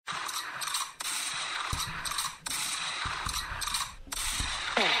And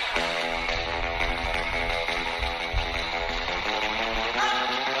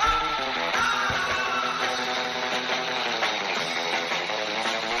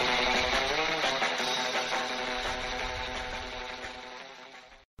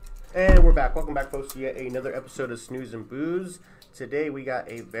we're back. Welcome back, folks, to yet another episode of Snooze and Booze. Today we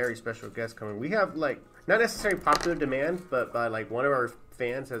got a very special guest coming. We have, like, not necessarily popular demand, but like one of our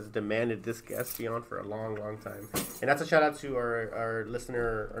fans has demanded this guest be on for a long, long time. And that's a shout out to our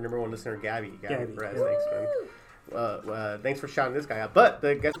listener, our number one listener, Gabby Perez. Thanks, man. Thanks for shouting this guy out. But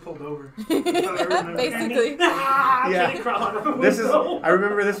the guest pulled over. Basically. Yeah. This is. I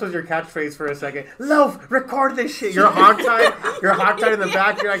remember this was your catchphrase for a second. Loaf, record this shit. You're hogtied. You're hogtied in the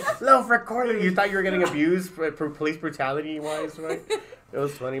back. You're like, Loaf, record it. You thought you were getting abused for police brutality wise, right? It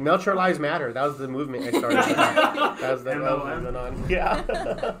was funny. Melchior Lives Matter. That was the movement I started. That was on. Yeah.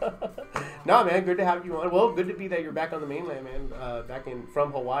 No, man. Good to have you on. Well, good to be that you're back on the mainland, man. Back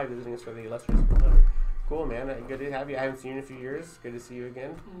from Hawaii, visiting us for the illustrious beloved. Cool, man. Good to have you. I haven't seen you in a few years. Good to see you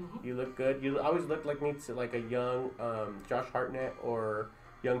again. Mm-hmm. You look good. You always look like me to like a young Josh Hartnett or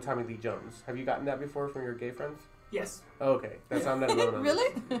young Tommy Lee Jones. Have you gotten that before from your gay friends? Yes. Oh, okay. That's I'm not alone on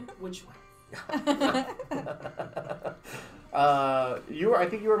Really? Which one? I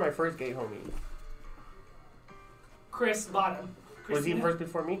think you were my first gay homie. Chris Bottom. Was he first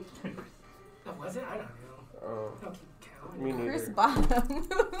before me? Oh, was it? I don't know. Oh. Don't keep count. Me neither. Chris Bottom.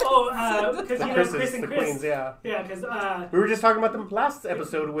 Because you know Chris and Chris. Queens, yeah. Yeah, because we were just talking about them last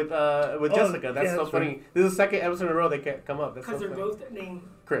episode with Jessica. That's so funny. Right. This is the second episode in a row they can't come up. Because they're both named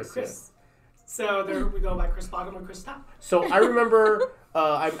Chris. Yeah. So we go by Chris Bottom or Chris Top. So I remember,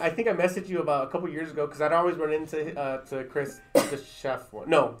 I think I messaged you about a couple years ago because I'd always run into to Chris, the chef one.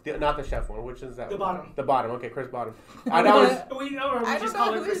 No, not the chef one. Which is that? The one? Bottom. Okay, Chris Bottom. I'd always. we just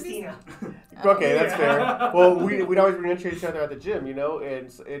call her Christina. Okay, that's fair. Well, we'd always run into each other at the gym, and I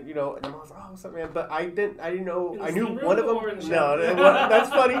was like, oh, what's up, man? But I didn't know. I knew one of them. No, that's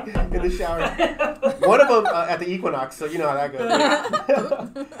funny. In the shower. One of them at the Equinox, so you know how that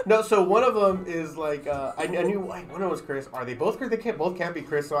goes. No, so one of them is like I knew one of them was Chris. Are they both Chris? They can't be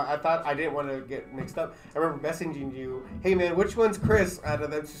Chris. So I thought I didn't want to get mixed up. I remember messaging you, hey man, which one's Chris out of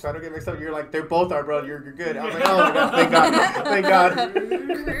them? So I don't get mixed up. You're like, they're both are, bro. You're good. I was like, oh my god, thank God.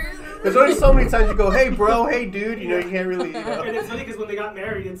 There's only so many times you go, hey bro, hey dude. You know, you can't really. And it's funny because when they got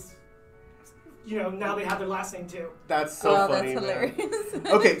married, it's. Now they have their last name too. That's so funny. That's hilarious.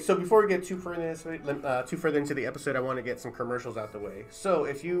 Okay, so before we get too further into the episode, I want to get some commercials out the way. So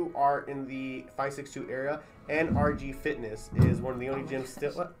if you are in the 562 area, NRG Fitness is one of the only gyms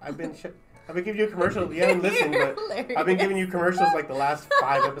still. What? I've been giving you a commercial. You haven't listened, but hilarious. I've been giving you commercials like the last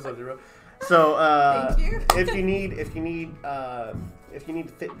 5 episodes in a row. So thank you. if you need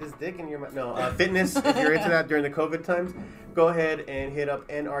to fit this dick in your fitness, if you're into that during the COVID times, go ahead and hit up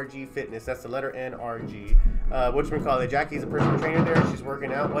NRG Fitness. That's the letter NRG. Whatchamacallit, Jackie's a personal trainer there. She's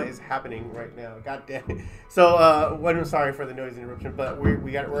working out. What is happening right now? God damn it. So, I'm sorry for the noise interruption, but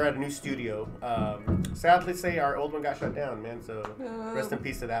we're at a new studio. Sadly, say our old one got shut down, man. So rest in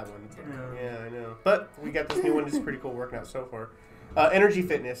peace to that one. Yeah, I know. But we got this new one. It's pretty cool working out so far. Energy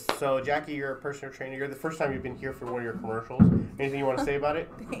Fitness. So, Jackie, you're a personal trainer. You're the first time you've been here for one of your commercials. Anything you want to say about it?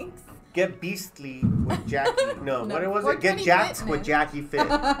 Thanks. Get beastly with Jackie. No, what was it? Get jacked fitness. with Jackie Fit.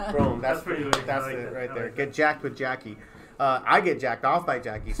 Boom. That's pretty good. good. That's like it that. right there. Like Get jacked with Jackie. I get jacked off by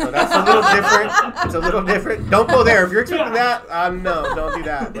Jackie, so that's a little different. It's a little different. Don't go there. If you're expecting that, no, don't do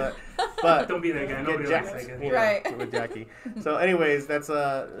that. But don't be that guy. Nobody likes that guy. Right. With Jackie. So, anyways, that's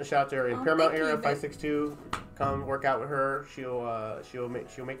a shout out to her in Paramount area 562. Come work out with her. She'll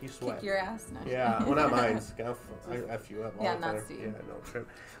make you sweat. Kick your ass. No. Yeah, well, not mine. I F you up all the time. not Steve. Yeah, no trip.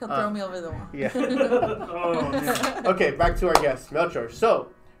 He'll throw me over the wall. Yeah. Oh man. Okay, back to our guest, Melchior. So,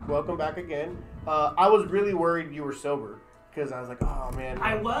 welcome back again. I was really worried you were sober because I was like, oh man.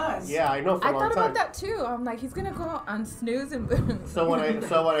 I was. Yeah, I know for a long I thought time. about that too. I'm like, he's gonna go on Snooze and Booze. So when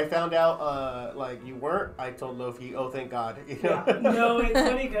I found out like you weren't, I told Lofi, oh thank God. You know? Yeah. No, it's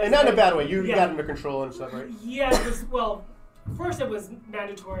funny because. And not in a bad way. You got under control and stuff, right? Yeah, first it was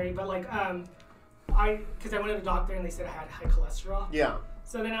mandatory, but because I went to the doctor and they said I had high cholesterol. Yeah.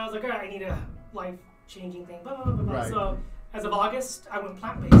 So then I was like, all right, I need a life-changing thing. Blah, blah, blah, blah. Right. So as of August, I went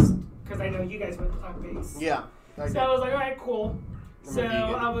plant-based because I know you guys went plant-based. Yeah. I was like, all right, cool. So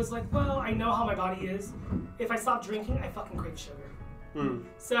I was like, well, I know how my body is. If I stop drinking, I fucking crave sugar.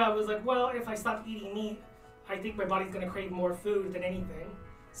 So I was like, well, if I stop eating meat, I think my body's going to crave more food than anything.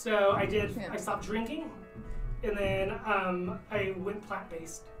 So I did. Yeah. I stopped drinking, and then I went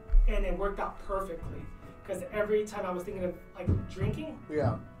plant-based, and it worked out perfectly. Because every time I was thinking of drinking,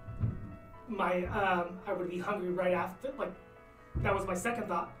 I would be hungry right after. Like, that was my second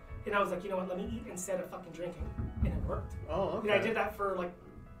thought. And I was like, you know what, let me eat instead of fucking drinking. And it worked. Oh, okay. And I did that for like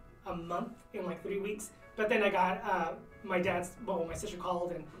a month in like 3 weeks. But then I got my sister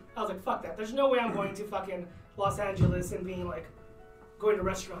called and I was like, fuck that. There's no way I'm going to fucking Los Angeles and being like, going to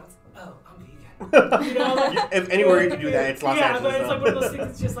restaurants. Oh, I'm vegan. You know, like, if anywhere you can do that, it's Los Angeles. Yeah, but it's like one of those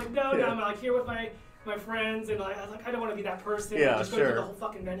things. It's just like, no, I'm like here with my friends, and like, I was like, I don't want to be that person. Yeah, just go through the whole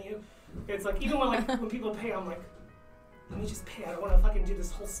fucking menu. It's like even when people pay, I'm like, let me just pay. I don't want to fucking do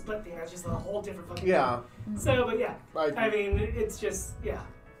this whole split thing. That's just a whole different fucking thing. So, but yeah, I mean, it's just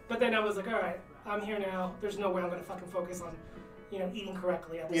But then I was like, all right, I'm here now. There's no way I'm gonna fucking focus on, eating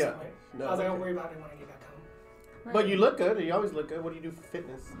correctly at this point. No, I was like, I'll worry about it when I get back home. Right. But you look good. You always look good. What do you do for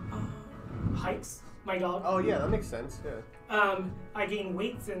fitness? Hikes. My dog. Oh yeah, that makes sense. Yeah. I gained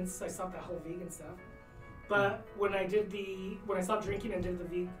weight since I stopped that whole vegan stuff. But when I stopped drinking and did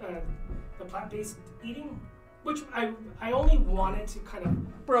the plant-based eating, which I only wanted to kind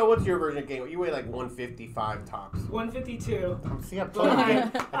of. Bro, what's your version of gain? You weigh like 155 tops. 152. See, I'm telling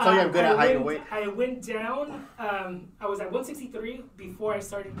you, I'm good at height and weight. I went down. I was at 163 before I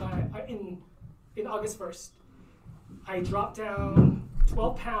started in August 1st. I dropped down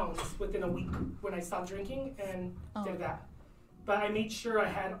 12 pounds within a week when I stopped drinking and did that. But I made sure I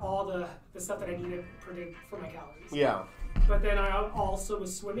had all the stuff that I needed per day for my calories. Yeah. But then I also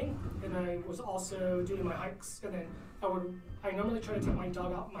was swimming, and I was also doing my hikes, and then I normally try to take my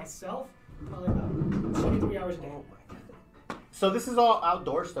dog out myself, probably about 2 to 3 hours a day. Oh my God. So this is all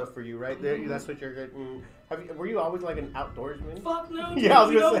outdoor stuff for you, right? Mm-hmm. That's what you're getting. Were you always like an outdoorsman? Fuck no. Yeah, I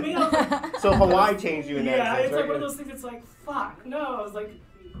was gonna say. Me, so Hawaii changed you in that sense, Yeah, it's right? like one of those things. It's like fuck no. I was like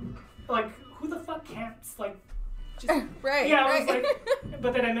who the fuck camps like. Just, right. Yeah, I was like,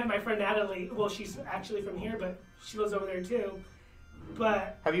 but then I met my friend Natalie. Well, she's actually from here, but she lives over there too.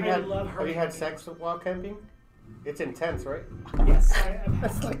 But have you had sex while camping? It's intense, right? Yes.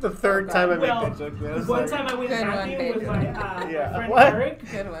 That's like the third time I made that joke. One time I went camping with my friend what?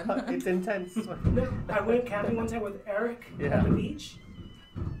 Eric. Good one. It's intense. I went camping one time with Eric at the beach.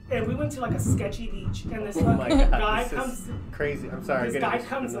 And we went to like a sketchy beach, and this fucking guy comes. Crazy. I'm sorry. This guy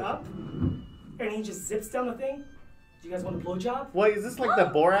comes up, and he just zips down the thing. Do you guys want a blowjob? Wait, is this like the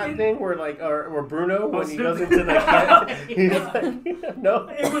Borat thing where or Bruno when he goes into the he's like, no?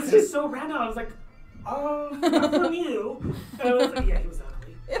 It was just so random. I was like, not from you. And I was like, yeah, he was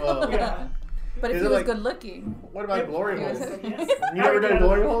ugly. Yeah. But if he was good looking. What about glory holes? Yes. You never done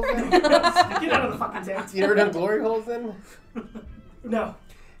glory holes then? Get out of the fucking tent. You never done glory holes then? No.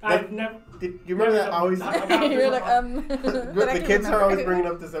 I've never. You remember that always? You're like, the kids are always bringing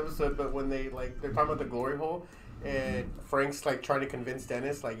up this episode, but when they're talking about the glory hole, and Frank's like trying to convince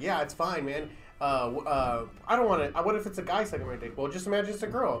Dennis, like, yeah, it's fine, man. I don't want to. What if it's a guy sucking my dick? Well, just imagine it's a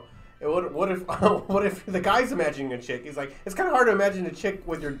girl. What if the guy's imagining a chick? He's like, it's kind of hard to imagine a chick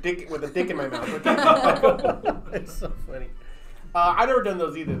with a dick in my mouth. It's so funny. I've never done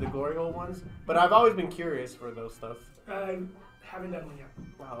those either, the glory hole ones, but I've always been curious for those stuff. Haven't done one yet.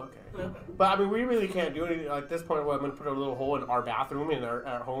 Wow, okay. But I mean, we really can't do anything at this point. Where I'm gonna put a little hole in our bathroom in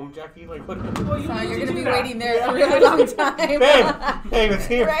our home, Jackie. Like, what? Well, you're gonna be waiting there for a really long time. Babe, it's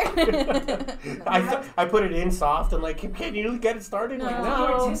here. Right? I put it in soft and like, can you get it started? No. Like,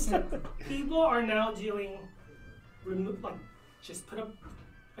 no. People are now doing, just put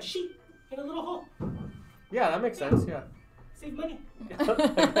a sheet in a little hole. Yeah, that makes sense. Yeah. Save money.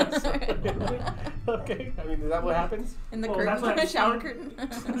 Okay. I mean, is that what happens? In the curtain, shower curtain.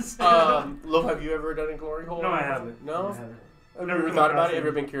 Love, have you ever done a glory hole? No, I haven't. No? I haven't. Have you ever thought about it? Have you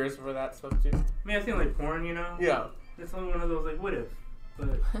ever been curious for that stuff too? I mean, I've seen like porn, you know? Yeah. It's only one of those like, what if?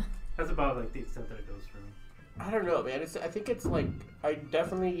 But that's about like the extent that it goes for me. I don't know, man. I think it's like, I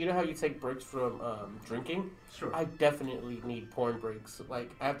definitely, you know how you take breaks from drinking? Sure. I definitely need porn breaks. Like,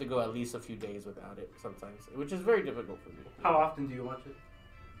 I have to go at least a few days without it sometimes, which is very difficult for me. How often do you watch it?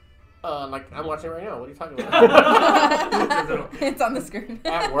 Like, I'm watching it right now. What are you talking about? It's on the screen.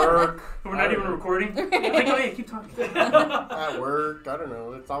 At work. We're not even recording? It's like, oh yeah, keep talking. At work. I don't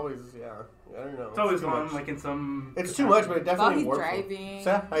know. It's always, I don't know. It's always on, like in some... It's too much, but it definitely While he's works. driving.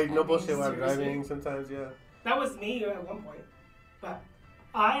 So, I no bullshit while I'm driving sometimes, yeah. That was me at one point. But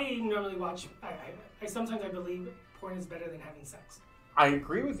I normally watch, I sometimes I believe porn is better than having sex. I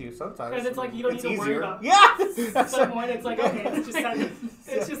agree with you sometimes. Because it's like you don't need to worry about someone. It's like, okay,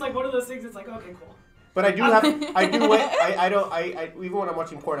 it's just like one of those things. It's like, okay, cool. But I do wait. Even when I'm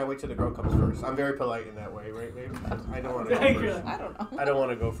watching porn, I wait till the girl comes first. I'm very polite in that way, right, babe? I don't want to go first. I don't know. I don't want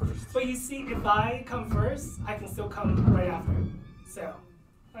to go first. But you see, if I come first, I can still come right after. So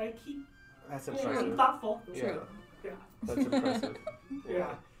I keep That's impressive. thoughtful. Yeah. Yeah. That's impressive.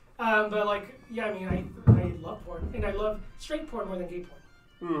 Yeah. But like, yeah, I mean, I love porn, and I love straight porn more than gay porn.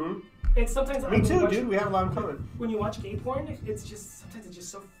 Mm-hmm. It's sometimes Me too, dude. We have a lot in common. When you watch gay porn, it's just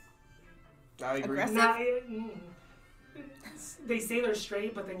so. I agree. Aggressive? They say they're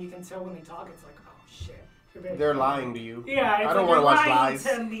straight, but then you can tell when they talk, it's like, oh shit. They're lying to you. Yeah, it's I don't want to watch lies.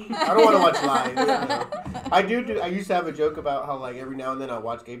 I don't want to watch lies. No. I used to have a joke about how like every now and then I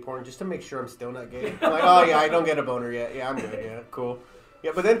watch gay porn just to make sure I'm still not gay. I'm like, oh yeah, I don't get a boner yet. Yeah, I'm good. Yeah, cool.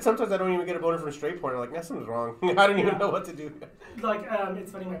 Yeah, but then sometimes I don't even get a boner from straight porn. I'm like, something's wrong. I don't even know what to do. Like,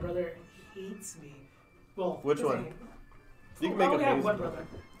 it's funny. My brother hates me. Well, which one? You can make up names. One brother.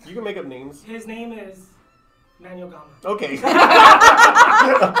 You can make up names. His name is Manuel Gama. Okay.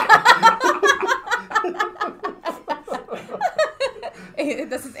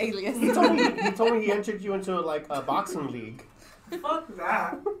 This is alias. He told me he entered you into like a boxing league. Fuck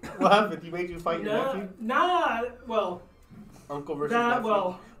that. What happened? He made you fight your nephew? Nah. Well. Uncle versus nephew.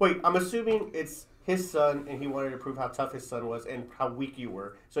 Well. Wait, I'm assuming it's his son, and he wanted to prove how tough his son was and how weak you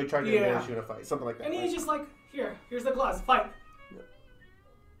were. So he tried to advance you in a fight, something like that. And he's just like, here's the gloves, fight. Yeah.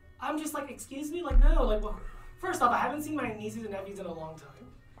 I'm just like, excuse me, like no, like well. First off, I haven't seen my nieces and nephews in a long time.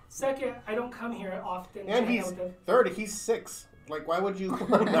 Second, I don't come here often. And he's third. He's 6. Like, why would you?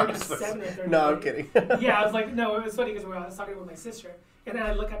 No, 7 or 30. No, I'm kidding. Yeah, I was like, no, it was funny because I was talking with my sister, and then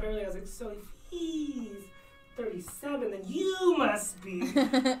I look at Beverly, and I was like, so if he's 37, then you must be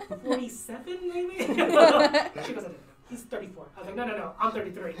 47, maybe. She goes, I don't know. He's 34. I was like, no, I'm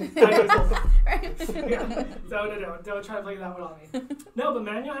 33. Yeah. So don't try to play that one on me. No, but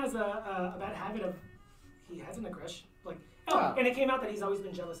Manuel has a bad habit of. He has an aggression. Like, and it came out that he's always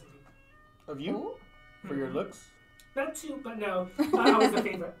been jealous of me. Of you? For your looks? Not too, but no. I was the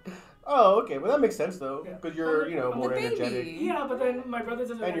favorite. Oh, okay. Well, that makes sense, though. Because you're, more energetic. Yeah, but then my brother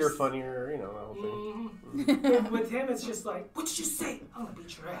doesn't. And you're funnier, the whole thing. Mm-hmm. With him, it's just like, what did you say? I'm going to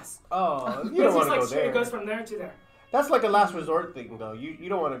beat your ass. Oh, you don't want to go there. It goes from there to there. That's like a last resort thing, though. You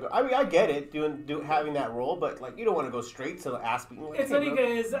don't want to go. I mean, I get it, having that role, but like you don't want to go straight to the ass beating. Like, it's funny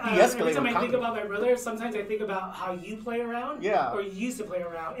because every time I think about my brother, sometimes I think about how you play around. Yeah. Or you used to play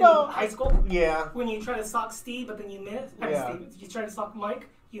around in high school. Yeah. When you try to sock Steve, but then you miss. You try to sock Mike,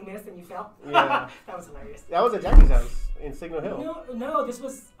 you missed, and you fell. Yeah. That was hilarious. That was at Jackie's house in Signal Hill. No, this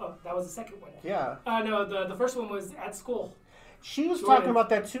was. Oh, that was the second one. Yeah. No, the first one was at school. She was talking about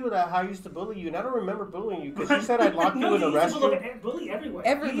that too, that how I used to bully you, and I don't remember bullying you because she said I'd lock you in the restroom. Bully everywhere.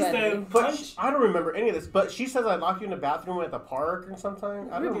 Everybody. But I don't remember any of this. But she says I'd lock you in the bathroom at the park or something.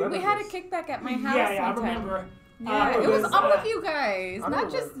 I don't remember. We had a kickback at my house. Yeah, I remember. Yeah, it was all of you guys,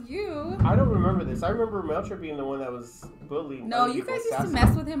 not just you. I don't remember this. I remember Melcher being the one that was bullying. No, you guys used to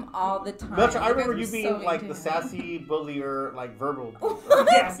mess with him all the time. Melcher, I remember you being like the sassy bullier, like verbal.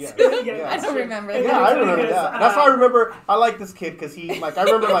 Yes. Yeah. I don't remember that. Yeah, I remember that. That's how I remember. I like this kid because he, like, I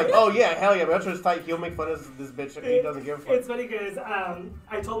remember like, oh yeah, hell yeah, Melcher's tight. He'll make fun of this bitch. And he doesn't give a fuck. It's funny because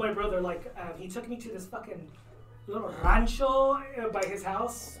I told my brother like he took me to this fucking little rancho by his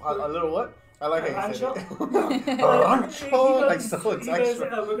house. A little what? I like how you said it. Rancho? Like so excited.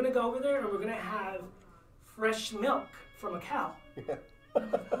 We're going to go over there and we're going to have fresh milk from a cow. Yeah.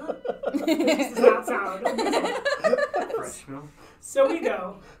 This does not sound fresh milk. So we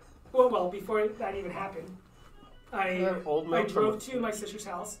go. Well, before that even happened, I drove to my sister's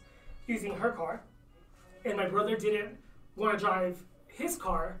house using her car. And my brother didn't want to drive his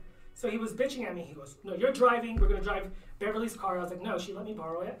car. So he was bitching at me. He goes, no, you're driving. We're going to drive Beverly's car. I was like, no, she let me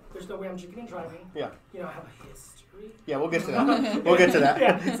borrow it. There's no way I'm drinking and driving. Yeah. I have a history. Yeah, we'll get to that. We'll get to that.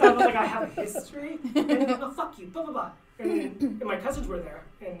 Yeah. So I was like, I have a history. And then, no, fuck you, blah, blah, blah. And my cousins were there,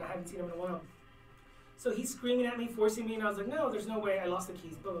 and I haven't seen them in a while. So he's screaming at me, forcing me, and I was like, no, there's no way. I lost the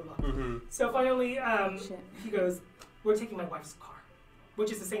keys, blah, blah, blah. Mm-hmm. So finally, he goes, we're taking my wife's car,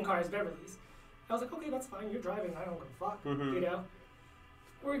 which is the same car as Beverly's. I was like, okay, that's fine. You're driving. I don't give a fuck,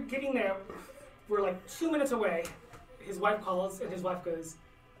 We're getting there. We're like 2 minutes away. His wife calls, and his wife goes,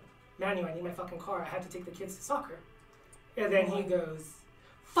 Manu, I need my fucking car. I had to take the kids to soccer. And then he goes,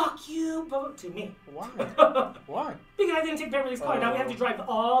 fuck you, to me. Why? Why? Because I didn't take Beverly's car. Now we have to drive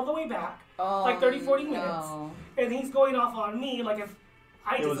all the way back, like 30, 40 minutes. And he's going off on me like if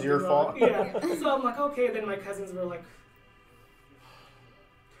I did something wrong. It was your fault? Yeah. So I'm like, okay. Then my cousins were like,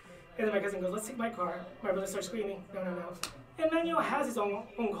 and then my cousin goes, let's take my car. My brother starts screaming, no. And Manuel has his own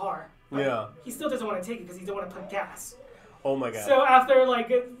car. Yeah. He still doesn't want to take it because he doesn't want to put gas. Oh my god. So after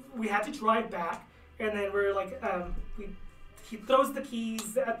we had to drive back, and then we're like, he throws the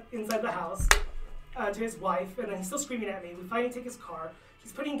keys inside the house to his wife, and then he's still screaming at me. We finally take his car.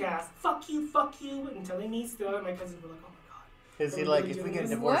 He's putting gas. Fuck you, and telling me still. And my cousins were like, oh my god. Is he like, if we get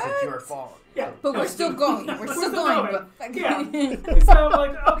divorced, it's your fault? Yeah. But we're still going. We're still going. But Yeah. So I'm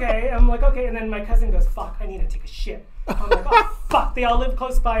like, okay. And then my cousin goes, fuck, I need to take a shit. I'm like, oh, fuck. They all live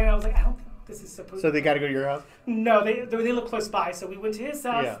close by. And I was like, I don't think this is supposed to. So they got to go to your house? No, they live close by. So we went to his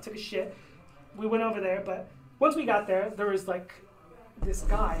house, Yeah. took a shit. We went over there. But once we got there was like this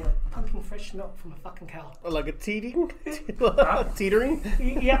guy pumping fresh milk from a fucking cow. Like a teetering? Teetering?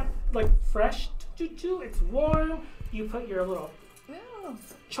 Yeah, like fresh. It's warm. You put your little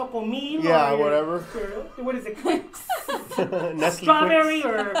chocomil. Yeah, or whatever. What is it? Nestle Strawberry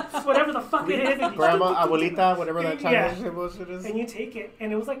Quicks. or whatever the fuck it is. And you Grandma, abuelita, whatever that Yeah. Chinese bullshit is. And you take it,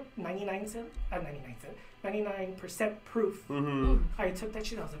 and it was like 99% proof. Mm-hmm. I took that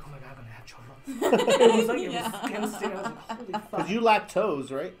shit. I was like, oh my god, I'm gonna have chorro. It was like it was instant. I was like, holy fuck. Because you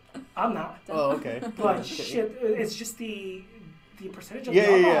lactose, right? I'm not. Oh, okay. But shit, it's just the percentage of Yeah,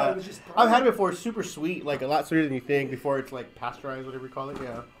 alcohol. yeah, yeah. It was just I've had it before. It's super sweet, like a lot sweeter than you think. Before it's like pasteurized, whatever you call it.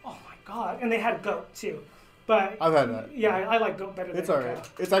 Yeah, Oh my god! And they had goat too, but I've had that. yeah, I like goat better. It's than alright. cow.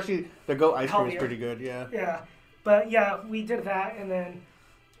 It's actually the goat ice cream is Healthier. pretty good. Yeah. Yeah, but yeah, we did that, and then,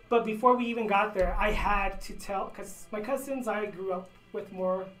 but before we even got there, I had to tell because my cousins I grew up with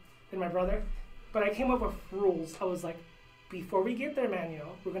more than my brother, but I came up with rules. I was like, before we get there,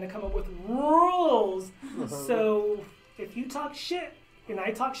 Manuel, we're gonna come up with rules. So if you talk shit and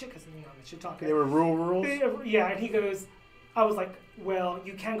I talk shit, because I'm the shit talker. They were rules. Yeah, and he goes, I was like, well,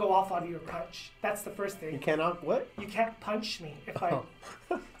 you can't go off on your punch. That's the first thing. You cannot what? You can't punch me if I.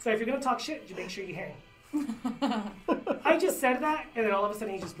 So if you're gonna talk shit, you make sure you hang. I just said that, and then all of a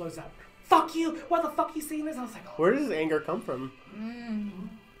sudden he just blows up. Fuck you! Why the fuck you saying this? I was like, oh. Where does this anger come from?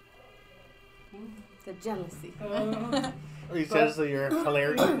 The jealousy. He says that you're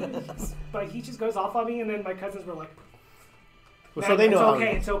hilarious. But he just goes off on me, and then my cousins were like, Well, so they know.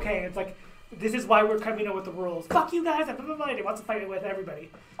 It's okay. It's like, this is why we're coming up with the rules. Fuck you guys! And he wants to fight it with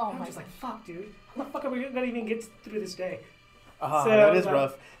everybody. Oh I'm my just like, fuck, dude. How the fuck are we gonna even get through this day? Ah, So, that is like-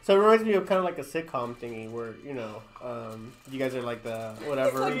 rough. So it reminds me of kind of like a sitcom thingy where you guys are like the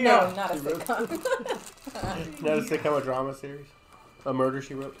whatever. Yeah. No, not a sitcom. Not a sitcom, a drama series, a murder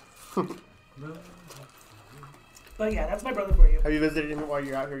she wrote. But yeah, that's my brother for you. Have you visited him while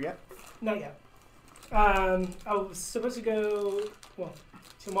you're out here yet? Not yet. I was supposed to go,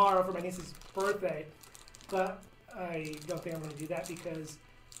 tomorrow for my niece's birthday, but I don't think I'm going to do that because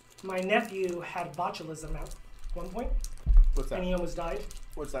my nephew had botulism at one point, What's that? and he almost died.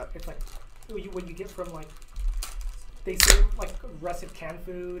 What's that? It's like what you get from they serve like russet canned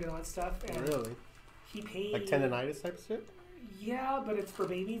food and all that stuff. And Really? he paid Like tendonitis type shit? Yeah, but it's for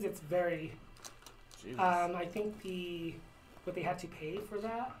babies. It's very. Jesus. I think what they had to pay for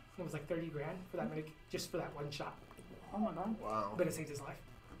that it was like $30,000 for that just for that one shot. Oh my god. Wow. But it saved his life.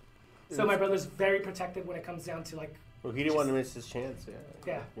 So my brother's very protective when it comes down to like. Well, he didn't want to miss his chance. Yeah.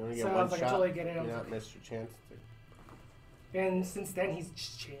 Yeah. You only get So I one was like, I shot. totally get it. I You was not like- miss your chance. And since then he's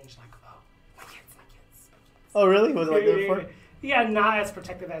just changed. Like, oh, my kids. Oh, really? Was it like that before? Yeah, not as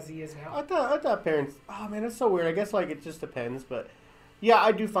protective as he is now. I thought parents. Oh man, that's so weird. I guess like it just depends, but yeah,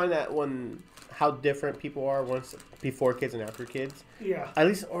 I do find that how different people are before kids and after kids. Yeah. At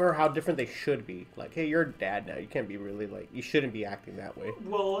least, or how different they should be. Like, hey, you're a dad now. You can't be really you shouldn't be acting that way.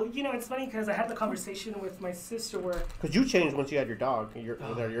 Well, it's funny because I had the conversation with my sister where. Because you changed once you had your dog, with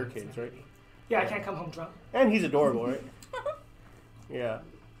your kids, right? Yeah, I can't come home drunk. And he's adorable, right? Yeah.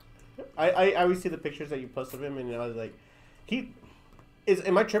 I always see the pictures that you post of him, and I was like,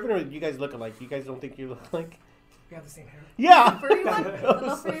 am I tripping, or you guys look alike? You guys don't think you look like? We have the same hair. Yeah. Furry one? The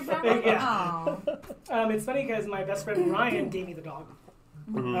little furry brown one? Yeah. Oh. It's funny because my best friend Ryan gave me the dog.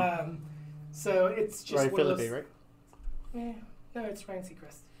 Mhm. So it's just Ryan one of Philippe, those. right? No, it's Ryan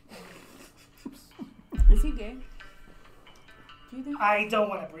Seacrest. Is he gay? Do you think? I don't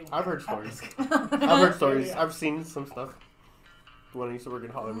want to bring. I've heard that up. stories. I've heard stories. Yeah. I've seen some stuff. When I used to work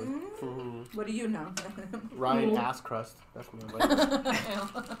in Hollywood. Mhm. What do you know? Ryan Ass Crust. That's my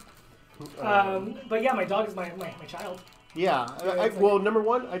name. But yeah, my dog is my child. Yeah. Yeah, it's Well, number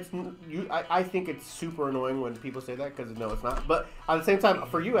one, I think it's super annoying when people say that because no, it's not. But at the same time,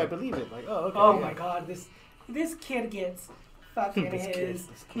 for you, I believe it. Like, oh, okay. Oh yeah. my god, this kid gets fucking his.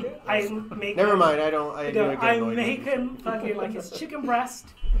 I make. Never him- mind. I do I get annoyed. make him fucking like his chicken breast,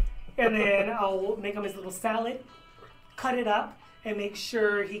 and then I'll make him his little salad, cut it up, and make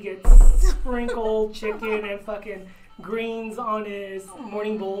sure he gets sprinkled chicken and fucking greens on his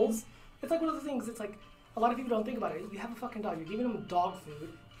morning bowls. It's like one of the things. It's like a lot of people don't think about it. You have a fucking dog. You're giving him dog food.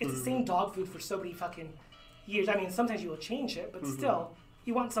 It's the same dog food for so many fucking years. I mean, sometimes you will change it, but still,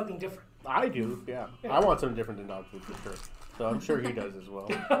 you want something different. I do. Yeah. Yeah. I want something different than dog food for sure. So I'm sure he does as well.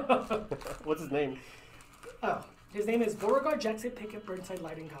 What's his name? Oh, His name is Beauregard Jackson Pickett Burnside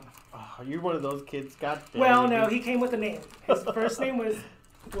Lighting Company. Oh, you're one of those kids. God damn. Well, no, he came with a name. His first name was,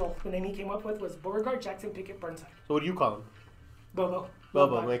 well, the name he came up with was Beauregard Jackson Pickett Burnside. So what do you call him? Bobo.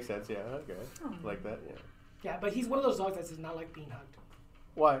 Bobo makes sense. Yeah. Okay. Oh. Like that. Yeah. Yeah, but he's one of those dogs that does not like being hugged.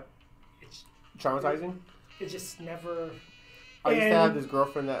 Why? It's Traumatizing? it just never. I used to have this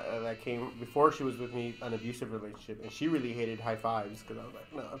girlfriend that came before she was with me, an abusive relationship, and she really hated high fives because I was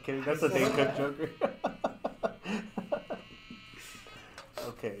like, no, I'm kidding. That's a Dane Cook joke.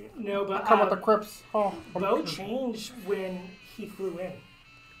 Okay. No, but Come with the Crips. Oh. Bo changed when he flew in.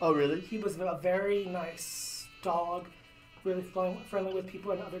 Oh, really? He was a very nice dog, really friendly with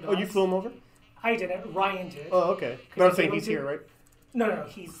people and other dogs. Oh, you flew him over? I didn't. Ryan did. Oh, okay. Could No, you I'm saying take he's him here, right? No,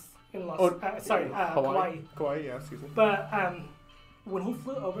 he's in Hawaii. Kauai, yeah, excuse me. But when he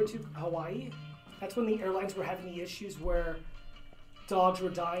flew over to Hawaii, that's when the airlines were having the issues where dogs were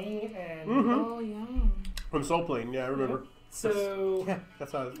dying and. Mm-hmm. Oh, yeah. From Soul Plane, yeah, I remember. So Yeah,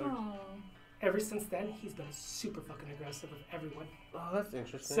 that's how it started. Oh. ever since then, he's been super fucking aggressive with everyone. Oh, that's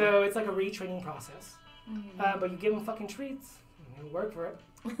interesting. So it's like a retraining process. Mm. But you give him fucking treats, and he'll work for it.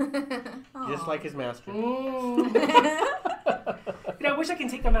 Just like his master. Mm. You know, I wish I can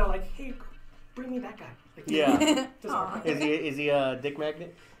take them out like, hey, bring me that guy. Like, Yeah. doesn't work. Aw. Is he a dick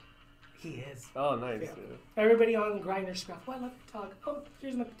magnet? He is. Oh, nice. Yeah. Everybody on Grindr scruff. Oh, I love your dog. Oh,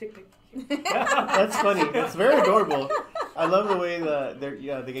 here's my dick pic. That's funny. It's very adorable. I love the way the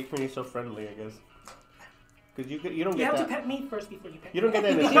gay community is so friendly, I guess. Because you don't You get have that. to pet me first before you pet You don't get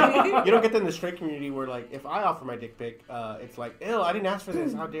that in the straight, you don't get that in the straight community where like if I offer my dick pic, it's like, ew, I didn't ask for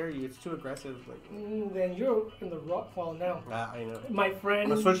this. How dare you? It's too aggressive. Like, Then you're in the rock. Well, no. I know. My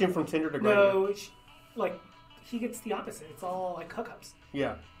friend. I'm switching from Tinder to Grindr. No, like he gets the opposite. It's all like hookups,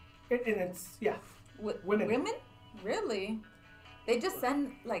 Yeah. and it's Women. Women? Really? They just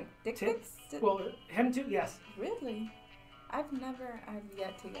send like dick Tits? pics? Well, him too. Yes. Really? I've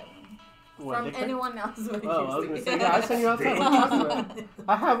yet to get one. What, From dick pic? anyone else. But Oh, I was gonna usually- say, yeah, I sent you outside. What are you talking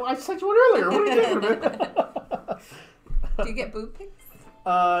about? I sent you one earlier. What are you doing, man? Do you get boob pics?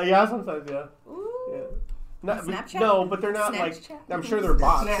 Yeah, sometimes, yeah. Ooh. Yeah. Not, Snapchat? no, but they're not Snapchat? like. I'm sure they're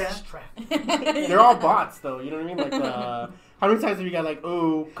bots. Snatch trap. They're all bots, though. You know what I mean? Like, how many times have you got like,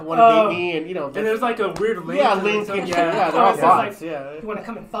 oh, want to Oh. date me, and you know? And there's like a weird link. yeah, to link. it, And, so- yeah, they're Oh, all it says, bots. like, Yeah. You want to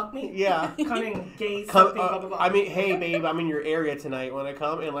come and fuck me? Yeah. Come in, gay, Come, something, blah, blah, blah. I mean, hey, babe, I'm in your area tonight. Want to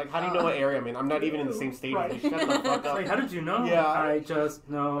come? And like, how do you know what area I'm in? I'm not even in the same state as you. Shut the fuck up. Like, how did you know? Yeah. I just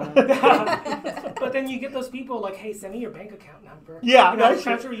know. But then you get those people like, hey, send me your bank account number. Yeah, You know, that's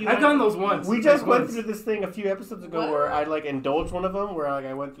transfer you I've money. done those once. We just went once. through this thing a few episodes ago What? where I like indulged one of them where like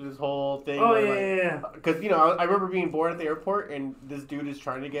I went through this whole thing. Oh, where, yeah, like, yeah. Because, you know, I remember being bored at the airport and this dude is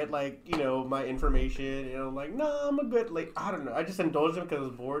trying to get, like, you know, my information. And I'm like, no, I'm a good, like, I don't know. I just indulged him because I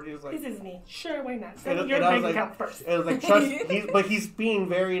was bored. He was like, This is me. Sure, why not? Send And- me your and I was bank like- account first. it was like, trust, but he's being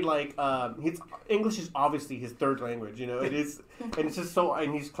very, like, English is obviously his third language, you know. It is, and it's just so,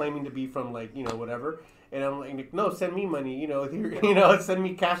 and he's claiming to be from, like, you know, whatever. And I'm like, no, send me money, you know, send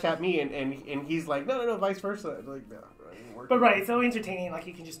me cash at me. And he's like, no, vice versa. I'm like, no. But right, it's so entertaining. Like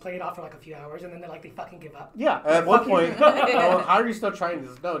you can just play it off for like a few hours, and then they fucking give up. Yeah, at one point, how are you still trying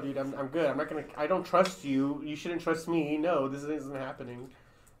this? No, dude, I'm good. I'm not gonna. I don't trust you. You shouldn't trust me. No, this isn't happening.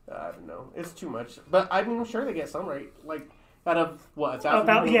 I don't know. It's too much. But I'm sure they get some right. Like out of what? 1,000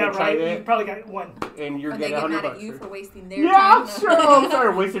 About people that tried right. You it, probably got one. and you're And they getting get mad $100. at you right? for wasting their Yeah, time. I'm sure. Oh, I'm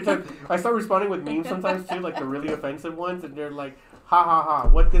sorry, waste your time. I start responding with memes sometimes too, like the really offensive ones, and they're like, "Ha ha ha!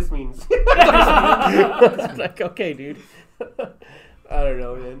 What this means?" It's like, okay, dude. I don't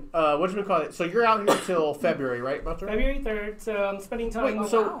know, man. Whatchamacallit? So you're out here till February, right, Buster? February 3rd, so I'm spending time. Wait,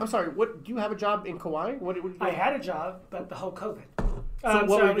 so wow. I'm sorry. What do you have a job in Kauai? What do you I had a job, but the whole COVID. what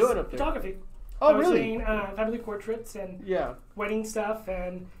were I you was doing up there? Photography. Oh, I was really? doing family portraits and Yeah. wedding stuff,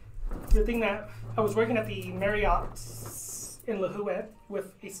 and the thing that I was working at the Marriott in Lihue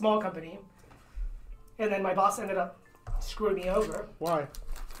with a small company, and then my boss ended up screwing me over. Why?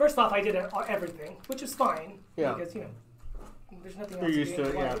 First off, I did everything, which is fine Yeah. because there's nothing else You're to used do to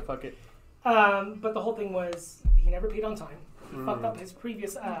in it. Yeah. Hawaii. Fuck it. But the whole thing was he never paid on time. He fucked up his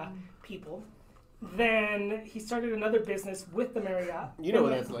previous people. Then he started another business with the Marriott. You know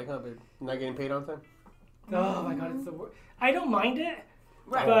what that's like, huh, babe? Not getting paid on time. Oh my god, it's the worst. I don't mind it,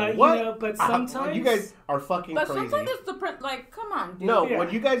 Right. but What? but sometimes You guys are fucking But crazy. sometimes it's the like, come on, dude. No, Yeah. when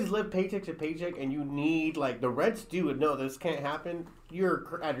you guys live paycheck to paycheck and you need like the rents do no, this can't happen.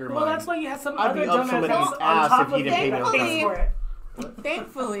 You're out of your well, mind. that's why you have some I'd other be up dumbasses somebody's on ass top if he of didn't pay it me that on pays time. for it.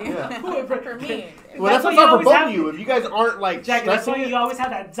 Thankfully. Yeah. For me. Well, that's why what's you not for always both have- of you. If you guys aren't like Jack, that's why stressing you it, always have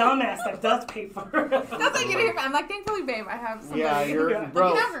that dumbass that does pay for it. That's like you hear. I'm like, thankfully, babe, I have somebody. yeah, you're Yeah.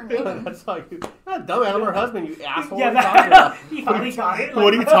 bro. Looking after me. That's all you. Not dumb. I'm her husband. You asshole. Yeah, What are you talking about? he finally got it.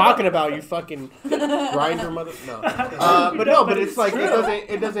 What are you talking about? You fucking grinder mother. No, but it's like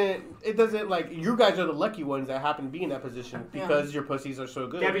it doesn't like you guys are the lucky ones that happen to be in that position because your pussies are so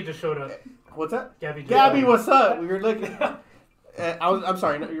good. Gabby just showed up. What's that? Gabby, What's up? We were looking. I'm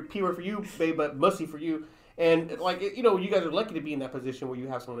sorry, not your P word for you, babe, but mussy for you. And like you know, you guys are lucky to be in that position where you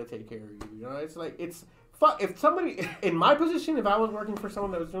have someone to take care of you. You know, it's like it's. If somebody in my position, if I was working for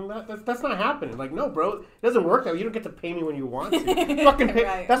someone that was doing that's not happening. Like, no, bro, it doesn't work that way. You don't get to pay me when you want to. Fucking pay.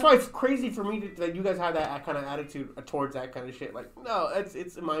 Right. That's why it's crazy for me that you guys have that kind of attitude towards that kind of shit. Like, no,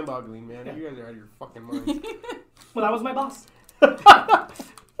 it's mind-boggling, man. Yeah. You guys are out of your fucking mind. Well, that was my boss.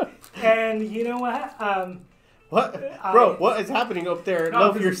 And you know what? What, bro? What is happening up there?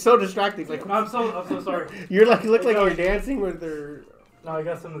 No, No, you're so distracting. Like, I'm so sorry. you're like you look like you're dancing with their. No, I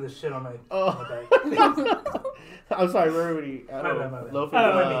got some of this shit on my, Oh. my back. I'm sorry, for everybody. I My don't bad, know. my bad. Loafers,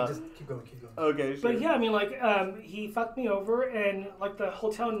 I mean, just keep going. okay, sure. But yeah, I mean, like, he fucked me over, and like the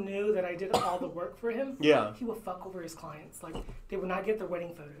hotel knew that I did all the work for him. Yeah. He would fuck over his clients. Like, they would not get their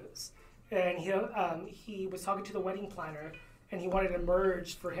wedding photos, and he was talking to the wedding planner, and he wanted a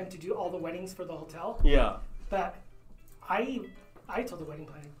merge for him to do all the weddings for the hotel. Yeah. But I told the wedding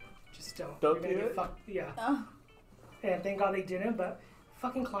planner, just don't. Don't You're gonna do get it? fucked. Yeah. Oh. And thank God they didn't. But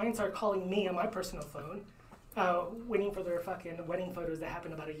fucking clients are calling me on my personal phone, waiting for their fucking wedding photos that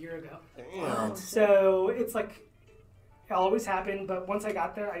happened about a year ago. Damn. So it's like it always happened, but once I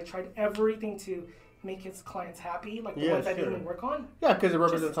got there, I tried everything to make his clients happy, like the Yeah, ones I sure. didn't even work on. Yeah, because it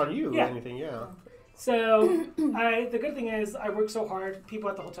represents on you yeah. or anything. Yeah. So the good thing is I worked so hard. People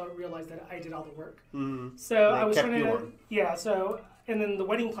at the hotel realized that I did all the work. Mm-hmm. So They I was kept trying you to, on. yeah. So and then the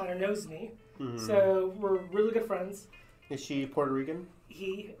wedding planner knows me, Mm-hmm. so we're really good friends. Is she Puerto Rican?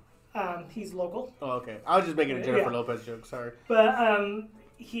 He's local, Oh, okay. I was just making a Jennifer Yeah. Lopez joke. Sorry. but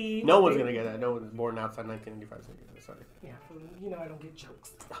he. No one's gonna get that. No one's born outside 1995. So get that. Sorry. Yeah, you know I don't get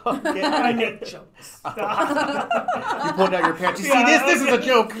jokes. Okay. I make jokes. You pulled out your pants. You Yeah, see this? This is a okay.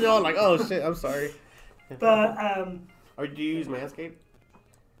 joke. You know, like, oh shit. I'm sorry. But Or do you use Manscaped?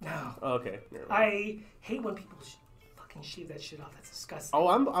 no, Oh, okay. Never mind. I hate when people fucking shave that shit off. That's disgusting. Oh,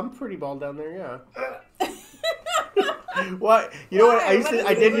 I'm pretty bald down there. Yeah. What? You know what? Why?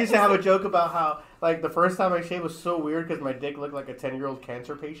 I did used to have a joke about how like the first time I shaved was so weird because my dick looked like a 10-year-old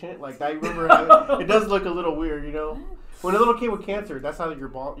cancer patient. Like I remember having, it does look a little weird, you know. When a little kid with cancer, that's how your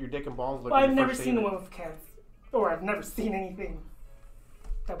dick and balls look. Well, when I've you never first seen shave a it. one with cancer, or I've never seen anything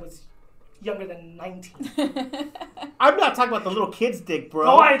that was younger than 19. I'm not talking about the little kid's dick, bro.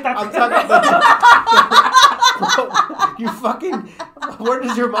 Oh, I'm talking about bro, you fucking. Where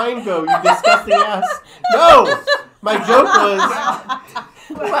does your mind go? You disgusting ass. No, my joke was.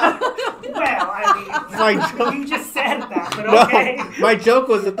 Well, I My mean, joke. you just said that, but No, okay. my joke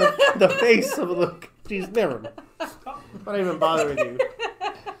was that the face of a little. Jeez, never mind. I'm not even bother with you.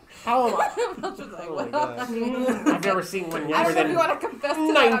 How am I? Oh my god. I've never seen one I younger don't know if than. you want to confess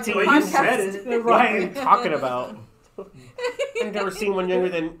to 19. that on your Well, you podcast. said it. What are you Right. talking about? I've never seen one younger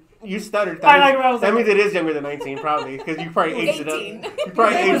than. You stuttered. I like what I was That like- means it is younger than 19, probably, because you probably aged it 18. up. You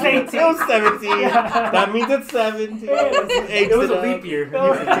probably It was aged it up. 18. It was 17. Yeah. That means it's 17. It was a leap year.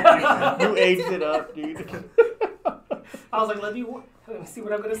 You aged it up, dude. I was like, let me see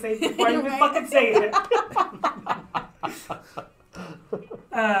what I'm gonna say before I even fucking say it.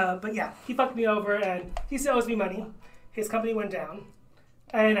 But yeah, he fucked me over, and he still owes me money. His company went down,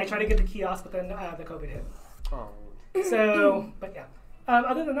 and I tried to get the kiosk, but then the COVID hit. Oh. So, but yeah.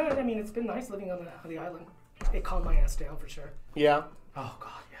 Other than that, I mean, it's been nice living on the island. It calmed my ass down for sure. Yeah. Oh god,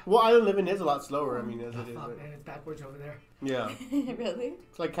 yeah. Well, island living is a lot slower. I mean, as it is. Fuck, But man, it's backwards over there. yeah. Really?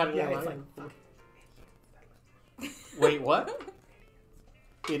 It's like Catalina Yeah, it's like Island. fuck. Wait, what?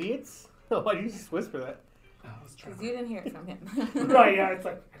 Idiots? Why do you just whisper that? Oh, I was trying Because you didn't hear it from him. Right, yeah, it's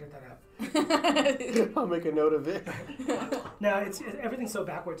like, edit that out. I'll make a note of it. No, everything's so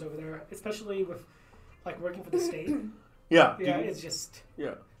backwards over there, especially with like working for the state. Yeah. Yeah, dude. it's just.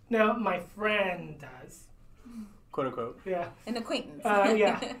 Yeah. No, my friend does. Quote unquote. Yeah. An acquaintance.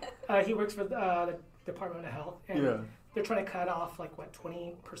 Yeah. He works for the Department of Health, and Yeah. they're trying to cut off like what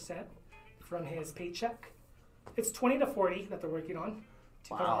 20% from his paycheck. It's 20 to 40 that they're working on to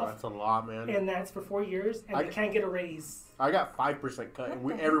cut Wow, off, that's a lot, man. and that's for 4 years, and I- they can't get a raise. I got 5% cut,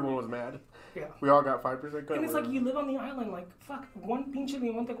 and everyone was mad. Yeah. We all got 5% cut. And it's like you live on the island, like fuck, one pinche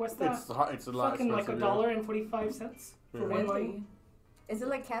limón te cuesta It's a lot fucking like expensive, yeah. $1.45 for one line. Is it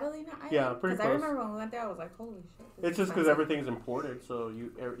like Catalina Island? Yeah, pretty Because I close. remember when we went there, I was like, holy shit. It's just because everything's imported, so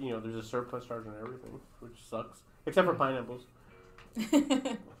you know there's a surplus charge on everything, which sucks. Except for pineapples. No,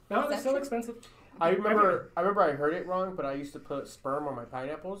 they're that so true? expensive. I remember I heard it wrong, but I used to put sperm on my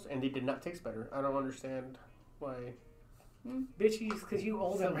pineapples, and they did not taste better. I don't understand why. Bitches, because you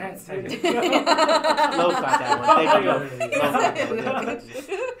old and rancid. Low fat that one. Thank you. Low fat that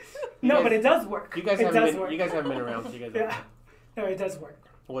one. No, but it does work. You guys it haven't does been. work. You guys haven't been around, so you guys. Yeah. No, it does work.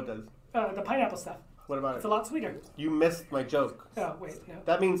 What does? The pineapple stuff. What about It's it? a lot sweeter. You missed my joke. Oh, wait, no.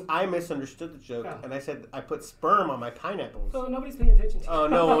 That means I misunderstood the joke, Oh. and I said I put sperm on my pineapples. So nobody's paying attention to you. Oh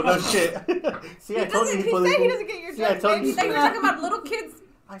no shit! See, I told you He he said he believed doesn't get your See, I jokes, told man. you He thought you were so. talking about little kids'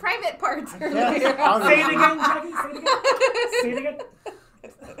 private parts earlier. Yes, I was Say it again, Jackie. Say it again.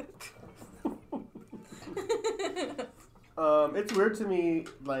 It's weird to me,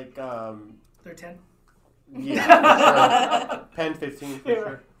 like, They're 10. yeah, for sure. Pen 15, for Yeah.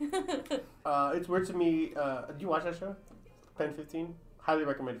 sure. It's weird to me, do you watch that show? Pen 15? Highly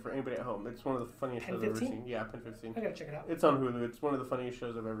recommended for anybody at home. It's one of the funniest Pen shows I've ever 15? seen. Yeah, Pen 15. I gotta check it out. It's on Hulu. It's one of the funniest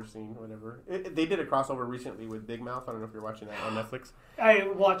shows I've ever seen, whatever. They did a crossover recently with Big Mouth. I don't know if you're watching that on Netflix. I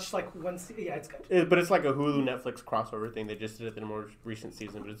watched like once. Yeah, it's good. But it's like a Hulu Netflix crossover thing. They just did it in a more recent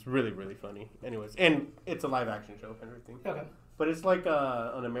season, but it's really, really funny. Anyways, and it's a live action show and everything. Okay. But it's like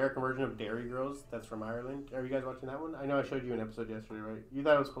an American version of Dairy Girls that's from Ireland. Are you guys watching that one? I know I showed you an episode yesterday, right? You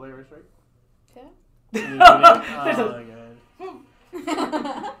thought it was hilarious, right? Yeah. You didn't? Oh my god.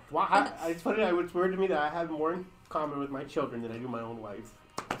 Well, it's funny. It's weird to me that I have more in common with my children than I do my own wife,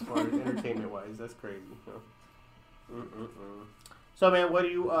 as far as entertainment wise. That's crazy. So, man, what do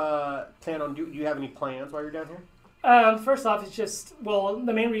you plan on? Do you have any plans while you're down here? First off, it's just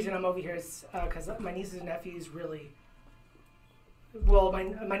the main reason I'm over here is because my nieces and nephews really. Well,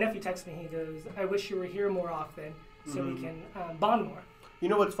 my nephew texts me. He goes, "I wish you were here more often, so we can bond more." You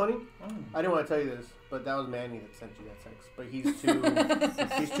know what's funny? I didn't want to tell you this, but that was Manny that sent you that text. But he's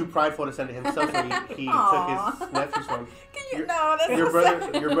too prideful to send it himself, so he took his nephew's phone.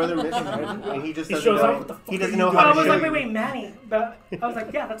 Your brother misses him, and he just doesn't shows know. up, what the fuck He are doesn't you know doing? how I to was show like, you. wait, Manny. But I was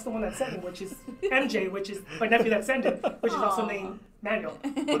like, yeah, that's the one that sent me, which is MJ, which is my nephew that sent it, which is also named Manuel.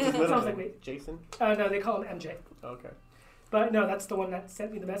 What's his So I middle was like, name? wait. Jason? No, they call him MJ. Okay. But no, that's the one that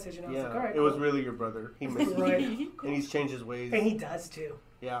sent me the message, and I was Yeah, like, all right. it was cool. really your brother. He misses you. Right. And he's changed his ways. And he does too.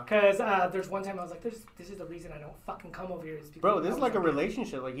 Yeah. Because there's one time I was like, this is the reason I don't fucking come over here. Is because Bro, this I is was like a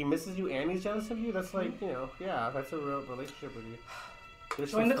relationship. Like, he misses you and he's jealous of you. That's like, yeah, that's a real relationship with you.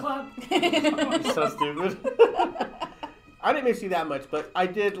 There's Join the some club. You're so stupid. I didn't miss you that much, but I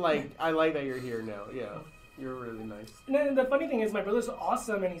did I like that you're here now. Yeah. You're really nice. And then the funny thing is, my brother's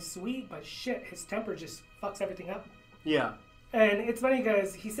awesome and he's sweet, but shit, his temper just fucks everything up. Yeah. And it's funny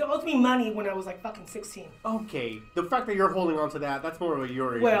because he still owes me money when I was like fucking 16. Okay. The fact that you're holding on to that's more of a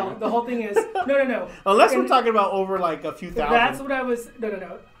your issue. Well, the whole thing is, no. Unless And we're talking about over like a few thousand. That's what I was,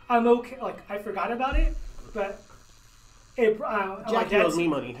 no. I'm okay, like, I forgot about it, but it, my Jackie owes dad's, me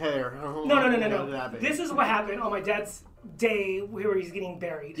money. Here. No. This is what happened on my dad's day where he's getting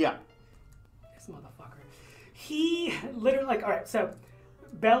buried. Yeah. This motherfucker. He literally, like, all right, so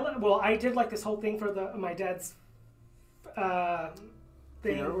Bella, well, I did like this whole thing for my dad's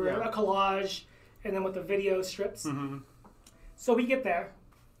thing, where a collage, and then with the video strips. Mm-hmm. So we get there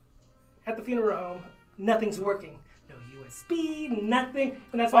at the funeral home, nothing's working. No USB, nothing.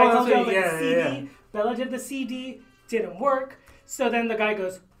 And that's why I told you I was like, the CD. Yeah. Bella did the CD, didn't work. So then the guy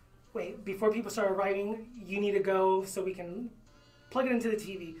goes, wait, before people start arriving, you need to go so we can plug it into the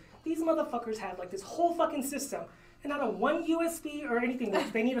TV. These motherfuckers have like this whole fucking system, and not a one USB or anything.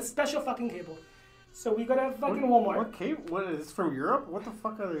 They need a special fucking cable. So we go to fucking Walmart. What cable? What is this from Europe? What the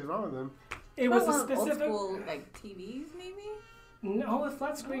fuck are they wrong with them? It was a specific. Old school, like TVs, maybe. No,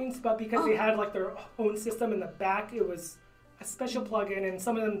 flat screens, but because they had like their own system in the back, it was a special plug-in, and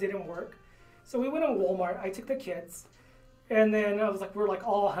some of them didn't work. So we went to Walmart. I took the kids, and then I was like, we're like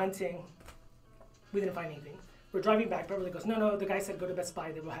all hunting. We didn't find anything. We're driving back. Beverly goes, no. The guy said go to Best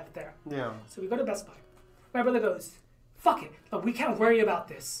Buy. They will have it there. Yeah. So we go to Best Buy. My brother goes, fuck it. Look, we can't worry about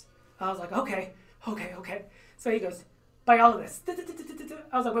this. I was like, okay. So he goes, buy all of this.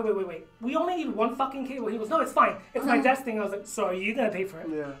 I was like, wait. We only need one fucking cable. He goes, no, it's fine. It's my dad's thing. I was like, so are you going to pay for it?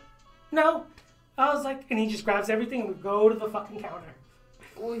 Yeah. No. I was like, and he just grabs everything and we go to the fucking counter.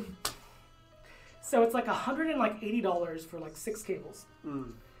 Oy. So it's like $180 for like 6 cables.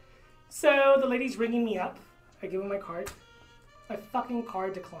 Mm. So the lady's ringing me up. I give him my card. My fucking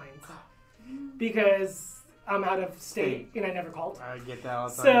card declines. Because I'm out of state and I never called. I get that all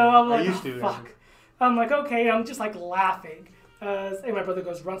the time. So I'm like, I used to. fuck. I'm like, okay. I'm just like laughing. And my brother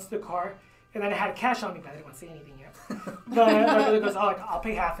runs to the car. And then I had cash on me, but I didn't want to say anything yet. But my brother goes, oh, like, I'll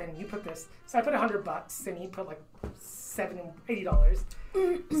pay half and you put this. So I put $100 and he put like $80.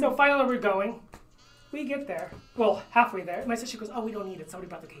 So finally we're going. We get there. Well, halfway there. My sister goes, oh, we don't need it. Somebody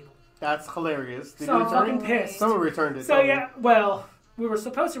brought the cable. That's hilarious. Did So you I'm return fucking it? pissed. Someone returned it. So yeah, well, we were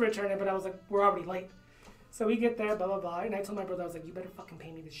supposed to return it, but I was like, we're already late. So we get there, blah, blah, blah. And I told my brother, I was like, you better fucking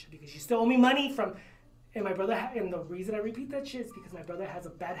pay me this shit because you still owe me money from... And my brother, and the reason I repeat that shit is because my brother has a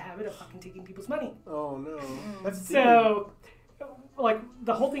bad habit of fucking taking people's money. Oh, no. That's deep. So, like,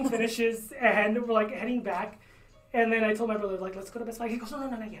 the whole thing finishes, and we're, like, heading back. And then I told my brother, like, let's go to Best Buy. He goes, no,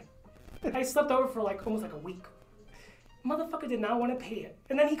 not yet. I slept over for, like, almost like a week. Motherfucker did not want to pay it.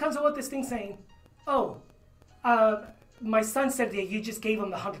 And then he comes up with this thing saying, oh, my son said that you just gave him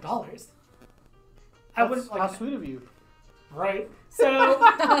the $100. I was like, how sweet of you. Right. So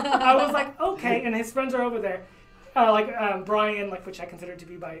I was like, okay. And his friends are over there, Brian, like, which I consider to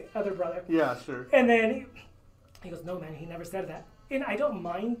be my other brother. Yeah, sure. And then he goes, no, man, he never said that. And I don't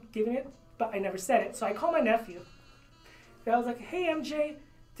mind giving it, but I never said it. So I call my nephew. And I was like, hey, MJ,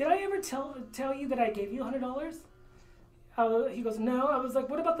 did I ever tell you that I gave you $100? He goes, no. I was like,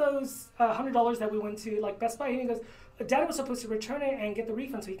 what about those $100 that we went to, like, Best Buy? And he goes, Dad was supposed to return it and get the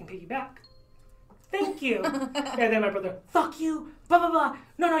refund so he can pay you back. Thank you. And then my brother, fuck you, blah, blah, blah.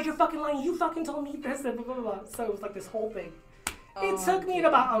 No, you're fucking lying. You fucking told me this, blah, blah, blah. So it was like this whole thing. It took me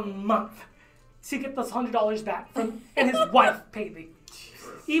about a month to get those $100 back from, and his wife paid me.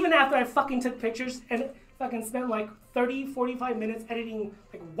 Even after I fucking took pictures and fucking spent like 30, 45 minutes editing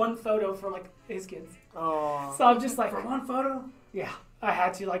like one photo for like his kids. Oh. So I'm just like. For one photo? Yeah. I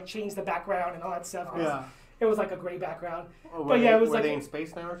had to like change the background and all that stuff. Yeah. It was like a gray background. Oh, but yeah, it was were like. they in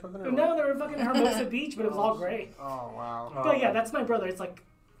space now or something? Or no, they were fucking Hermosa Beach, but it was all gray. Oh, wow. But yeah, that's my brother. It's like,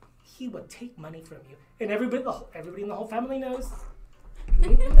 he would take money from you. And everybody in the whole family knows.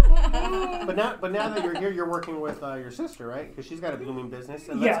 But now that you're here, you're working with your sister, right? Because she's got a blooming business.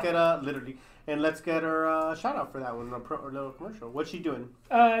 And let's get let's get her a shout out for that one, a little commercial. What's she doing?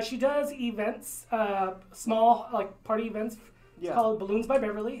 She does events, small like party events. It's called Balloons by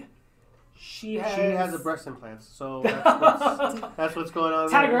Beverly. She has a breast implant, so that's what's going on.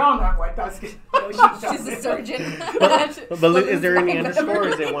 Tag her on that white basket. She's a surgeon. Is there any underscore or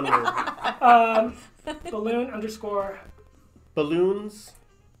is it one word? Balloon underscore. Balloons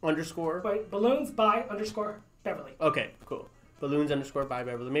underscore. Wait, balloons by underscore Beverly. Okay, cool. Balloons underscore by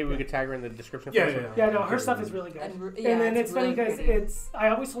Beverly. Maybe we could tag her in the description. Yeah, no, her stuff is really good. And then it's funny because I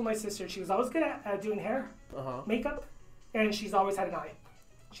always told my sister she was always good at doing hair, makeup, and she's always had an eye.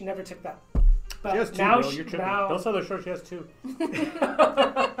 She never took that. But she has two, now, now don't sell her short. She has two.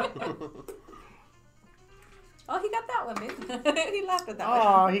 Oh, he got that one, babe. He laughed at that one.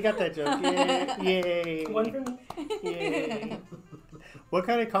 Oh, he got that joke. Yay. One for me. Yay. What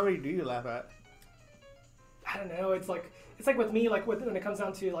kind of comedy do you laugh at? I don't know. It's like with me, like when it comes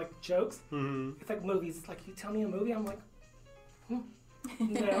down to like jokes. Mm-hmm. It's like movies. It's like you tell me a movie, I'm like, no.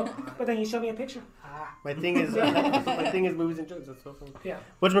 But then you show me a picture. My thing is movies and jokes. That's so funny. Yeah.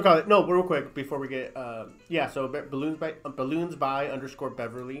 Whatchamacallit? No, real quick before we get so balloons by underscore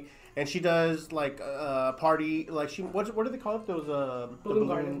Beverly, and she does like party like what do they call it? Those balloon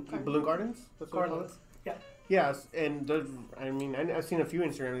gardens. That's what Gardens. Yeah. Yes, and those, I've seen a few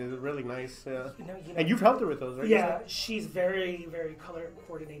Instagram. They're really nice. And you've you helped her with those, right? Yeah, she's very, very color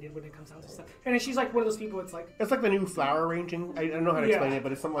coordinated when it comes down to stuff. And then she's like one of those people. It's like the new flower arranging. I don't know how to explain it,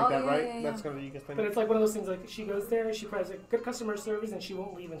 but it's something like that, right? Yeah. That's kind of you can explain. But it's like one of those things. Like she goes there, she provides like good customer service, and she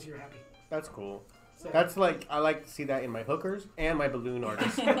won't leave until you're happy. That's cool. So, that's like I like to see that in my hookers and my balloon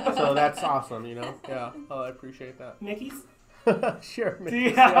artists. So that's awesome, you know. Yeah, I appreciate that. Mickey's. Sure.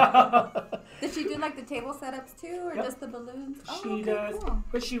 Yeah. Does she do like the table setups too, or just the balloons? She does, cool.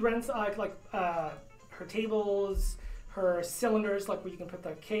 but she rents her tables, her cylinders, like where you can put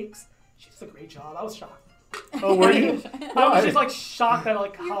the cakes. She does a great job. I was shocked. Oh, were you? I was just like shocked at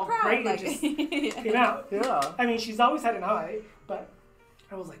like You're how proud, great like, it just came out. Yeah. I mean, she's always had an eye, but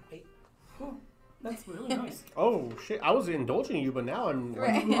I was like, wait, that's really nice. Oh shit! I was indulging you, but now I'm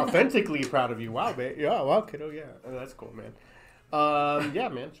Right. authentically proud of you. Wow, babe. Yeah, wow, kiddo. Yeah, that's cool, man. Yeah,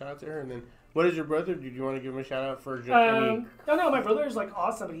 man. Shout out to her. And then, what is your brother? Do you want to give him a shout out for? No, my brother is like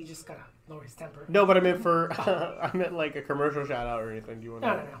awesome, but he just gotta lower his temper. No, but I meant I meant like a commercial shout out or anything. Do you want?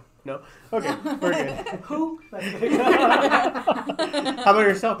 No. No. Okay, we're good. Who? How about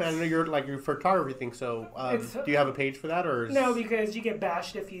yourself, man? I know you're photography thing. So, do you have a page for that, or? No, because you get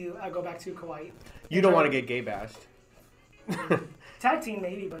bashed if you go back to Kauai. You don't want to get gay bashed. Tag team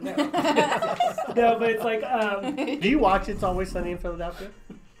maybe, but no. No, but it's like. Do you watch It's Always Sunny in Philadelphia?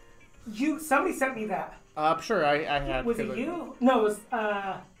 Somebody sent me that. Sure, I had. Was it you? No,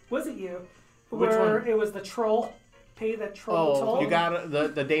 was it you? where it was the troll. Pay the troll toll. You got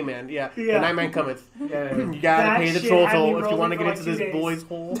the day man, the night man cometh. Yeah. You gotta pay the troll toll if you want to get into this boy's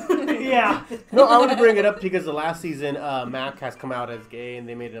hole. Yeah. No, I want to bring it up because the last season, Mac has come out as gay, and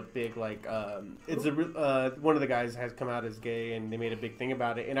they made a big it's one of the guys has come out as gay, and they made a big thing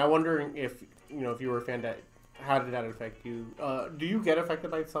about it. And I wonder if if you were a fan, how did that affect you? Do you get affected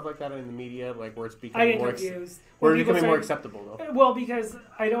by stuff like that in the media, like where it's becoming more acceptable though? Well, because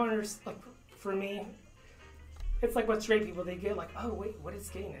I don't understand. Like for me. It's like with straight people, they get like, oh wait, what is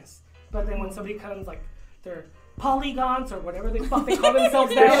gayness? But then when somebody comes like, they're polygons or whatever they fuck they call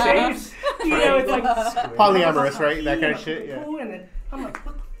themselves nowadays, it's like polyamorous, right? That kind of shit. Yeah. And then I'm like,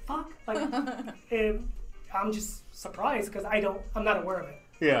 what the fuck? Like, I'm just surprised because I'm not aware of it.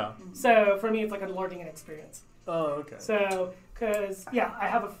 Yeah. So for me, it's like a learning experience. Oh, okay. So, because I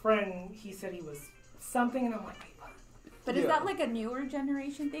have a friend. He said he was something, and I'm like. But is that like a newer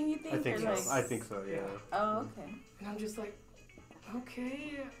generation thing, you think? I think so. Like... I think so, yeah. Oh, okay. And I'm just like,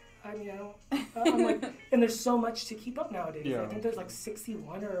 okay. I mean, I'm like, and there's so much to keep up nowadays. Yeah. I think there's like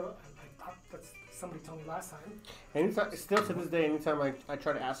 61 or that's somebody told me last time. Anytime, still to this day, anytime I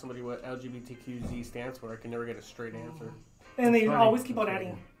try to ask somebody what LGBTQZ stands for, I can never get a straight answer. And they always keep on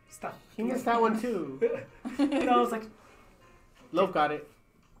adding stuff. He missed that one too. And I was like, Loaf got it.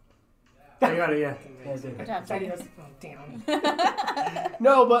 I got it, yeah. Damn.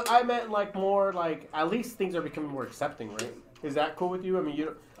 No, but I meant like more like at least things are becoming more accepting, right? Is that cool with you? I mean,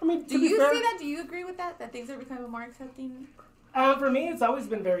 do you see that? Do you agree with that? That things are becoming more accepting? For me, it's always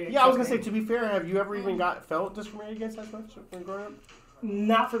been very accepting. Yeah, I was gonna say. To be fair, have you ever even felt discriminated against as much when growing up?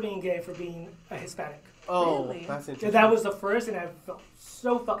 Not for being gay, for being a Hispanic. Oh, really? That's interesting. That was the first, and I felt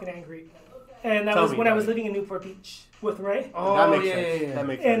so fucking angry. And that was when I was living in Newport Beach with Ray. Oh, that makes sense. Yeah. That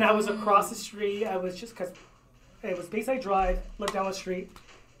makes sense. And I was across the street. I was just because it was Bayside Drive, looked down the street.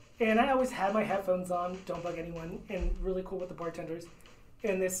 And I always had my headphones on, don't bug anyone, and really cool with the bartenders.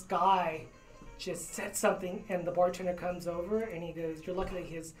 And this guy just said something, and the bartender comes over, and he goes, "You're lucky that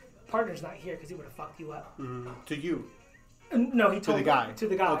his partner's not here because he would have fucked you up." Mm-hmm. To you? No, he told the guy. To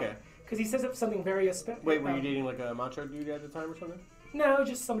the guy. Okay. Because he says something very... Wait, were you dating like a macho dude at the time or something? No,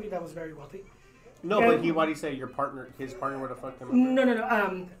 just somebody that was very wealthy. No, but why do you say his partner would have fucked him up?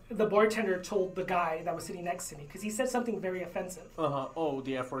 No. The bartender told the guy that was sitting next to me because he said something very offensive. Oh,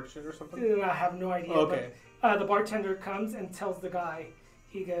 the F word shit or something? I have no idea. Okay. But, the bartender comes and tells the guy,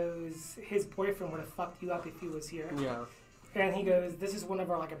 he goes, his boyfriend would have fucked you up if he was here. Yeah. And he goes, this is one of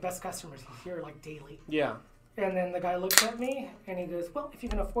our best customers. He's here daily. Yeah. And then the guy looks at me and he goes, well, if you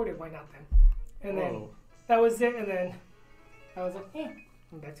can afford it, why not then? And then that was it. And then I was like,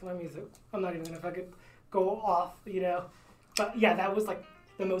 I'm back to my music. I'm not even going to fucking go off, But yeah, that was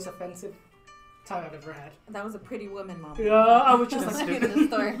the most offensive time I've ever had. That was a pretty woman moment. Yeah, I was just like, the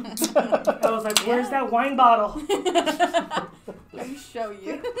story. I was like, where's that wine bottle? Let me show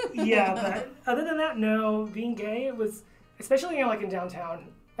you. Yeah, but other than that, no. Being gay, it was, especially in downtown,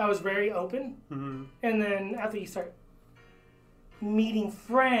 I was very open. Mm-hmm. And then after you start meeting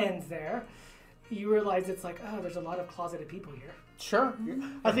friends there, you realize it's there's a lot of closeted people here. Sure.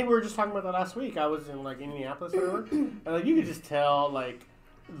 I think we were just talking about that last week. I was in Indianapolis or whatever, and you could just tell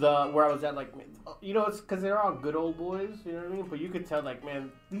where I was at it's because they're all good old boys, you know what I mean? But you could tell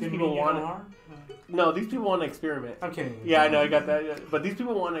man, these people want these people want to experiment. Okay. Yeah, I know, I got that. Yeah. But these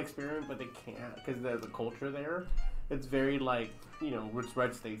people want to experiment, but they can't because there's a culture there. It's very it's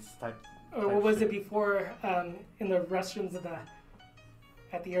red states type. Or what was it before in the restrooms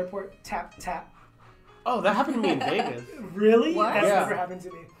at the airport? Tap tap. Oh, that happened to me in Vegas. Really? What? That's yeah. never happened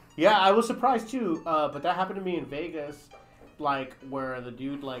to me. Yeah, I was surprised too. But that happened to me in Vegas, where the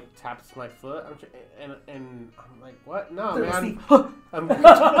dude taps my foot, and I'm like, what? No, man.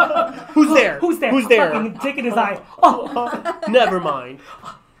 Who's there? Who's there? Who's there? Fucking dick in his eye. Never mind.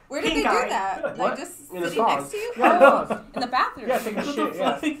 Where did they do that? What? Just in the sitting next stalls. to you? Yeah, in the bathroom. Yeah, taking a shit.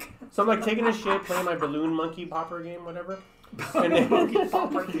 Yeah. So I'm taking a shit, playing my balloon monkey popper game, whatever. And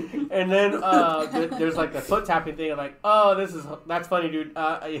then there's the foot tapping thing. I'm like, oh, that's funny, dude.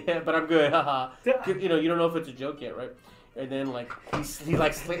 Yeah, but I'm good. Haha. You don't know if it's a joke yet, right? And then he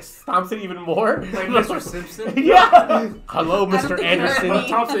stomps it even more. Like Mr. Simpson. Yeah. Hello, Mr. Anderson.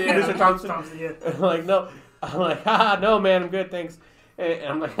 Thompson, yeah. Mr. Thompson. Yeah. I'm like, no. I'm like, haha, no, man, I'm good, thanks.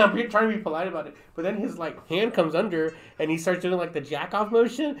 And I'm trying to be polite about it. But then his hand comes under and he starts doing the jack off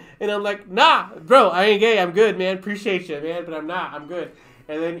motion. And I'm like, nah, bro, I ain't gay. I'm good, man. Appreciate you, man. But I'm not. I'm good.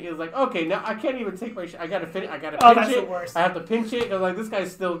 And then he was like, okay, now I can't even take my shit. I gotta pinch that's it. The worst. I have to pinch it. Because this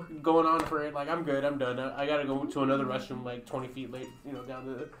guy's still going on for it. I'm good. I'm done. I gotta go to another restroom 20 feet late, down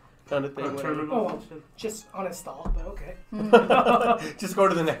the thing. Just on a stall, but okay. Just go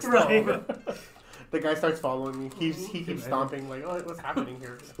to the next stall. The guy starts following me. He keeps stomping like, oh, what's happening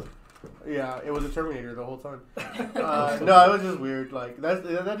here? Yeah, it was a Terminator the whole time. No, it was just weird. Like that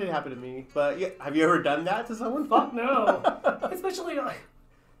didn't happen to me. But yeah, have you ever done that to someone? Fuck no. Especially like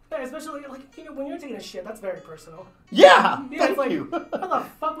when you're taking a shit, that's very personal. Yeah. Yeah, Thank it's like, you. how the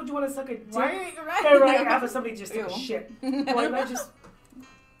fuck would you want to suck a dick? Right. Yeah, right after somebody just took a shit. Like that just.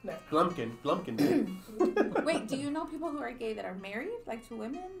 No. Blumpkin. Wait, do you know people who are gay that are married, like to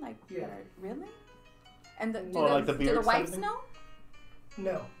women, like Yeah. that are, really? And like the do beard the side of wives thing? know?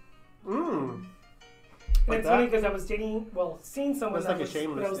 No. Mm. And Like it's funny that? because I was seeing someone That's like a when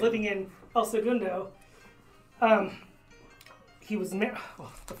shameless I was thing. living in El Segundo. He was married.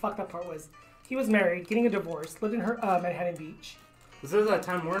 Oh, the fucked up part was he was married, getting a divorce, lived in Manhattan Beach. Was this that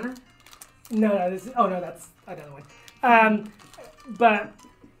Time Warner? No, that's another one. But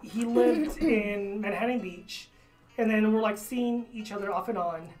he lived in Manhattan Beach, and then we're like seeing each other off and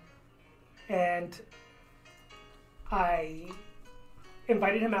on, and I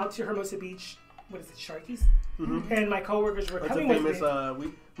invited him out to Hermosa Beach. What is it, Sharky's? Mm-hmm. And my coworkers were That's a coming famous. with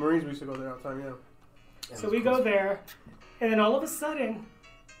me. Marines used to go there all the time. Yeah. So we go there, and then all of a sudden,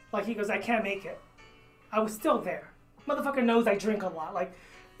 like he goes, I can't make it. I was still there. Motherfucker knows I drink a lot. Like,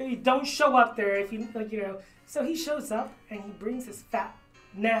 don't show up there if you like, you know. So he shows up and he brings his fat,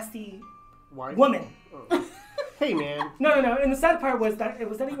 nasty Why? woman. Oh. Hey man. No. And the sad part was that it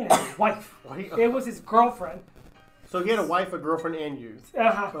was not even his wife. Why? It was his girlfriend. So he had a wife, a girlfriend, and you.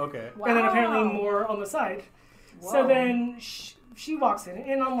 Uh-huh. Okay. And then apparently Wow. more on the side. Whoa. So then she walks in,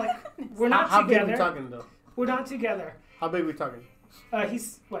 and I'm like, we're not How big together. we talking though? We're not together. How big we talking?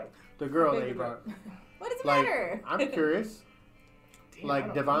 He's what? The girl How that big you is brought. What does it Like, matter? I'm curious. Damn, I Like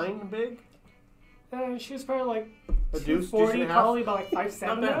don't divine big? know. She was probably like A deuce, 40, and a half? probably about like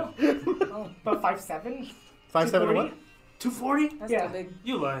 5'7" now. About 5'7". 5'7" what? 240? That's yeah. too big.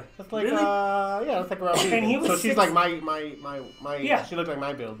 You lie. That's like Really? yeah, that's like around me. And he was so she's 6 like my Yeah. she looked like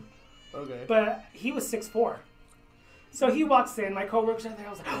my build. Okay. But he was 6'4". So he walks in, my coworkers are there, I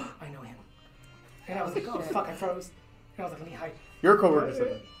was like, oh, I know him. And I was like, oh fuck, I froze. And I was like, let me hide. Your coworker said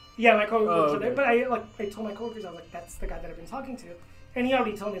that. Yeah, my coworkers Oh, are there. okay. But I told my coworkers, I was like, that's the guy that I've been talking to. And he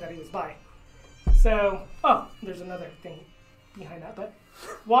already told me that he was bi. So, there's another thing behind that. But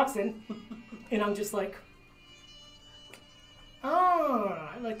walks in, and I'm just like,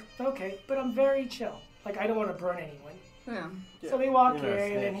 like, okay. But I'm very chill. Like, I don't want to burn anyone. Yeah. Yeah. So they walk in, You're not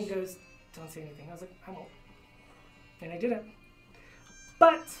a and he snitch. goes, don't say anything. I was like, I won't. And I didn't.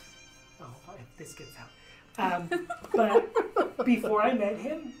 But, if this gets out. But before I met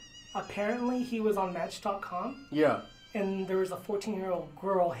him, apparently he was on Match.com, Yeah. and there was a 14-year-old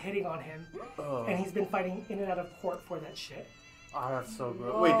girl hitting on him, Oh. and he's been fighting in and out of court for that shit. Oh, that's so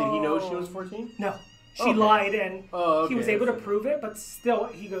gross. Wait, did he know she was 14? No, she Okay. lied, and Oh, okay. he was able to that's- prove it, but still,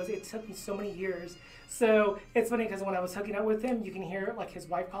 he goes, it took me so many years. So it's funny because when I was hooking up with him, you can hear like his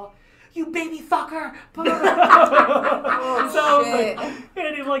wife call, "You baby fucker!" So shit.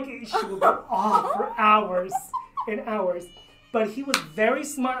 and it, like she would go off for hours and hours. But he was very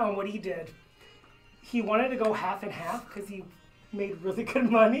smart on what he did. He wanted to go half and half because he made really good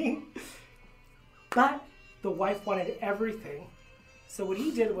money. But the wife wanted everything. So what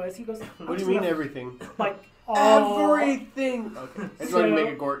he did was he goes, What do you mean everything? like all Everything. Okay. It's So- like make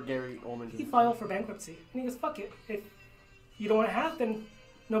a Gary Oldman. He filed for bankruptcy. And he goes, fuck it. If you don't want half, then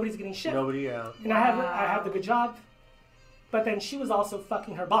nobody's getting shit. Nobody. And I have the good job. But then she was also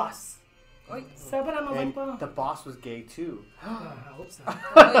fucking her boss. Wait. So, but I'm And like, well, the boss was gay too. I hope so.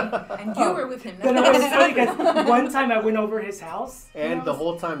 And you were with him. But it was funny because one time I went over his house. And the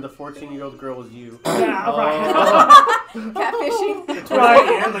whole time, the 14-year-old girl was you. Yeah, Oh. right. Catfishing.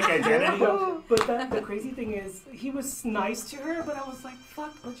 Right. And like identity. But the crazy thing is, he was nice to her, but I was like,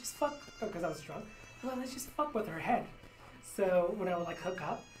 fuck, let's just fuck. Because I was drunk. Well, let's just fuck with her head. So when I would like hook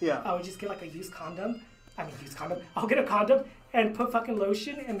up, Yeah. I would just get like a used condom. I'll get a condom and put fucking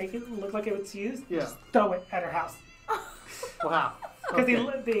lotion and make it look like it was used. Yeah. Just throw it at her house. Wow. Because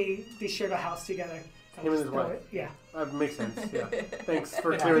Okay. they shared a house together. So I Him and just his throw wife. it. Yeah. That makes sense. Yeah. Thanks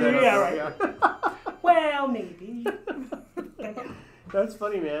for clearing that Yeah, up. right. Yeah. Well, maybe. That's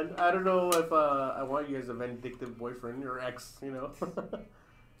funny, man. I don't know if I want you as a vindictive boyfriend or ex, you know.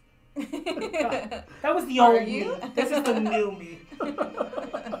 That was the Are old you? me. This is the new me.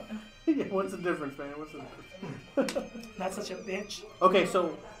 Yeah, what's the difference, man? What's the difference? Not such a bitch. Okay,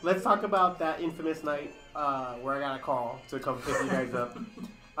 so let's talk about that infamous night where I got a call to come pick you guys up.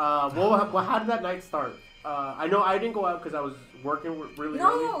 Well, how did that night start? I know I didn't go out because I was working really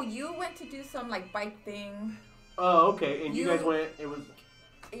early. No, you went to do some like bike thing. Oh, okay. And you You- guys went. It was.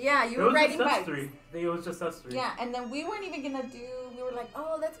 Yeah, you It were was riding just us bikes. three. I think it was just us three. Yeah, and then we weren't even gonna do. We were like,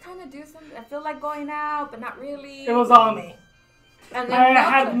 oh, let's kind of do something. I feel like going out, but not really. It was all me. And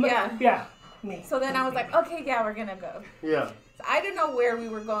then Yeah, me. So then I was like, okay, yeah, we're gonna go. Yeah. So I didn't know where we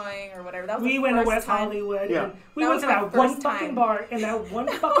were going or whatever. That was We the went to first West time. Hollywood. Yeah. And we That went was to my that one first fucking time. bar, and that one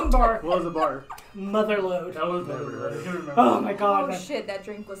fucking bar, What was the bar? Motherload. That was never. I do remember. Oh my god. Oh man. shit, that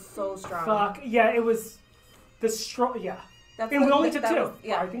drink was so strong. Fuck. Yeah, it was the straw. Yeah. That's And we what- only took that two. was-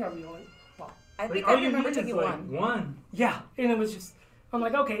 yeah. I think I was the only. Well, I Like, think all I you remember need is taking like one. one. yeah, and it was just. I'm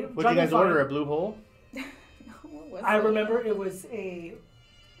like, okay. What did you guys order? A blue hole? What was I it? remember it was a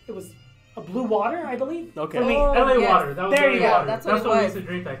blue water, I believe. Okay. For me. Oh, LA yes. water. That was There LA you go. water. That's That's what what it we was. used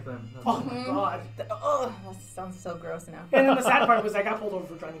to drink back then. Oh my god. Oh, that sounds so gross now. And then the sad part was I got pulled over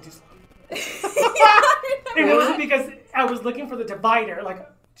for driving too slow. yeah, And it was because I was looking for the divider. Like,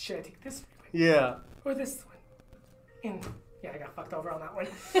 should I take this Yeah. or this one? And yeah, I got fucked over on that one.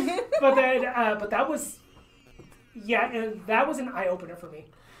 But then, but that was, yeah, and that was an eye opener for me.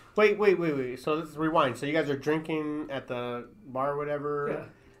 Wait. So let's rewind. So you guys are drinking at the bar or whatever.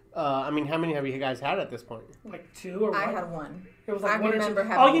 Yeah. I mean, how many have you guys had at this point? Like two or one. I had one. It was like I one or remember two.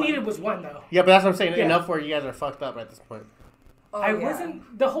 having All you one. needed was one though. Yeah, but that's what I'm saying. Yeah. Enough where you guys are fucked up at this point. Oh, I yeah.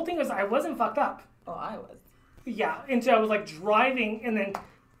 wasn't. The whole thing was I wasn't fucked up. Oh, I was. Yeah, until I was like driving, and then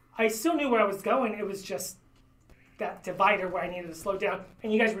I still knew where I was going. It was just that divider where I needed to slow down,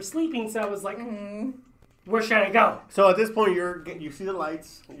 and you guys were sleeping, so I was like, where should I go? So at this point, you see the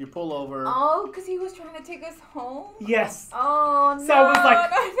lights. You pull over. Oh, because he was trying to take us home? Yes. Oh, no. So I was like,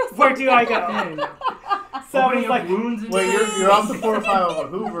 no, I feel where so do I bad. go? So I Opening was up like, wounds. and Wait, shit. you're off the 405 over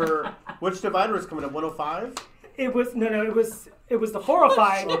Hoover. Which divider is coming up? 105? it was it was the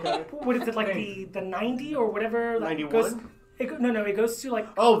 405. Okay. What is it like the 90 or whatever? Like, 91? goes, it goes to like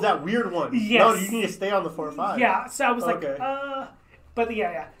Oh, that weird one. Yes. No, you need to stay on the 405. yeah. So I was like, Okay. but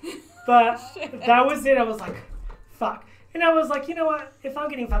yeah. But that was it. I was like, fuck. And I was like, you know what? If I'm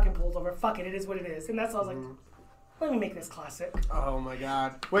getting fucking pulled over, fuck it. It is what it is. And that's why I was like, let me make this classic. Oh my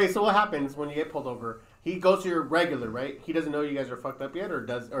god. Wait, so what happens when you get pulled over? He goes to your regular, right? He doesn't know you guys are fucked up yet, or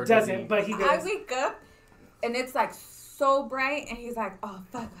does? Or does he? Doesn't, but he I goes. wake up, and it's like so bright, and he's like, oh,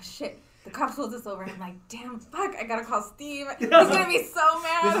 fuck, oh, shit. The cops pulled us over. And I'm like, damn, fuck, I gotta call Steve. He's gonna be so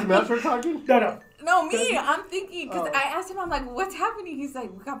This is mad. Melcher talking? No. No, me. I'm thinking, because Oh. I asked him, I'm like, what's happening? He's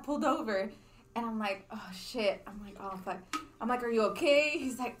like, we got pulled over. And I'm like, oh, shit. I'm like, oh, fuck. I'm like, are you okay?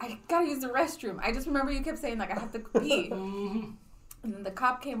 He's like, I gotta use the restroom. I just remember you kept saying, like, I have to pee. And then the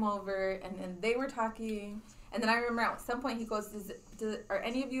cop came over, and then they were talking. And then I remember at some point he goes, are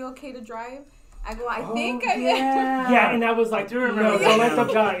any of you okay to drive? I go, I think I am. Yeah, and I was like, I do remember no, that don't let now. them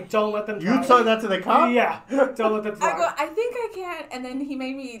drive. Don't let them drive. You told that to the cop? Yeah, don't let them I drive. go, I think I can. And then he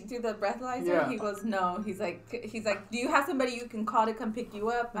made me do the breathalyzer. Yeah. He goes, no. He's like, do you have somebody you can call to come pick you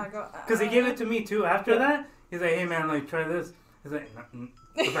up? I go, Because he gave it to me too. After that, he's like, "Hey man, like try this." He's like,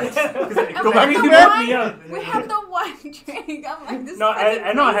 "Go back." Go back to he bed? woke me up. We have the one drink. I'm like, this No, is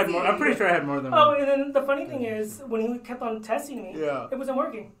I know I had crazy. more. I'm pretty sure I had more than Oh, one. and then the funny thing is, when he kept on testing me, Yeah. it wasn't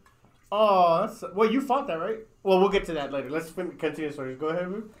working. Oh, that's... Well, you fought that, right? Well, we'll get to that later. Let's continue the story. Go ahead,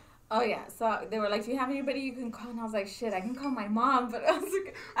 Ruth. Oh, yeah. So they were like, do you have anybody you can call? And I was like, shit, I can call my mom. But I was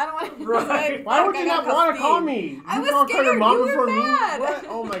like, I don't want to. Right. Like, Why would I you gotta not want to Steve. call me? I You was gonna call your scared. mom You were before mad. me? What?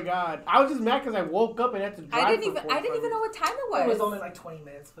 Oh my god. I was just mad because I woke up and had to drive I didn't for even 45 know what time it was. It was only like 20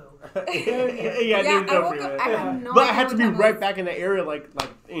 minutes, Phil. yeah, I dude, no, woke for up. you. I had no But I idea had to what be time it right was. back in the area like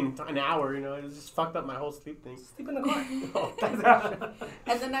in an hour, you know. It just fucked up my whole sleep thing. Sleep in the car.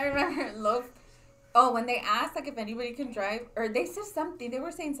 And then I remember Loaf. Oh, when they asked like if anybody can drive, or they said something, they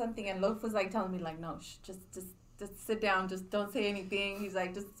were saying something, and Loaf was like telling me like, no, just sit down, just don't say anything. He's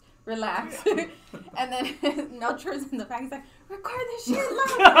like, just relax. And then Melcher's in the back. He's like, record this shit,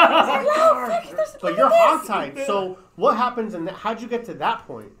 Loaf. I was like, Loaf, fuck, But you're hogtied. So what happens and how'd you get to that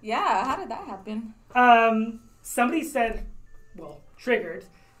point? Yeah, how did that happen? Somebody said, well, triggered.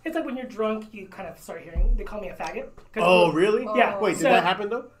 It's like when you're drunk, you kind of start hearing, they call me a faggot. 'Cause Oh, really? Yeah. Wait, did So- that happen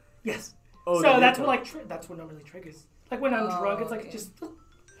though? Yes. Oh, So that that's did what happen. that's what normally triggers. Like when I'm drunk, it's like okay. just.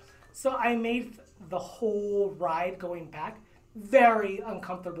 So I made the whole ride going back very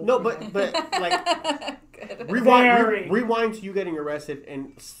uncomfortable. No, for me. but like Good. rewind to you getting arrested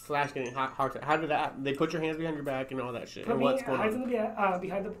and / getting hard. How did that? They put your hands behind your back and all that shit. put And me what's going hands on? in the,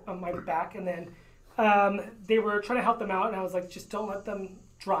 behind my back, and then they were trying to help them out, and I was like, just don't let them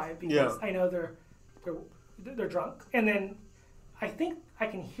drive because I know they're drunk. And then I think I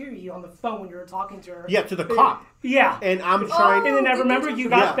can hear you on the phone when you were talking to her. Yeah, to the cop. Yeah. And I'm trying. And then I did you remember just- you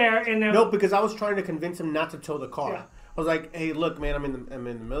got Yeah. there, and No, because I was trying to convince him not to tow the car. Yeah. was like, hey, look, man, I'm in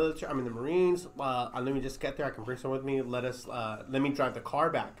the military. I'm in the Marines. Let me just get there. I can bring someone with me. Let me drive the car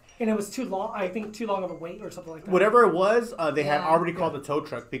back. And it was too long. I think too long of a wait or something like that. Whatever it was, they had already called the tow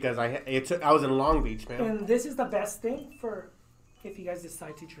truck because I was in Long Beach, man. And this is the best thing for if you guys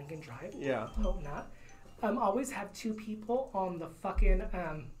decide to drink and drive. Yeah. Hope not. Always have 2 people on the fucking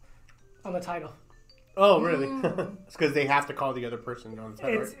on the title. Oh, really? It's because they have to call the other person on the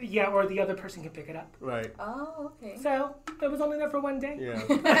title. It's yeah, or the other person can pick it up. Right. Oh, okay. So it was only there for one day. Yeah.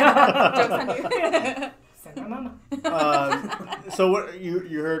 Jokes on you. Send my mama. So what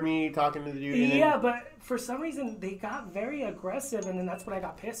you heard me talking to the dude? And Yeah, but for some reason they got very aggressive, and then that's when I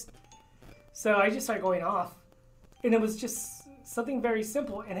got pissed. So I just started going off, and it was just something very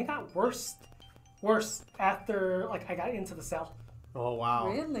simple, and it got worse after like I got into the cell. Oh wow.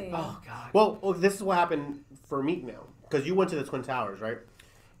 Really? Oh god. Well, this is what happened for me now because you went to the Twin Towers, right?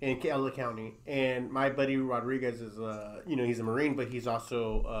 In LA County, and my buddy Rodriguez is, he's a Marine, but he's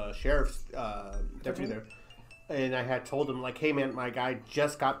also a sheriff's deputy there. And I had told him like, hey man, my guy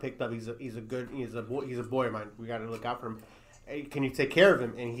just got picked up. He's a boy of mine. We got to look out for him. Hey, can you take care of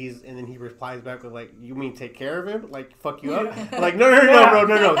him? And then he replies back with like, you mean take care of him? Like fuck you up? Like no.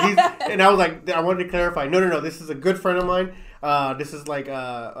 And I was like, I wanted to clarify. No. This is a good friend of mine. This is like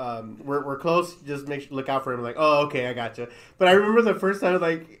we're close. Just look out for him. Like, oh, okay, I gotcha. But I remember the first time,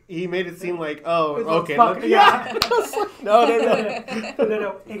 like he made it seem like, oh, okay, yeah. No.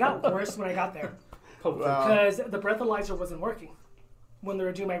 No. It got worse when I got there because the breathalyzer wasn't working. When they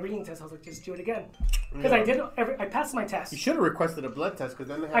were doing my reading test, I was like, just do it again. Because I passed my test. You should have requested a blood test because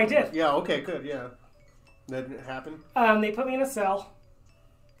then I did. Yeah. Okay. Good. Yeah. That didn't happen. They put me in a cell,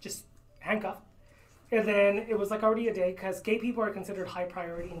 just handcuffed. And then it was like already a day because gay people are considered high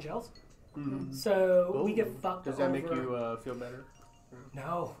priority in jails. Mm-hmm. So we get fucked over. Does that make you feel better?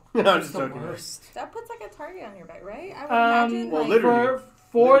 No. I'm It's just the joking. worst. That puts like a target on your back, right? I would imagine. Well, like,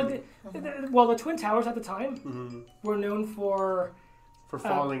 literally. The Twin Towers at the time were known for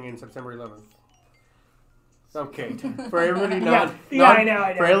falling in September 11th. Okay, for everybody I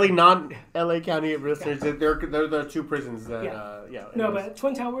know. For any non-LA County listeners, they're the 2 prisons that No, but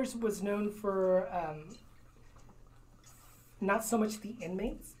Twin Towers was known for not so much the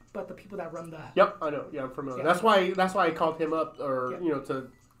inmates, but the people that run the. Yep, I know. Yeah, I'm familiar. Yeah. That's why I called him up, to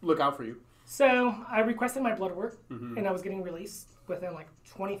look out for you. So I requested my blood work, and I was getting released within like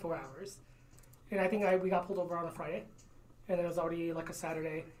 24 hours, and I think we got pulled over on a Friday, and then it was already like a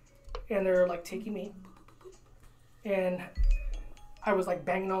Saturday, and they're like taking me. And I was like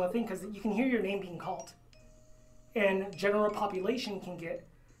banging on the thing because you can hear your name being called. And general population can get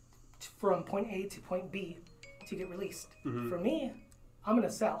from point A to point B to get released. Mm-hmm. For me, I'm in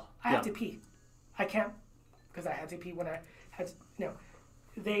a cell. I have to pee. I can't because I had to pee when I had to. No.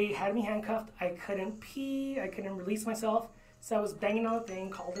 They had me handcuffed. I couldn't pee. I couldn't release myself. So I was banging on the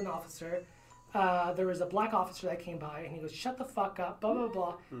thing, called an officer. There was a black officer that came by, and he goes, shut the fuck up, blah, blah,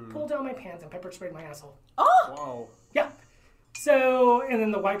 blah. Pulled down my pants and pepper sprayed my asshole. Oh! Wow. Yeah. So, and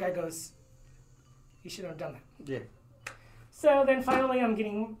then the white guy goes, you shouldn't have done that. Yeah. So then finally I'm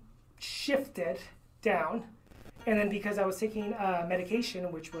getting shifted down. And then because I was taking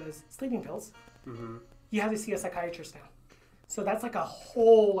medication, which was sleeping pills, you have to see a psychiatrist now. So that's like a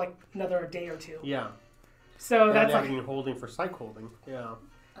whole, like, another day or 2. Yeah. So that's like... you're holding for psych holding. Yeah.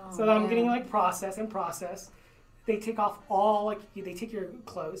 Oh, so I'm getting, like, process. They take off all, like, they take your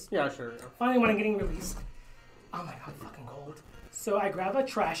clothes. Yeah, sure. Yeah. Finally, when I'm getting released, I'm like, I'm fucking cold. So I grab a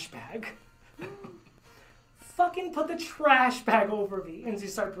trash bag. Fucking put the trash bag over me and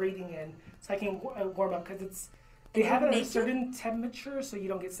just start breathing in so I can warm up because they have it at a certain temperature so you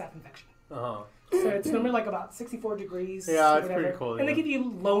don't get staph infection. Uh-huh. So it's normally like about 64 degrees. Yeah, it's pretty cold. And they give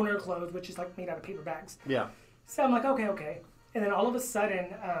you loaner clothes, which is like made out of paper bags. Yeah. So I'm like, okay. And then all of a sudden,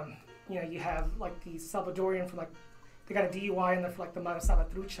 you have like the Salvadorian from like, they got a DUI and they're for like the Mara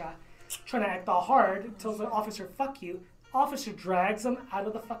Salvatrucha, trying to act all hard, tells the officer, fuck you. Officer drags him out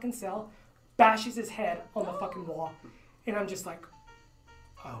of the fucking cell, bashes his head on the fucking wall. And I'm just like,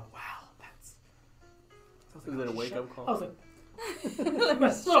 oh wow, that's... Is it a wake-up call? I was like,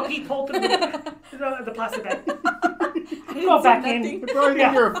 little peephole through the plastic bag. Go back in. Bro,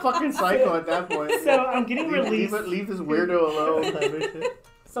 you're a fucking psycho at that point. So I'm getting released. Leave this weirdo alone. Type of shit.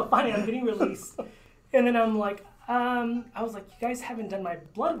 So finally, I'm getting released, and then I'm like, I was like, you guys haven't done my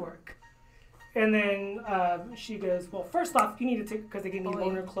blood work. And then she goes, well, first off, you need to take because they gave me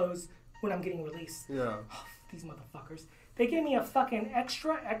loaner clothes when I'm getting released. Yeah. Oh, these motherfuckers. They gave me a fucking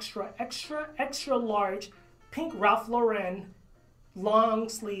extra large pink Ralph Lauren long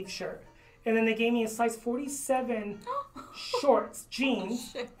sleeve shirt. And then they gave me a size 47 shorts,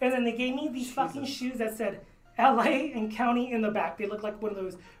 jeans. And then they gave me these fucking shoes that said LA and county in the back. They look like one of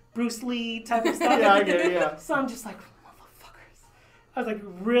those Bruce Lee type of stuff. Yeah, I get it, yeah. So I'm just like, motherfuckers. I was like,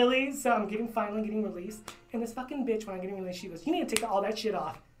 really? So I'm finally getting released. And this fucking bitch, when I'm getting released, she goes, you need to take all that shit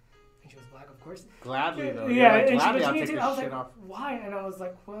off. And she was black, of course. Gladly, though. Yeah, Like, and she gladly goes, I'll you need take to I this was shit like, off. why? And I was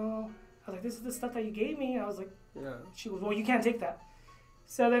like, well, this is the stuff that you gave me. I was like, Yeah. she goes, well, you can't take that.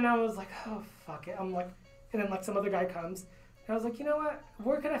 So then I was like, oh, fuck it. I'm like, and then like some other guy comes. And I was like, you know what?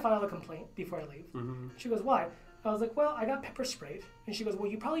 Where can I file a complaint before I leave? Mm-hmm. She goes, why? I was like, well, I got pepper sprayed. And she goes, well,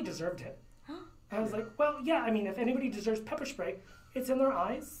 you probably deserved it. I was like, well, yeah, I mean, if anybody deserves pepper spray, it's in their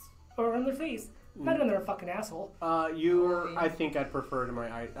eyes or in their face, not in their fucking asshole. I think I'd prefer to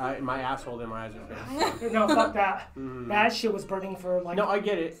my asshole than my eyes or face. No, fuck that. That shit was burning for like... No, I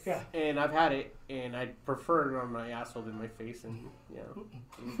get it. Yeah. And I've had it, and I'd prefer it on my asshole than my face, and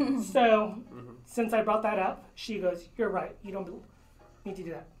yeah. So, since I brought that up, she goes, you're right, you don't need to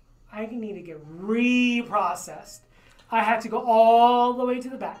do that. I need to get reprocessed. I had to go all the way to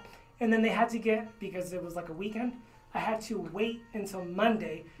the back. And then they had to get, because it was like a weekend, I had to wait until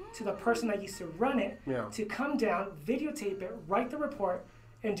Monday to the person that used to run it to come down, videotape it, write the report,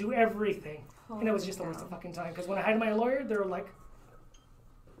 and do everything. And it was just a waste of fucking time. Because when I hired my lawyer, they were like,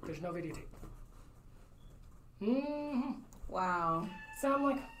 there's no videotape. Wow. So I'm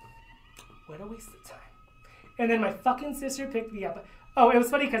like, what a waste of time. And then my fucking sister picked me up. Oh, it was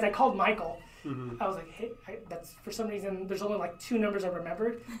funny because I called Michael. I was like, hey, that's for some reason, there's only like 2 numbers I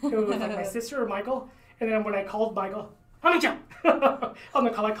remembered. It was like my sister or Michael. And then when I called Michael, I'm in jail. On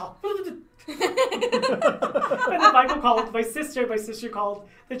the call, I called. And then Michael called my sister. My sister called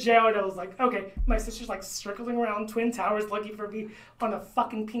the jail, and I was like, okay. My sister's like circling around Twin Towers looking for me on a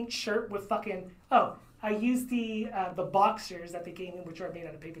fucking pink shirt with fucking. Oh, I used the boxers that they gave me, which are made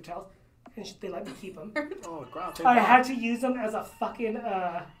out of paper towels, and they let me keep them. Oh, God. I had to use them as a fucking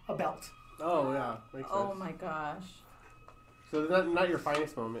a belt. Oh, yeah. Makes sense. Oh my gosh. So not your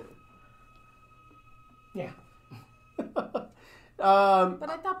finest moment. Yeah. But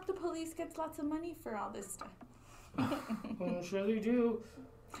I thought the police gets lots of money for all this stuff. I'm sure they do.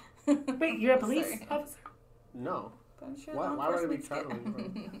 Wait, you're a police Sorry. officer? No. But I'm sure Why law would I be enforcement's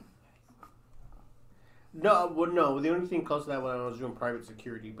traveling? No, well, no. The only thing close to that when I was doing private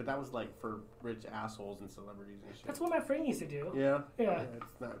security, but that was like for rich assholes and celebrities and shit. That's what my friend used to do. Yeah. Yeah.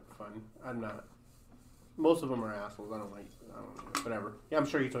 It's not fun. I'm not. Most of them are assholes. I don't know. Whatever. Yeah, I'm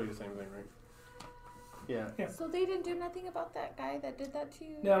sure he told you the same thing, right? Yeah. So they didn't do nothing about that guy that did that to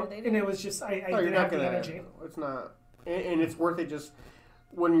you? No, Or they and didn't? it was just I Oh, you're didn't not have the gonna. energy. It's not, and it's worth it. Just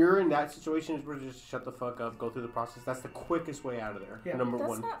when you're in that situation, it's worth it just shut the fuck up, go through the process. That's the quickest way out of there. Yeah. Number That's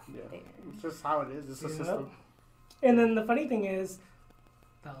one. not Yeah. fair. It's just how it is. It's a Yep. system. And then the funny thing is,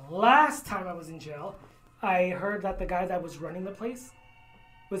 the last time I was in jail, I heard that the guy that was running the place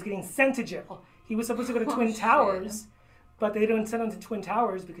was getting sent to jail. He was supposed to go to Twin shit. Towers, but they didn't send him to Twin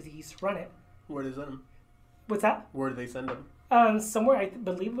Towers because he used to run it. Where did they send him? What's that? Where did they send him? Somewhere I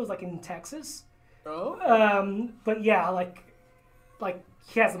believe it was like in Texas. Oh. But yeah, like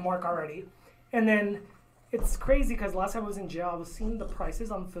he has a mark already. And then it's crazy because last time I was in jail, I was seeing the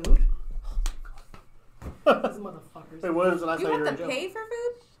prices on food. Those motherfuckers. Wait, when was the last You time you have were to in jail? pay for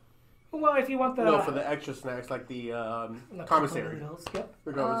food? Well, if you want the No, for the extra snacks, like the the commissary. noodles, yep.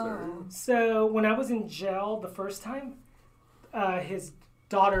 The commissary. Oh. So when I was in jail the first time, his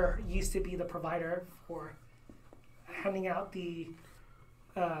daughter used to be the provider for handing out the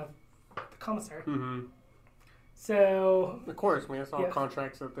commissary. Mm-hmm. So Of course, man. It's all Yeah.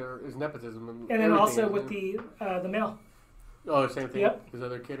 contracts that there is nepotism and and then everything also is, with man. the mail. Oh, same thing. Yep. His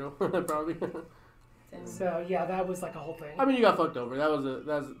other kiddo, probably. So yeah, that was like a whole thing. I mean, you got fucked over.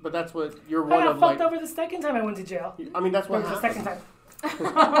 But that's what you're I one got of fucked like. over the second time I went to jail. I mean, that's That what was the happened. second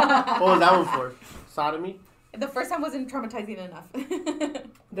time. What was that one for? Sodomy? The first time wasn't traumatizing enough.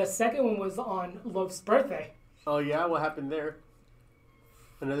 The second one was on Love's birthday. Oh yeah, what happened there?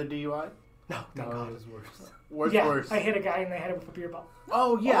 Another DUI? No, thank No, God. it was worse. What's Yeah, worse? I hit a guy in the head with a beer bottle.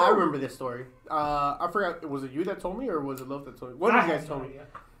 Oh yeah, I remember this story. I forgot. Was it you that told me, or was it Love that told me? One of I you have guys no told me. idea.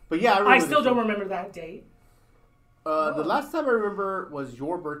 But yeah, I remember. I still this don't one. remember that date. The last time I remember was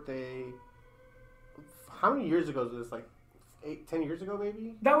your birthday. How many years ago was this? Like 10 years ago,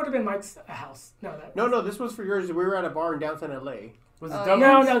 maybe? That would have been Mike's house. No, that. No, this was for yours. We were at a bar in downtown LA. Was Oh, it yeah. Dublin?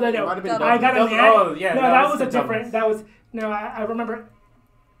 No. It might have been I I got a Dublin. man. Oh, yeah, No, that that was was a the different. Dublins. That was no. I remember.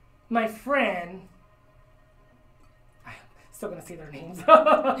 My friend. I'm still gonna say their names. I'm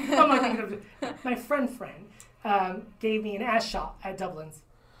not thinking of my friend gave me an ass shot at Dublin's.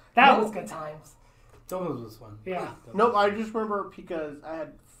 That No. was good times. Dublin was fun. Yeah. Nope, I just remember because I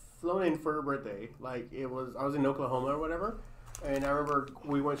had flown in for her birthday. Like I was in Oklahoma or whatever, And I remember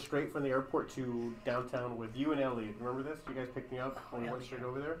we went straight from the airport to downtown with you and Elliot. Remember this? You guys picked me up when we went straight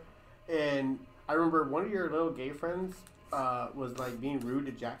over there. And I remember one of your little gay friends was like being rude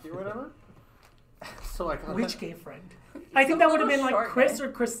to Jackie or whatever. So I got Which gay friend? I think that would have been like Chris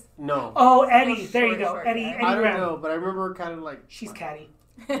or Chris. No. Oh, Eddie. There you go. Eddie. I don't know, but I remember kind of like. She's catty.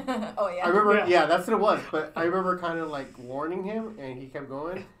 Oh yeah. I remember, yeah, that's what it was. But I remember kind of like warning him, and he kept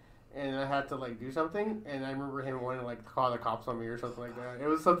going, and I had to like do something, and I remember him wanting to like call the cops on me or something like that. It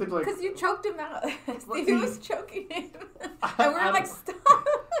was something like because you choked him out. Stevie was choking him, and we were like, stop.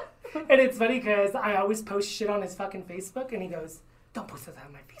 And it's funny because I always post shit on his fucking Facebook, and he goes, "Don't post that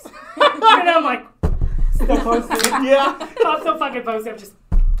on my Facebook." And I'm like, still posting. Yeah. I'm still fucking posting. I'm just,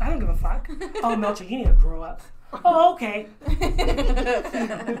 I don't give a fuck. Oh, Melcher, you need to grow up. Oh, okay.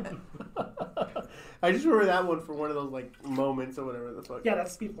 I just remember that one for one of those like moments or whatever the fuck. Yeah,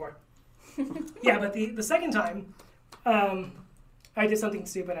 that's before. Yeah, but the second time, I did something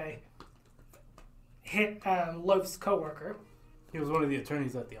stupid. I hit Loaf's coworker. He was one of the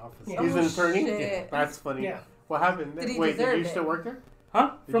attorneys at the office. Yeah. He's an attorney? Shit. Yeah. That's funny. Yeah. What happened? Did he Wait, did deserve you it? still work there?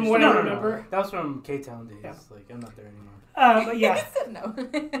 Huh? From you what still- I No, remember. That was from K-Town days. Yeah. Like, I'm not there anymore. But yeah, He said no.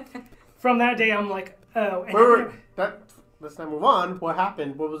 from that day, I'm like, oh. And Let's not move on. What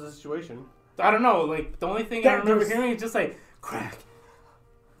happened? What was the situation? I don't know. Like, the only thing I remember There's- hearing is just like, crack.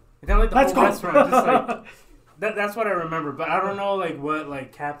 And then, like, the Let's whole go. restaurant just like... That's what I remember, but I don't know, like, what,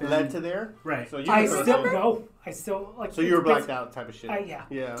 like, happened. Led to there? Right. So I can still say- know. I still like. So you were it's- blacked out type of shit. Yeah.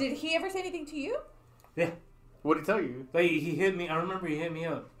 Yeah. Did he ever say anything to you? Yeah. What did he tell you? Like, he hit me. I remember he hit me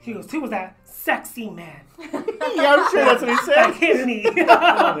up. He goes, "Who was that sexy man?" Yeah, I'm sure that's what he That said. hit me.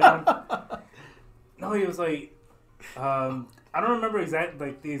 Oh, man. No, he was like... I don't remember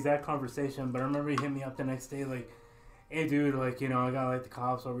the exact conversation, but I remember he hit me up the next day, like, "Hey, dude, like, you know, I got like the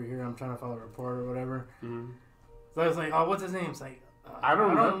cops over here. I'm trying to file a report or whatever." Mhm. So I was like, "Oh, what's his name?" It's like, I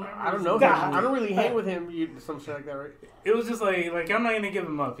don't know. I don't know him. Nah. I don't really hang with him. Some shit like that, right? It was just like I'm not gonna give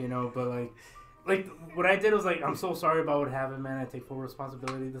him up, you know. But like what I did was like, "I'm so sorry about what happened, man. I take full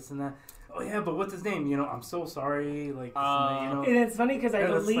responsibility. This and that." "Oh yeah, but what's his name?" "You know, I'm so sorry." Like, this and that, you know. And it's funny because I Yeah,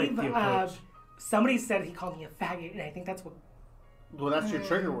 that's, like, believe the approach. somebody said he called me a faggot, and I think that's what. Well, that's your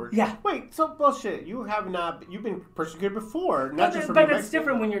trigger word. Yeah. Wait, so bullshit. You have not. You've been persecuted before, not just for But being it's Mexican.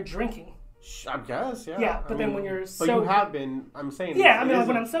 different when you're drinking. I guess, yeah. Yeah, but I then mean, when you're But sober. you have been. I'm saying. Yeah, I mean, it like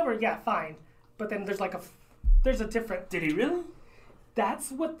when I'm isn't- sober, yeah, fine. But then there's like there's a different. Did he really?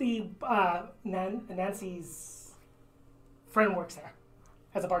 That's what the Nancy's friend works there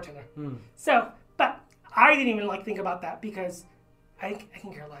as a bartender. So, but I didn't even like think about that because I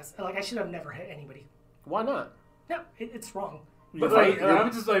can care less. Like I should have never hit anybody. Why not? No, it's wrong. But like,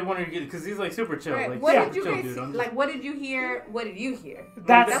 I'm just like wondering because he's like super chill. Right. Like, What yeah. did you chill guys dude. I'm just- like? What did you hear? What did you hear?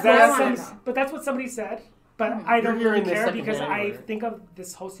 That's what I wanna some- know. but that's what somebody said. But I don't You're really hearing this care because secondhand I anyway. think of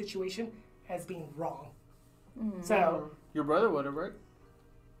this whole situation as being wrong. So Your brother would have, right?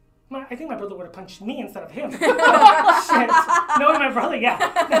 I think my brother would have punched me instead of him. Shit. Knowing my brother,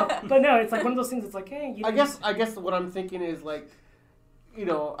 yeah. No, but no, it's like one of those things. It's like, hey, you I guess what I'm thinking is like, you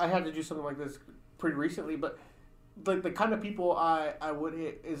know, I had to do something like this pretty recently, but like the kind of people I would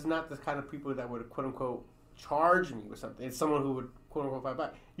hit is not the kind of people that would quote unquote charge me with something. It's someone who would quote unquote fight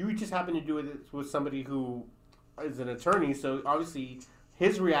back. You just happen to do it with somebody who is an attorney, so obviously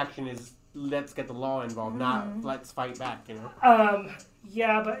his reaction is let's get the law involved, not let's fight back. You know.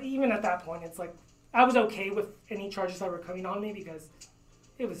 Yeah, but even at that point, it's like I was okay with any charges that were coming on me because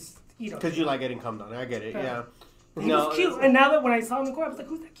it was, you know. Because you like getting cummed on. I get it. Yeah. He was cute, and now that when I saw him in court, I was like,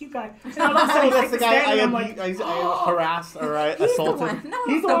 "Who's that cute guy?" And all of a Oh, sudden, that's the guy I'm like, I harassed or I He's the assaulted. one. No.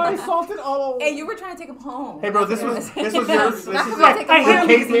 He's the one I assaulted. Oh. Hey, you were trying to take him home. Hey, bro, this was your That's I hear him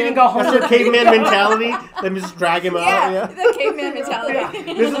because he didn't go home. That's your caveman mentality. Let me just drag him out. Yeah, Yeah. the caveman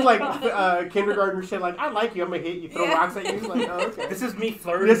mentality. This is like kindergarten shit. Like I like you. I'm gonna hit you. Throw Yeah. rocks at you. Like oh, okay. This is me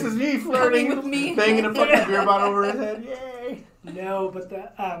flirting. This is me flirting Coming with me. banging a fucking beer bottle over his head. Yay! No, but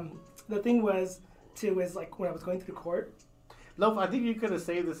the thing was like when I was going through court. Loaf, I think you could have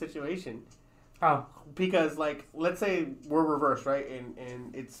saved the situation. How? Because like, let's say we're reversed, right?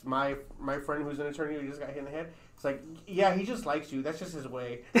 And it's my friend who's an attorney who just got hit in the head. It's like, yeah, he just likes you. That's just his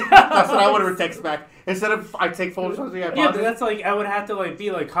way. That's what I would have texted back. Instead of I take full responsibility. Yeah, but that's like I would have to like be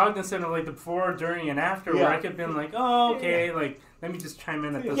like cognizant of like the before, during, and after. Where Yeah. I could have been like, oh, okay, like Let me just chime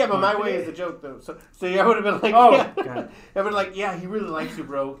in at this Yeah, but point. my way is the joke though. So yeah, I would have been like, Oh, yeah. God. I would like, yeah, he really likes you,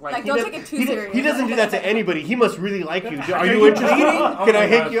 bro. Like, he don't does- take it too he, serious. He doesn't do that to anybody. He must really like you. Are Are you you interested? bleeding? Oh Can my I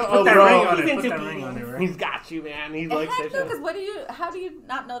hit God. you? Put Oh, that bro. ring on it. He's Put into that ring on it, right? He's got you, man. He likes that Because shit. how do you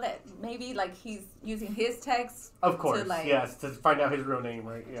not know that maybe like he's using his text? Of course, to, like, yes, to find out his real name,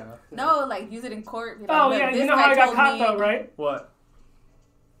 right? Yeah. No, like use it in court. Be like, Oh "Look, yeah, this you know guy how I got told caught me." though, right? What?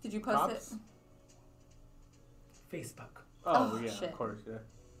 Did you post Cops? it? Facebook. Oh, Oh, yeah, shit. of course, yeah.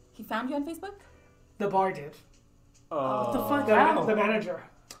 He found you on Facebook? The bar did. Oh. the fuck? The, How? the manager.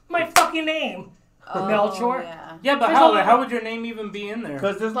 My fucking name. Melchor? Yeah. Yeah, but There's how? a- Like, how would your name even be in there?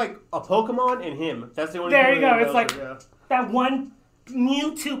 Because there's like a Pokemon and him. That's the only. There people you go, that it's know, like- yeah. That one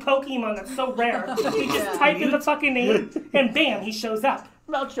Mewtwo Pokemon that's so rare. You just Yeah. type in the fucking name and bam, he shows up.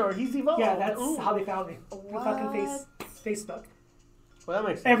 Melchor, he's evolved. Yeah, that's Ooh. how they found me. Through fucking What? Facebook. Well, that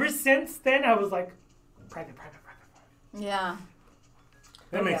makes sense. Ever since then, I was like, private. Yeah.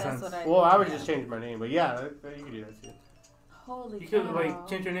 That makes That's sense. what Well, I would yeah. just change my name, but yeah, you could do that too. Holy You cow. could like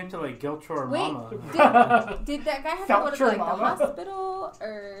change your name to like Geltro or Wait, Mama. did that guy have to Felt go to your like the mama. hospital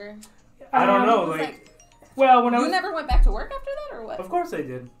or I don't know. it was Like, Well, when I you was never went back to work after that or what? of course I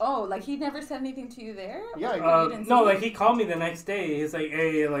did. Oh, like he never said anything to you there? Yeah, You didn't No, see like him? he called me the next day. He's like,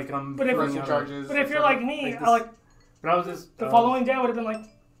 "Hey, like I'm." But if- filling Pressing out a-" charges. But if you're like me, Like I like But I was just the following day I would have been like,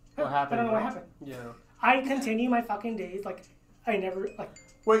 What happened? I don't know what right? happened. Yeah. I continue my fucking days like I never like.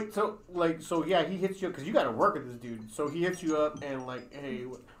 Wait, so yeah, he hits you because you got to work with this dude. So he hits you up and like, hey,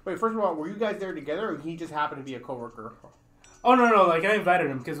 wait. First of all, were you guys there together, or he just happened to be a coworker? Oh no! Like I invited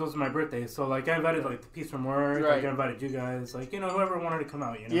him because it was my birthday. So like I invited like the piece from work. Right. Like I invited you guys. Like whoever wanted to come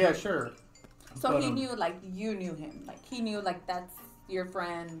out. You know. Yeah, sure. So But, he knew like you knew him. Like he knew like that's your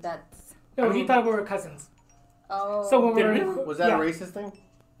friend, that's No, I he mean- thought we were cousins. oh So when we Did were he? Was that yeah. a racist thing?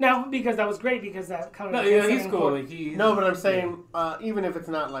 No, because that was great because that kind No, of yeah, he's cool. Like he. No, but I'm saying even if it's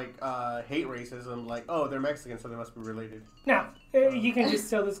not like hate racism, like they're Mexican, so they must be related. No, you can just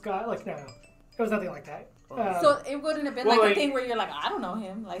tell this guy like no, it was nothing like that. so it wouldn't have been Well, like a like- thing where you're like, I don't know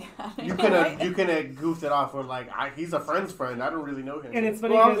him. Like You could have goofed it off with like he's a friend's friend. I don't really know him. And it's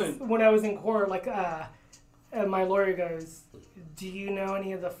funny Well, I because was when I was in court, like my lawyer goes, "Do you know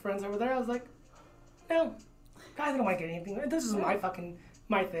any of the friends over there?" I was like, "No, guys, I don't want to get anything. This is my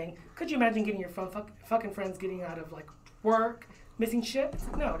thing. Could you imagine getting your fucking friends getting out of like work, missing shit?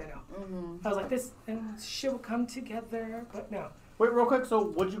 No. I was like, this shit will come together, but no. Wait, real quick. So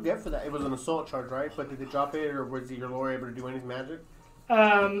what'd you get for that? It was an assault charge, right? But did they drop it, or was your lawyer able to do anything magic?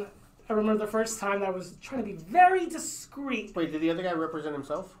 I remember the first time that I was trying to be very discreet. Wait, did the other guy represent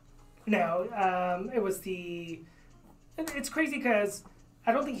himself? No, it was the. It's crazy because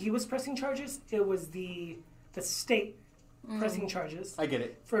I don't think he was pressing charges. It was the state pressing charges I get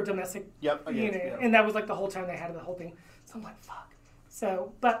it. for domestic. Yep, I get You it. know, Yeah. and that was like the whole time they had the whole thing. So I'm like, fuck.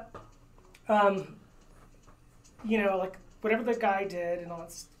 So, but, like whatever the guy did and all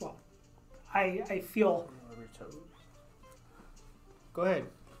that. Well, I feel. Go ahead.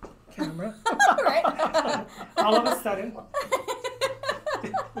 Camera. right? All of a sudden.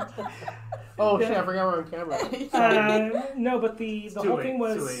 Oh shit! I forgot we're on camera. No, but the whole thing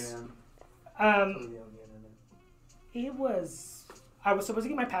was. It was. I was supposed to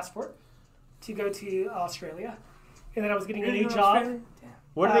get my passport to go to Australia, and then I was getting a new job.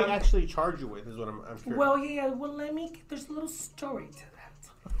 What do they actually charge you with? Is what I'm curious. Well, yeah. Well, there's a little story to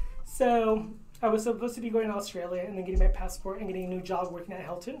that. So I was supposed to be going to Australia and then getting my passport and getting a new job working at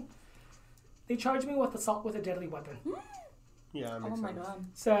Hilton. They charged me with assault with a deadly weapon. yeah, that Oh makes my sense. god.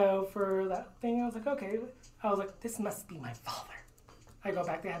 So for that thing, I was like, okay. I was like, this must be my father. I go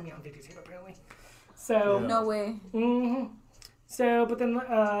back. They had me on videotape apparently. So. Yeah. No way. Mm-hmm. So, but then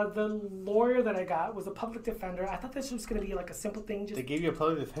the lawyer that I got was a public defender. I thought this was going to be like a simple thing. Just They gave you a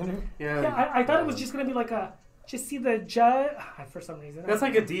public defender? yeah, I thought it was just going to be like just see the judge for some reason. That's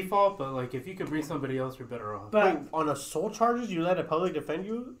like a default, but like if you could bring somebody else, you're better off. But Wait, on assault charges, you let a public defend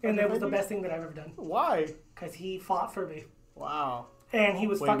you? and that was the defend best thing that I've ever done you? Why? because he fought for me Wow. and he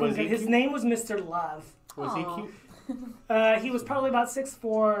was Wait, fucking was good. he His cute? name was Mr. Love. Was Aw. he cute? He was probably about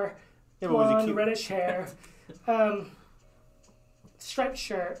 6'4", Yeah, but was he blonde, cute? reddish hair, striped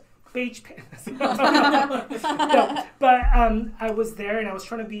shirt, beige pants. No, but I was there and I was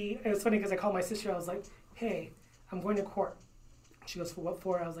trying to be. It was funny because I called my sister. I was like, "Hey, I'm going to court." She goes, "For what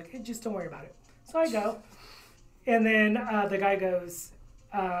for?" I was like, "Hey, just don't worry about it." So I go, and then the guy goes,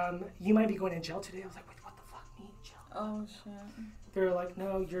 "You might be going to jail today." I was like, "Wait, what the fuck? Me in jail?" Oh shit. They're like,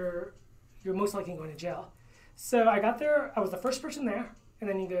 "No, you're most likely going to jail." So I got there. I was the first person there, and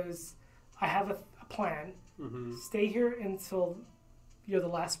then he goes, "I have a plan. Mm-hmm. Stay here until you're the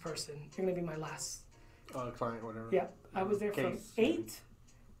last person. You're gonna be my last." client, whatever. Yeah, I was there from 8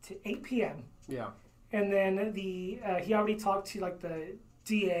 to 8 p.m. Yeah. And then he already talked to like the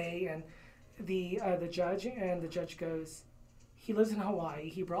DA and the judge, and the judge goes, he lives in Hawaii.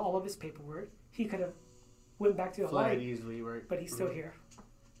 He brought all of his paperwork. He could have went back to Hawaii easily, right? But he's still here.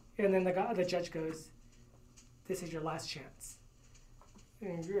 And then the judge goes, this is your last chance.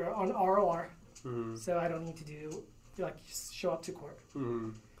 And you're on ROR, so I don't need to do, just show up to court.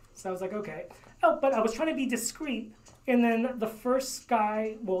 So I was like, okay. Oh, but I was trying to be discreet. And then the first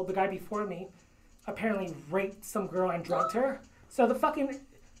guy, the guy before me, apparently raped some girl and drugged her. So the fucking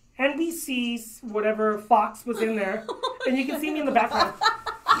NBC's, whatever, Fox was in there. And you can see me in the background.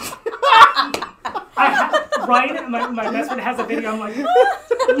 Ryan, my best friend, has a video. I'm like,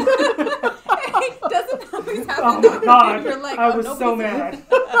 it doesn't always happen. oh my god, like, I was so mad.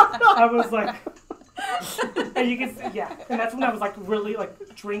 I was like, and you can see, and that's when I was like really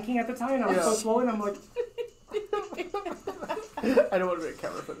like drinking at the time. And I was so swollen. I'm like, I don't want to be a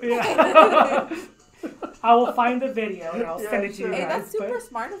camera for this. Yeah. I will find the video and I'll send it to you guys. Hey, that's super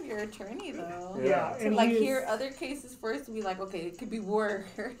smart of your attorney, though. Yeah. To hear other cases first and be like, okay, it could be worse,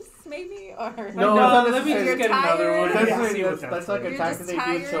 maybe, or no, let me just get another one. That's like a tactic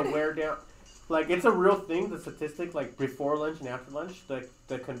they do to wear down. Like, it's a real thing, the statistic, like, before lunch and after lunch,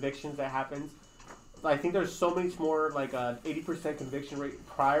 the convictions that happens. I think there's so much more, like, 80% conviction rate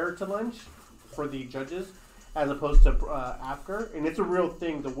prior to lunch for the judges as opposed to after. And it's a real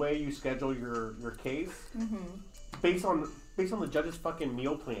thing, the way you schedule your case, based on the judge's fucking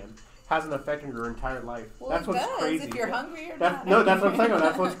meal plan, has an effect on your entire life. Well, that's what's crazy. If you're hungry or not. No, that's what I'm saying.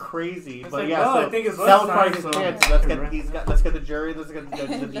 That's what's crazy. But like, yeah, I think it's that was probably his so chance. Let's get the jury. Let's get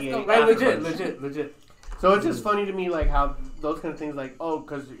the DA. Right, legit. So it's just funny to me, like, how those kind of things, like, oh,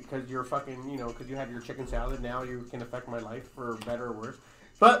 because you're fucking, because you had your chicken salad, now you can affect my life for better or worse.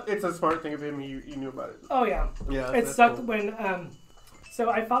 But it's a smart thing of him. You knew about it. Oh yeah. Yeah. It sucked cool. When so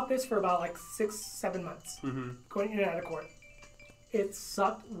I fought this for about like 6-7 months, going in and out of court. It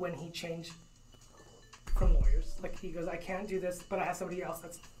sucked when he changed from lawyers. Like, he goes, I can't do this, but I have somebody else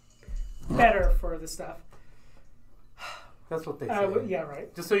that's better for the stuff. That's what they say. Yeah,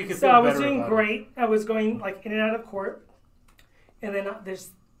 right. Just so you can feel better. So I was doing great. I was going like in and out of court, and then there's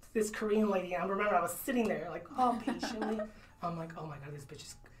this Korean lady. I remember I was sitting there like, oh, patiently. I'm like, oh my god, this bitch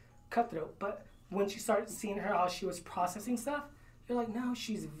is cutthroat. But when you start seeing her, how she was processing stuff, you're like, no,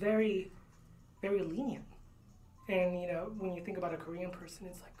 she's very, very lenient. And when you think about a Korean person,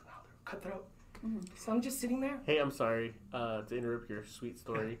 it's like, wow, they're cutthroat. So I'm just sitting there. Hey, I'm sorry to interrupt your sweet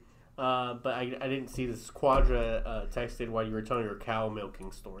story. But I didn't see this. Quadra texted while you were telling your cow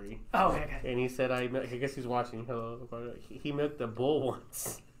milking story. Oh, okay. And he said, I guess he's watching. Hello, Quadra. He milked a bull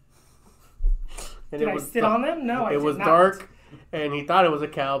once. And Did I sit on them? No, I did not. It was dark, and he thought it was a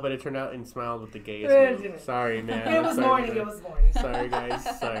cow, but it turned out and smiled with the gayest. Sorry, man. It was morning. Sorry,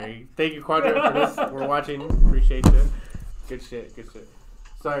 guys. Sorry. Thank you, Quadra, for this. We're watching. Appreciate you. Good shit.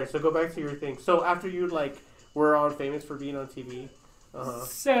 Sorry. So go back to your thing. So after you were on famous for being on TV.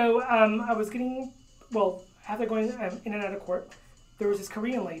 So I was getting after going in and out of court, there was this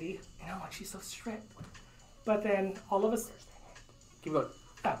Korean lady, and I'm like, she's so strict. But then all of us, keep going.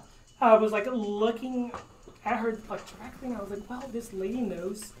 I was looking at her directly, and I was like, well, this lady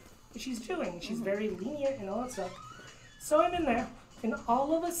knows what she's doing. She's very lenient and all that stuff. So I'm in there, and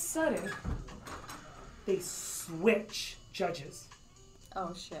all of a sudden, they switch judges.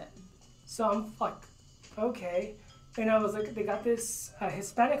 Oh shit. So I'm like, okay. And I was like, they got this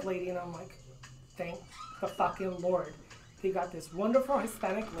Hispanic lady, and I'm like, thank the fucking Lord. They got this wonderful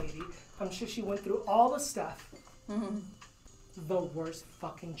Hispanic lady. I'm sure she went through all the stuff. The worst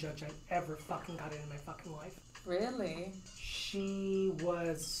fucking judge I've ever fucking gotten in my fucking life. Really? She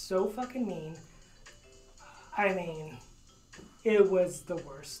was so fucking mean. I mean, it was the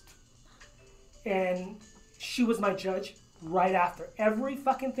worst. And she was my judge right after. Every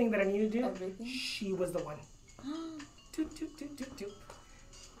fucking thing that I needed to do, she was the one.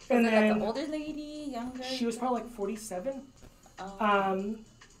 And was it then an older lady, younger? She was probably 47.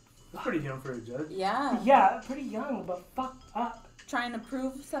 That's pretty young for a judge. Yeah. Yeah, pretty young, but fucked up. Trying to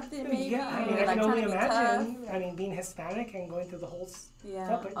prove something, maybe. Yeah, I mean, I can only imagine. I mean, being Hispanic and going through the whole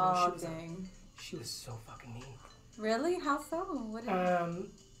stuff. But no, she was so fucking mean. Really? How so? What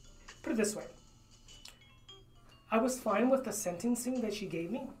put it this way. I was fine with the sentencing that she gave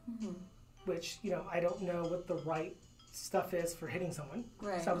me, which, I don't know what the right stuff is for hitting someone.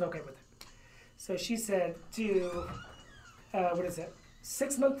 Right. So I was okay with it. So she said, do,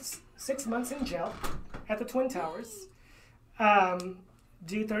 6 months in jail at the Twin Towers,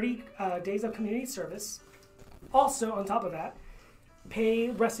 do 30 days of community service. Also, on top of that, pay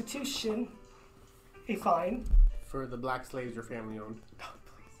restitution a fine. For the black slaves your family owned.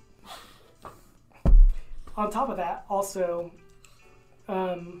 On top of that, also,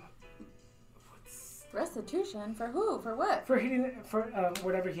 Restitution for who? For what? for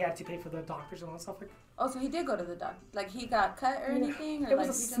whatever he had to pay for the doctors and all that stuff. Like, Oh, so he did go to the doctor. Like he got cut or anything? Or it was like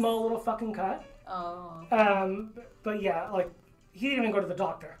a he just- small little fucking cut. Oh. But yeah, like he didn't even go to the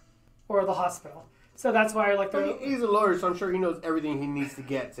doctor or the hospital. So that's why, like, I mean, he's a lawyer, so I'm sure he knows everything he needs to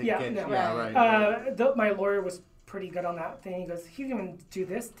get to Yeah, get. no. Yeah, right. my lawyer was pretty good on that thing. He goes, he didn't even do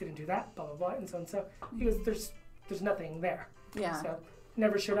this, didn't do that, blah blah blah, and so and so. He goes, there's nothing there. Yeah. So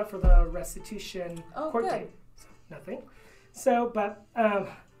never showed up for the restitution court good. date. So nothing. So, but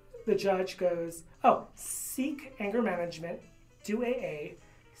the judge goes, oh, seek anger management, do AA,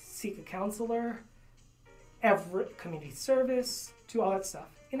 seek a counselor, every community service, do all that stuff,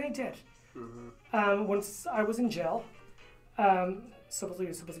 and I did. Once I was in jail, supposedly it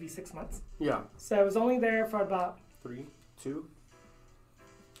was supposed to be 6 months. Yeah. So I was only there for about 3, 2,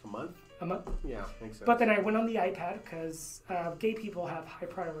 a month. a month. Yeah, makes sense. But then I went on the iPad because gay people have high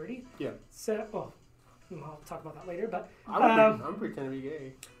priority. Yeah. So, well, I'll talk about that later. But I'm pretending to be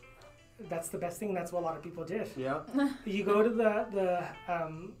gay. that's the best thing. That's what a lot of people did. Yeah. You go to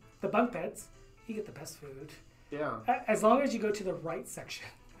the bunk beds, you get the best food. Yeah. As long as you go to the right section.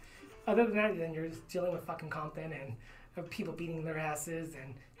 Other than that, then you're just dealing with fucking Compton and people beating their asses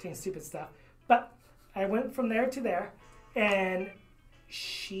and doing stupid stuff. But I went from there to there, and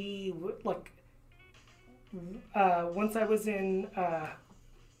she once I was in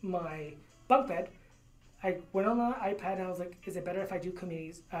my bunk bed, I went on the iPad and I was like, is it better if I do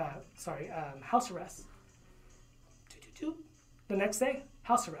house arrest? The next day,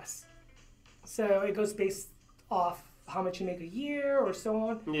 house arrest. So it goes based off how much you make a year or so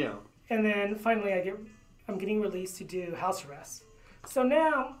on. Yeah. And then finally I'm getting released to do house arrest. So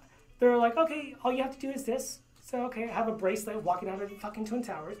now they're like, okay, all you have to do is this. So, okay, I have a bracelet walking out of the fucking Twin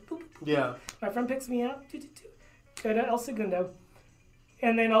Towers. Boop, boop, boop. Yeah. My friend picks me up. Go to El Segundo.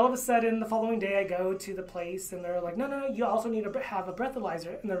 And then all of a sudden, the following day, I go to the place and they're like, no, you also need to have a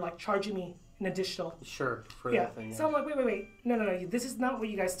breathalyzer. And they're like charging me an additional. Sure. For Yeah. that thing. Yeah. So I'm like, wait. No. This is not what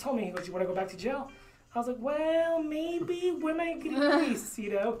you guys told me. He goes, you want to go back to jail? I was like, well, maybe when I get released,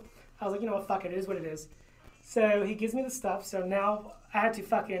 I was like, you know what, fuck it is what it is. So he gives me the stuff. So now I had to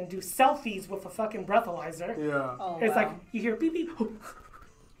fucking do selfies with a fucking breathalyzer. Yeah. Oh, It's wow. like, you hear beep, beep.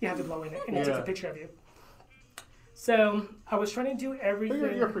 You have to blow in it, and it takes a Yeah. picture of you. So I was trying to do But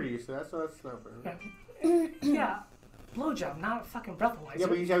everything. you're pretty used to that, so that's not bad. Yeah. Blowjob, not a fucking breathalyzer. Yeah,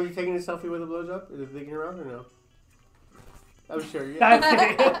 but have you taken a selfie with a blowjob? Is it digging around or no? I'm sure. Yeah.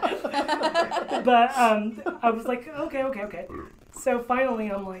 That's it. But I was like, okay. So finally,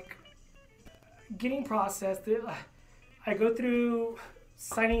 I'm like, getting processed. I go through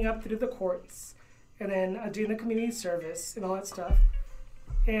signing up through the courts, and then doing the community service and all that stuff.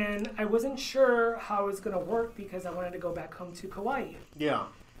 And I wasn't sure how it was going to work because I wanted to go back home to Kauai. Yeah.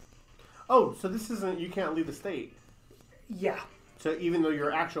 Oh, so this isn't. You can't leave the state. Yeah, So even though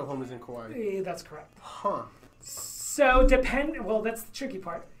your actual home is in Kauai. that's correct. Huh. So well, that's the tricky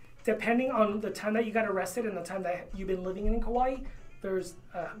part. Depending on the time that you got arrested and the time that you've been living in Kauai, there's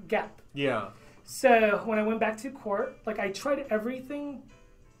a gap. Yeah. So when I went back to court, like I tried everything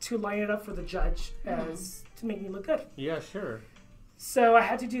to line it up for the judge as to make me look good. Yeah. Sure. So I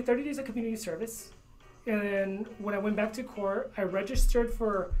had to do 30 days of community service. And then when I went back to court, I registered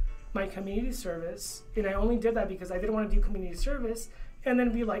for my community service. And I only did that because I didn't want to do community service and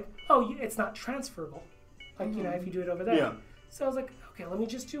then be like, oh, it's not transferable. Like, if you do it over there. Yeah. So I was like, okay, let me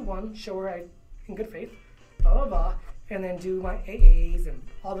just do one, show her I in good faith, blah, blah, blah, and then do my AAs and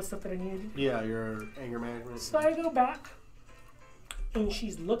all the stuff that I needed. Yeah. Your anger management. So I go back, and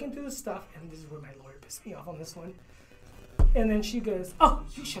she's looking through the stuff, and this is where my lawyer pissed me off on this one. And then she goes, oh,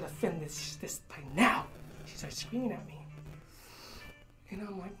 you should have filmed this by now. She starts screaming at me. And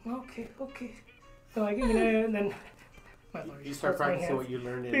I'm like, okay. So like, and then my lawyer You just start holds my practicing hands. what you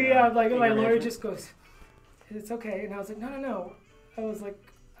learned in. Yeah, like my anger lawyer management. just goes, it's okay. And I was like, no. I was like,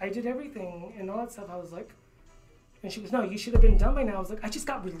 I did everything and all that stuff. I was like, and she goes, no, you should have been done by now. I was like, I just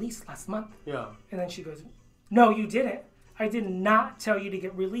got released last month. Yeah. And then she goes, no, you didn't. I did not tell you to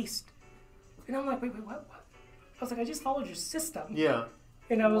get released. And I'm like, wait, what? I was like, I just followed your system. Yeah.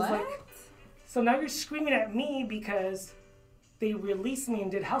 And I was What? like, so now you're screaming at me because they released me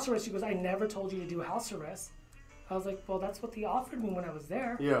and did house arrest. She goes, I never told you to do house arrest. I was like, well, that's what they offered me when I was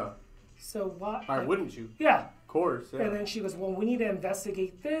there. Yeah. So what? Why wouldn't you? Yeah. Of course. Yeah. And then she goes, well, we need to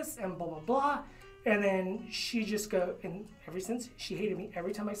investigate this and blah, blah, blah. And then she just go, and ever since, she hated me.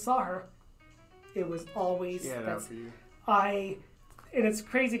 Every time I saw her, it was always, Yeah, that for you. And it's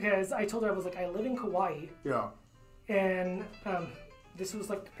crazy because I told her, I was like, I live in Kauai. Yeah. And this was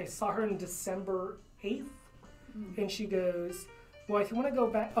like, I saw her on December 8th. And she goes, well, if you want to go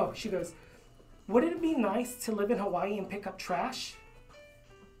back, she goes, wouldn't it be nice to live in Hawaii and pick up trash?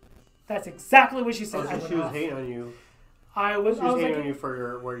 That's exactly what she said. So she was hating on you. I was hating like, on you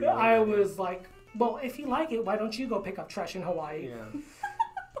for where you I was like, well, if you like it, why don't you go pick up trash in Hawaii? Yeah.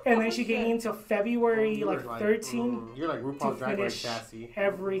 And then she gave me until February 13 you're like RuPaul's Drag Race chassis.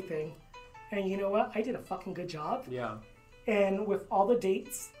 Everything. And you know what? I did a fucking good job. Yeah. And with all the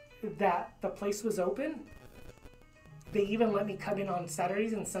dates that the place was open, they even let me come in on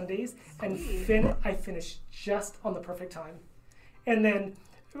Saturdays and Sundays, and I finished just on the perfect time. And then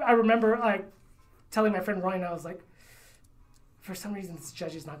I remember like telling my friend Ryan, I was like, for some reason this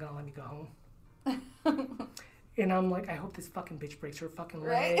judge is not gonna let me go home. And I'm like, I hope this fucking bitch breaks her fucking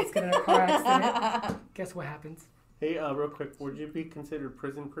leg. It's gonna car accident. Guess what happens? Hey, real quick, would you be considered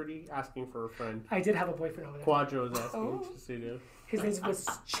prison pretty? Asking for a friend. I did have a boyfriend over there. Quadro was asking. Just so you know. His name was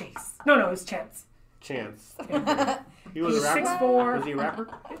Chase. No, it was Chance. Chance. Yeah. He was a rapper? 6'4". Was he a rapper?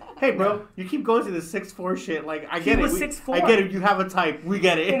 Hey, bro, you keep going to the 6'4" shit. Like, I get He it. was 6'4". I get it. You have a type. We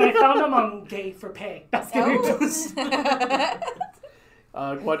get it. And I found him on Gay for Pay. That's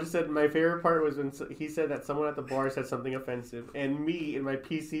Quadro said, my favorite part was when he said that someone at the bar said something offensive, and me, in my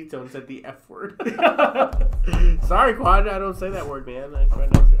PC tone, said the F word. Sorry, Quadro, I don't say that word, man.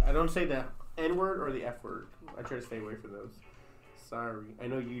 I don't say the N word or the F word. I try to stay away from those. Sorry. I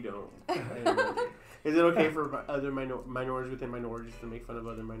know you don't. Is it okay for other minorities within minorities to make fun of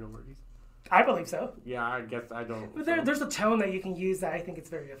other minorities? I believe so. Yeah, I guess I don't. But there's a tone that you can use that I think it's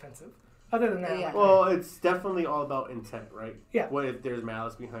very offensive. Other than that, Yeah. Well, it's definitely all about intent, right? Yeah. What if there's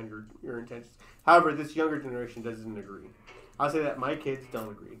malice behind your intentions? However, this younger generation doesn't agree. I'll say that my kids don't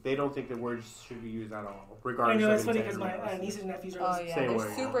agree. They don't think that words should be used at all, regardless I know of it's funny intent because or my malice. nieces and nephews are Oh yeah, Same they're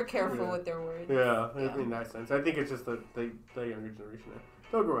way. super careful Yeah. with their words. Yeah, Yeah. in that sense. I think it's just the younger generation.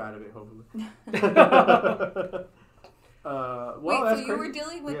 They'll grow out of it, hopefully. Well, Wait, so that's you crazy. were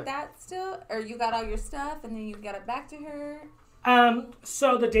dealing with that still? Or you got all your stuff and then you got it back to her?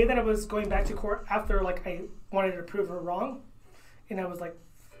 So the day that I was going back to court, after like I wanted to prove her wrong, and I was like,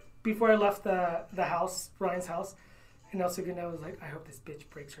 before I left the house, Ryan's house, and also I was like, I hope this bitch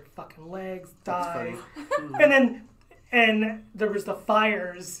breaks her fucking legs, dies. And there was the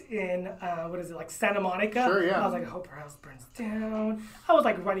fires in like Santa Monica. Sure, yeah. I was like, I hope her house burns down. I was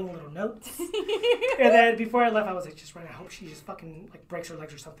like writing little notes. And then before I left, I was like, just I hope she just fucking like breaks her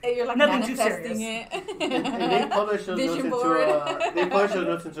legs or something. And you're like Nothing too serious. manifesting it. And they published those notes Vision into board. they published those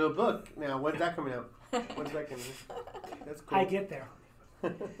notes into a book. Now, when's that coming out? When's that coming out? That's cool. I get there.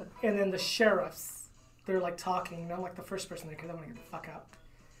 And then the sheriffs, they're like talking, and I'm like the first person there because I want to get the fuck out.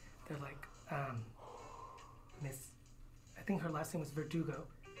 They're like, Miss, I think her last name was Verdugo.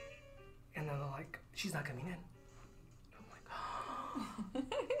 And then they're like, she's not coming in. I'm like,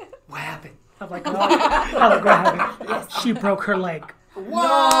 what happened? I'm like, what? What happened? She broke her leg. Whoa!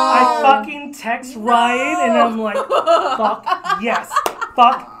 I fucking text Ryan, and I'm like, fuck yes.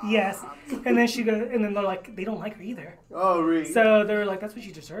 Fuck yes. And then she goes, and then they're like, they don't like her either. Oh, really? So they're like, that's what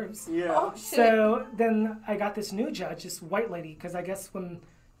she deserves. Yeah. Oh, shit. So then I got this new judge, this white lady, because I guess when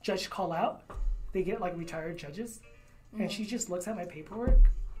judges call out, they get like retired judges. And she just looks at my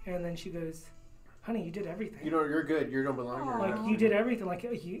paperwork, and then she goes, honey, you did everything. You're good. You don't belong here. Like, you did everything. Like,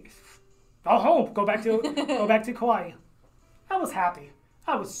 you go home. Go back to Kauai. I was happy.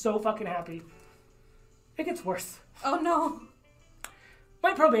 I was so fucking happy. It gets worse. Oh no.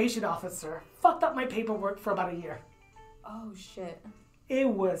 My probation officer fucked up my paperwork for about a year. Oh shit. It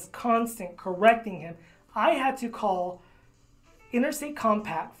was constant correcting him. I had to call Interstate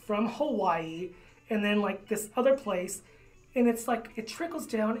Compact from Hawaii and then like this other place, and it's like it trickles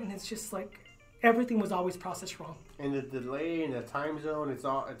down, and it's just like everything was always processed wrong. And the delay and the time zone, it's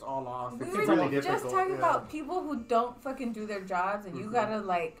all off. We It's were really difficult. just talking about people who don't fucking do their jobs, and you gotta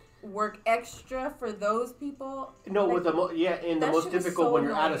like work extra for those people. No, like, with the and the that most shit was difficult so when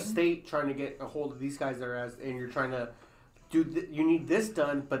you're out of annoying. state trying to get a hold of these guys that are and you're trying to do you need this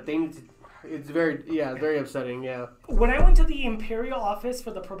done, but they need to. It's very upsetting. Yeah. When I went to the Imperial office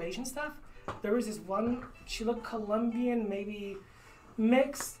for the probation stuff, there was this one. She looked Colombian, maybe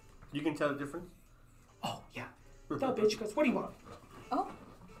mixed. You can tell the difference. Oh yeah. The bitch goes, "What do you want?" Oh.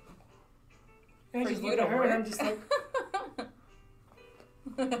 And I For just you look to at her, and I'm work? just like.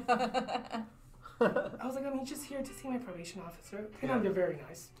 I was like, I'm just here to see my probation officer. And they're very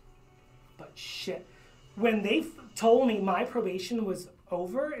nice. But shit. When they told me my probation was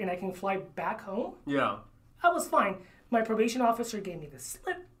over and I can fly back home, Yeah. I was fine. My probation officer gave me the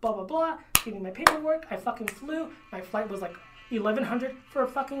slip, blah, blah, blah, gave me my paperwork. I fucking flew. My flight was like $1,100 for a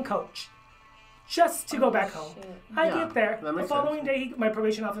fucking coach. Just to go back home. Shit. I Yeah, get there. that The makes following day, my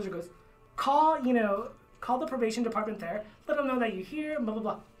probation officer goes, call the probation department there. Let them know that you're here, blah, blah,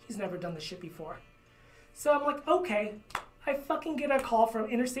 blah. He's never done this shit before. So I'm like, okay. I fucking get a call from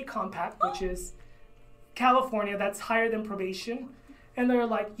Interstate Compact, which is California, that's higher than probation. And they're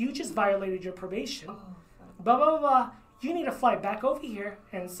like, you just violated your probation. Blah, blah, blah, blah. You need to fly back over here.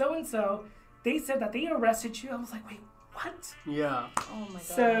 And so. They said that they arrested you. I was like, wait, what? Yeah. Oh my god.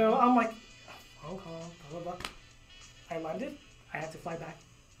 So I'm like, Hong Kong, blah, blah, blah. I landed. I had to fly back.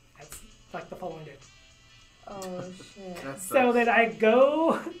 That's like the following day. Oh shit. So then I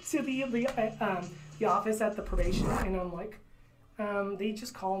go to the office at the probation, and I'm like, they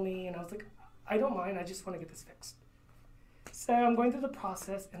just call me, and I was like, I don't mind. I just want to get this fixed. So I'm going through the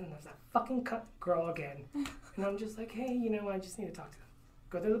process, and then there's that fucking cut girl again, and I'm just like, hey, I just need to talk to them.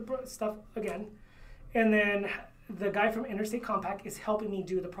 Go through the stuff again, and then the guy from Interstate Compact is helping me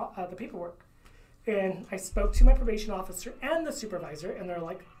do the paperwork. And I spoke to my probation officer and the supervisor, and they're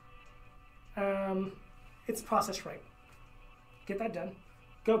like, it's processed right. Get that done.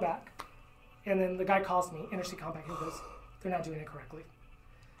 Go back. And then the guy calls me, Interstate Compact, and goes, they're not doing it correctly.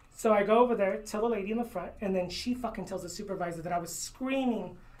 So I go over there, tell the lady in the front, and then she fucking tells the supervisor that I was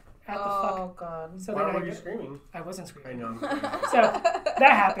screaming at the fuck. Oh god. So Why then were you screaming? I wasn't I screaming. know. So that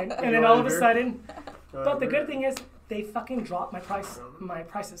happened, and then all of a sudden, But but the good thing is they fucking dropped my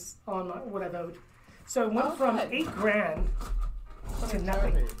prices on what I've owed. So it went from good. $8,000 to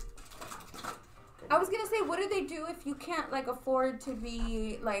nothing. I was gonna say, what do they do if you can't like afford to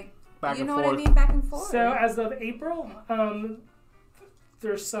be like, Back you and know what I forth. mean, back and forth? So as of April,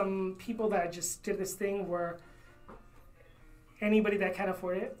 there's some people that just did this thing where anybody that can't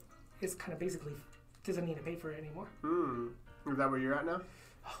afford it is kind of basically doesn't need to pay for it anymore. Is that where you're at now?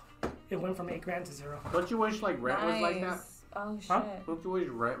 It went from $8,000 to zero. Don't you wish like rent was like that? Nice. Oh shit. Huh? Don't you wish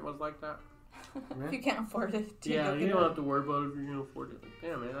rent was like that? If you can't afford it. Yeah, you don't have to worry about it if you can afford it.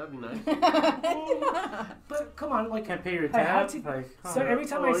 Damn, man, that'd be nice. But come on, like, Can't pay your I had tab. to- Like, so every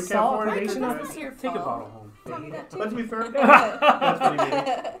time I you can't saw a afford it? probation That's officer, your take a fault. bottle home. Tell me that too. But to be fair, that's funny,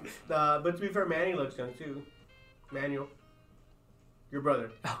 man. But to be fair, Manny looks young too. Manuel, your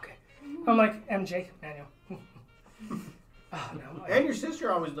brother, okay. I'm like, MJ, Manuel. Oh, no. and your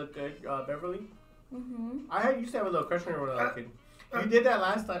sister always looked good, Beverly. I used to have a little crush on her when I was a kid. You did that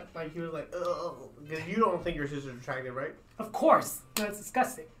last time, like you was like, oh, because you don't think your sister's attractive, right? Of course. That's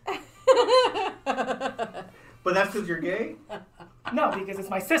disgusting. But that's because you're gay. No, because it's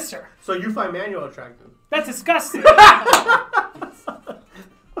my sister. So you find Manuel attractive. That's disgusting.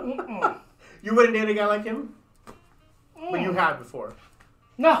 Mm-mm. You wouldn't date a guy like him, but you have before.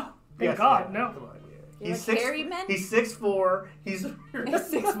 No. Thank Yes, God, yeah. no. Come on, yeah. You like hairy men? He's 6'4". He's.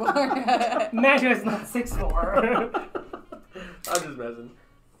 6'4". Manuel is not 6'4". I'm just messing.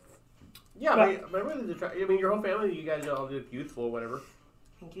 Yeah, But- my brother's attractive. I mean, your whole family, you guys all look youthful, whatever.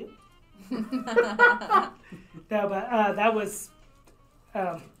 Thank you. No, but that was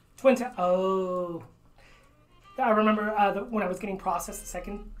oh. I remember when I was getting processed the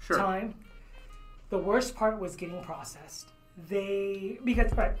second Sure. time. The worst part was getting processed.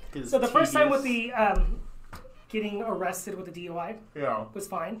 Because right. It's So the first time with tedious. the getting arrested with the DUI Yeah. was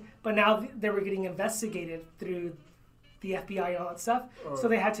fine, but now they were getting investigated through the FBI and all that stuff. So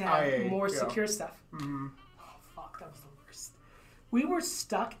they had to have IA, more yeah. secure stuff. Mm-hmm. Oh fuck, that was the worst. We were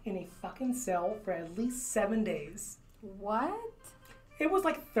stuck in a fucking cell for at least 7 days. What? It was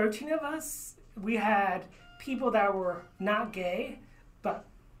like 13 of us. We had people that were not gay, but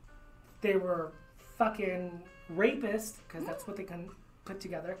they were fucking rapists, because that's what they can put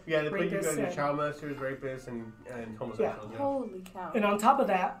together. Yeah, they put you Rapists guys in and- child molesters, rapists, and homosexuals. Yeah. Holy cow. And on top of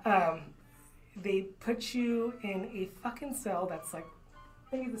that, they put you in a fucking cell that's like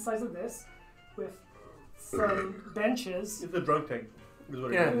maybe the size of this, with some benches. It's a drunk tank. Is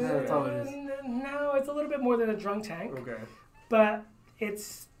what it Yeah, is. that's all it is. No, it's a little bit more than a drunk tank, Okay. but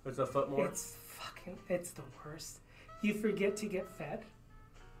it's It's a foot more. it's the worst. You forget to get fed.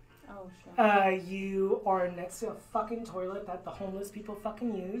 Oh shit. You are next to a fucking toilet that the homeless people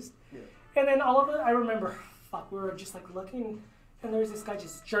fucking use. Yeah. And then all of it, I remember, we were just like looking, and there's this guy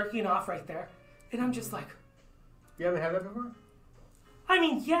just jerking off right there. And I'm just like, You haven't had that before? I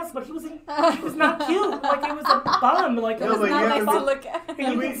mean, yes, but he was not cute. Like, it was a bum. Like, it No, was but not you Not haven't nice to been- look at.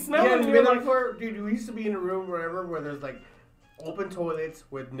 and you We- can smell yeah, it, and you you're been there like, before? Dude, we used to be in a room wherever where there's like open toilets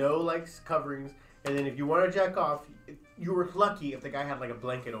with no like coverings, and then if you want to jack off, you were lucky if the guy had like a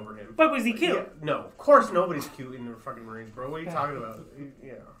blanket over him. but was he cute? Yeah, no, of course nobody's cute in the fucking Marines, bro. What are you talking about?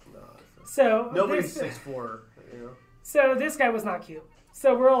 Yeah, no. So Nobody's this, 6'4", you know. So this guy was not cute.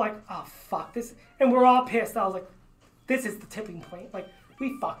 So we're all like, oh fuck this, and we're all pissed. I was like, this is the tipping point. Like,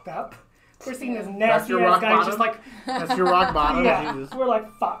 we fucked up. We're seeing this That's nasty your ass rock guy bottom? just like, That's your rock bottom. yeah. Jesus. We're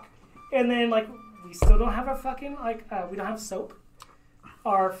like, fuck. And then like, we still don't have our fucking like, we don't have soap.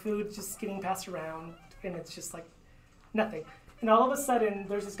 Our food just getting passed around, and it's just like nothing. And all of a sudden,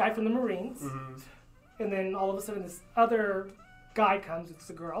 there's this guy from the Marines, and then all of a sudden, this other guy comes. It's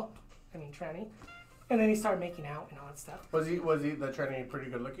a girl, tranny, and then he started making out and all that stuff. Was he the tranny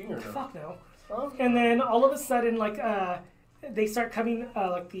pretty good looking or no? Fuck no. Oh. And then all of a sudden, like they start coming,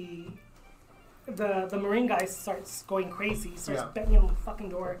 like the Marine guy starts going crazy, starts banging on the fucking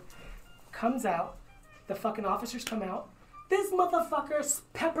door, comes out, the fucking officers come out. This motherfucker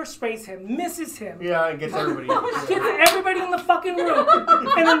pepper sprays him, misses him. Yeah, it gets everybody. Gets everybody in the fucking room.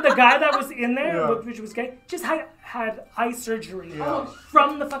 And then the guy that was in there, Yeah. which was gay, just had eye surgery Yeah.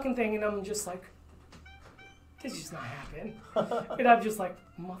 from the fucking thing. And I'm just like, this is just not happening. And I'm just like,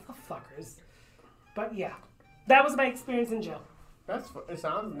 motherfuckers. But yeah, that was my experience in jail. It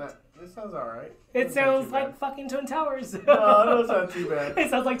sounds all right. It Doesn't sound sounds too like bad. fucking Twin Towers. No, it doesn't sound too bad. It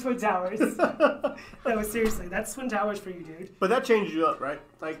sounds like Twin Towers. No, seriously, that's Twin Towers for you, dude. But that changed you up, right?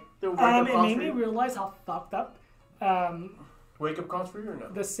 Like the It made me realize how fucked up wake up calls for you or no?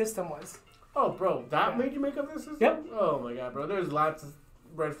 the system was. Oh, bro, that Yeah. made you make up this system? Yep. Oh my god, bro. There's lots of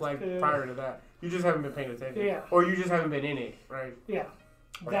red flags Yeah. prior to that. You just haven't been paying attention. Yeah. Or you just haven't been in it, right? Yeah.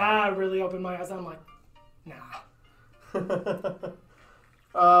 Right. That really opened my eyes. I'm like, nah.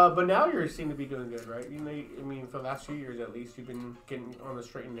 But now you seem to be doing good, right? You know, I mean, for the last few years at least, you've been getting on the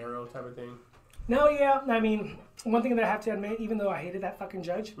straight and narrow type of thing. No, yeah. I mean, one thing that I have to admit, even though I hated that fucking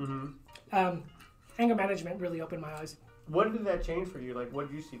judge, anger management really opened my eyes. What did that change for you? Like, what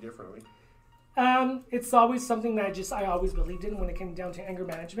did you see differently? It's always something that I always believed in when it came down to anger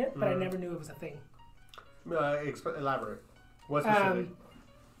management, but I never knew it was a thing. Elaborate. What's specific?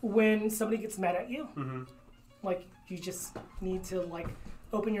 When somebody gets mad at you, like, you just need to, like,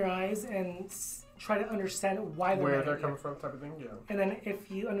 open your eyes and try to understand why they're Where mad they're at you. coming from type of thing? Yeah. And then if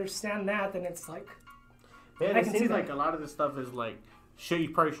you understand that, then it's like, Man, I it can see seems that. like a lot of this stuff is like, shit you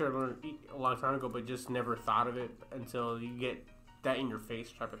probably should have learned a long time ago, but just never thought of it until you get that in your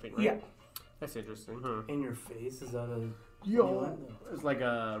face type of thing, right? yeah. That's interesting, huh? In your face? Is that a... Yo, it's like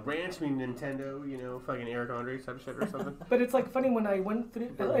a ranch mean Nintendo, you know, fucking Eric Andre type shit or something. But it's like funny when I went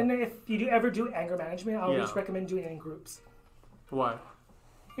through, and if you ever do anger management, I always Yeah. recommend doing it in groups. Why?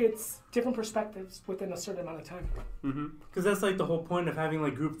 It's different perspectives within a certain amount of time. Mm-hmm. Because that's like the whole point of having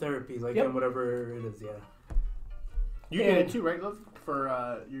like group therapy, like Yep. and whatever it is, yeah. You did it too, right, love?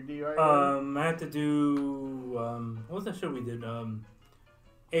 For your DUI? I had to do, what was that show we did?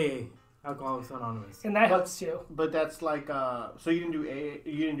 AA, Alcoholics Anonymous. And that helps too. But that's like, so you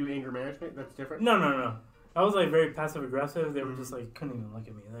didn't do anger management? That's different? No. I was like very passive aggressive. They were just like, couldn't even look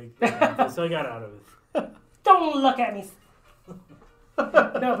at me. Like, so I got out of it. Don't look at me.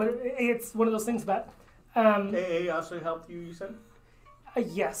 No, but it's one of those things. But AA also helped you, you said?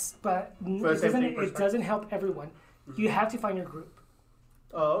 yes, but For the same thing it perspective. doesn't help everyone. You have to find your group.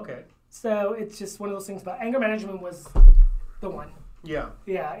 Oh, okay. So it's just one of those things. But anger management was the one. Yeah.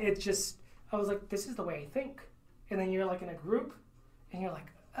 Yeah, it just, I was like, this is the way I think. And then you're like in a group, and you're like,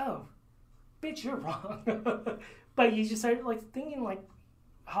 oh, bitch, you're wrong. But you just start like thinking like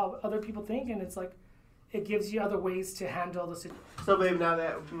how other people think, and it's like, it gives you other ways to handle the situation. So, babe, now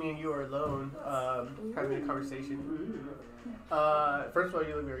that me and you are alone, having a conversation, first of all,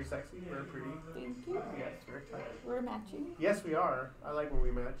 you look very sexy, very pretty. Thank you. Yes, very excited. We're matching, Yes, we are. I like when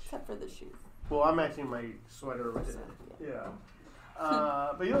we match. except for the shoes. Well, I'm matching my sweater with it. Yeah.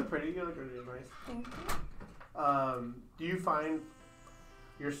 But you look pretty. You look really nice. Thank you. Do you find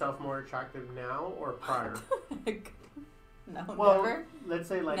yourself more attractive now or prior? No, Well, never. let's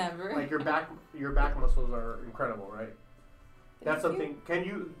say like Never. like your back muscles are incredible, right? That's Thank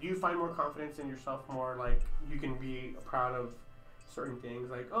something. Do you find more confidence in yourself more? Like you can be proud of certain things.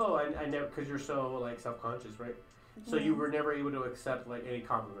 Like I never, because you're so like self-conscious, right? So you were never able to accept like any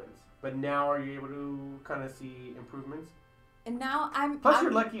compliments. But now are you able to kind of see improvements? And now I'm. Plus,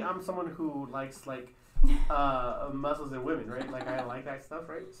 you're lucky. I'm someone who likes like muscles in women, right? Like I like that stuff,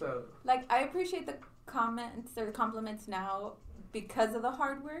 right? So Like, I appreciate the comments or the compliments now because of the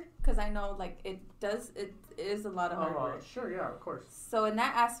hard work. Because I know, like, it is a lot of hard work. sure, yeah, of course. So in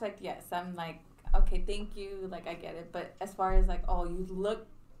that aspect, yes, I'm like, okay, thank you. Like, I get it. But as far as like, oh, you look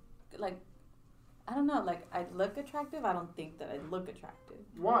like, I don't know, like, I look attractive. I don't think that I look attractive.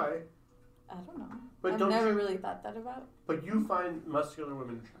 Why? I don't know. But I've don't never you- really thought that about. But you find muscular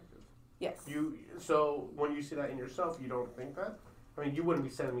women attractive. Yes. So when you see that in yourself, you don't think that? I mean, you wouldn't be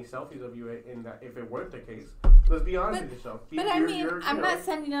sending me selfies of you in that if it weren't the case. Let's be honest with yourself. But I mean, I'm not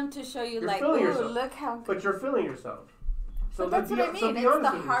sending them to show you You're like, feeling oh, yourself. look how. But you're feeling yourself. So But that's what I mean. So It's be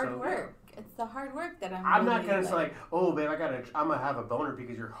honest the with hard yourself, work. It's the hard work that I'm not really, gonna say like, oh, babe, I'm gonna have a boner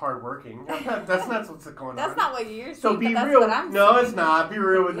because you're hardworking. That's not what's going on. That's not what you're saying. So be but that's real. What I'm No, saying. it's not. Be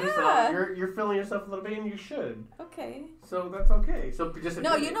real with Yeah. yourself. You're feeling yourself a little bit, and you should. Okay. So that's okay. So just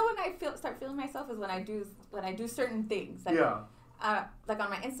No, admit you it. know when I start feeling myself is when I do certain things. Like, Yeah. like on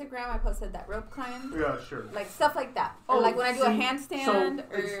my Instagram, I posted that rope climb. Yeah. Sure. Like stuff like that. Oh, Or like when I do a see, handstand. So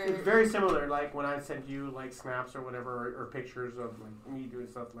or it's very similar. Like when I send you like snaps or whatever, or pictures of like me doing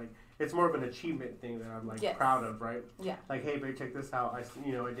stuff. Like it's more of an achievement thing that I'm like Yes. proud of, right? Yeah. Like, hey, babe, check this out.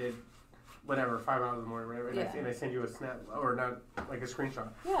 I did whatever 5 hours in the morning, whatever, and, Yeah. and I send you a snap or not like a screenshot.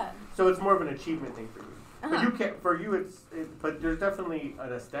 Yeah. So it's more of an achievement thing for you. But Uh-huh. you can't. For you, but there's definitely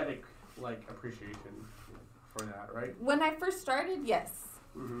an aesthetic like appreciation for that, right? When I first started, yes.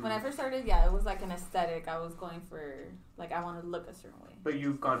 Mm-hmm. When I first started, yeah, it was like an aesthetic. I was going for like I wanted to look a certain way. But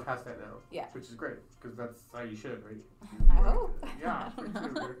you've gone past that now. Yeah. Which is great because that's how you should, right? I hope. Yeah. I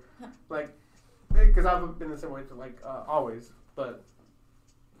don't know. Like, because I've been the same way to like always, but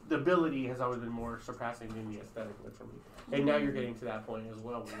the ability has always been more surpassing than the aesthetic look for me. And now you're getting to that point as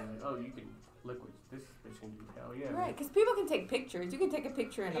well where you're like, oh, you can look what this bitch can do. Hell yeah. Right, because people can take pictures. You can take a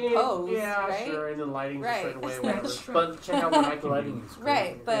picture in a And- pose, yeah, right? sure, and the lighting's Right. a certain way, That's whatever. true. But check out what I can Lighting do. is crazy.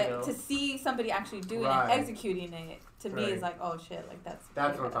 Right, but know? to see somebody actually doing Right. it, executing it, to me Right. is like, oh shit, like that's.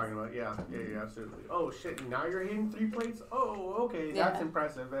 That's what I'm badass. talking about. Yeah, absolutely. Oh shit! Now you're hitting 3 plates. Oh, okay, that's Yeah.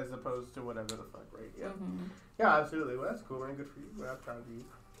 impressive as opposed to whatever the fuck, right? Yeah, Mhm. yeah, absolutely. Well, that's cool, man. Good for you. Well, I'm proud of you.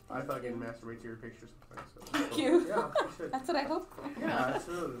 I fucking masturbate to your pictures sometimes. So, Thank you. Yeah, you should. That's what I hope for. Yeah,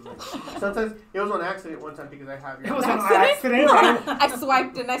 absolutely. Like, sometimes it was on accident one time because I have your. It was an Accident? accident. I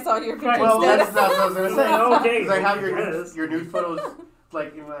swiped and I saw your picture Right. well, instead. that's what I was gonna say. Okay, Because I have yes. your nude photos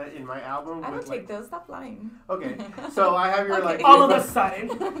like in my album. I don't with, take like, those. Stop lying. Okay, so I have your Okay. like. All of a sudden.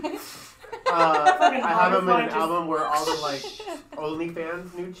 I have them in an Just- album where all the like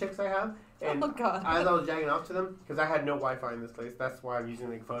OnlyFans nude chicks I have, and Oh god. as I was jacking off to them, because I had no Wi-Fi in this place, that's why I'm using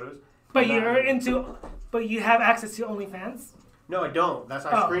like photos. But I'm not- you're into, but you have access to OnlyFans. No, I don't. That's how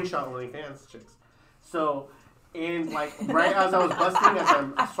I Oh. screenshot OnlyFans chicks. So, and like right as I was busting, as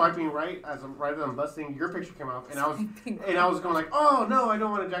I'm swiping right as I'm busting, your picture came off, and I was going like, oh no, I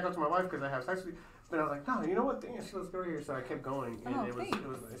don't want to jack off to my wife because I have sex with you. But I was like, no, you know what? Damn, let's go here. So I kept going, and Oh, it was thanks.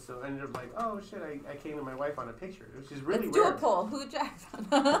 nice. So I ended up like, oh shit, I came to my wife on a picture, which is really Let's do rare. a poll. Who jacks on? Who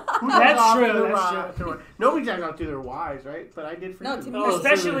That's jacks off true, to their that's wives? Nobody jacks off to their wives, right? But I did for No, you. to me. Oh,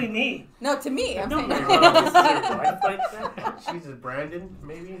 Especially me. No, to me. I'm No, saying. no, no, this is your wife like that? Jesus, Brandon,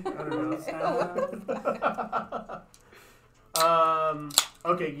 maybe? I don't know.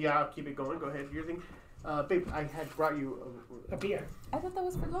 Okay, yeah, I'll keep it going. Go ahead. Your thing. Babe, I had brought you A beer. I thought that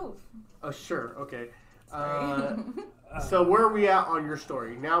was for Loaf. sure, okay. Sorry. So where are we at on your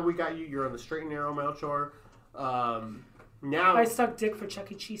story? Now we got you. You're on the straight and narrow Melchor. Now, I suck dick for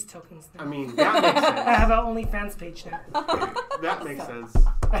Chuck E. Cheese tokens now. I mean, that makes I sense. have an OnlyFans page now. That makes sense.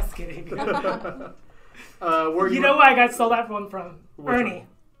 That's kidding. Where You know where I got sold that one from? Which Ernie.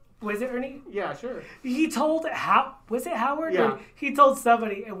 Was it Ernie? Yeah, sure. He told was it Howard? Yeah. Or he told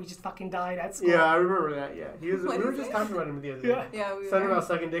somebody, and we just fucking died at school. Yeah, I remember that. Yeah, we What were is just it? talking about him the other day. Yeah. Yeah, we Something were. about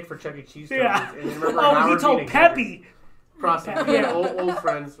sucking dick for Chuck E. Cheese. Yeah. tokens, And then remember Oh, Howard he told being a Peppy. prostitute. Yeah. old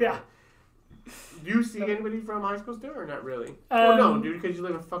friends. Yeah. Do you see anybody from high school still, or not really? Um, no, dude, because you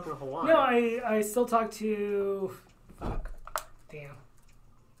live in fucking Hawaii. No, I still talk to. Fuck. Damn.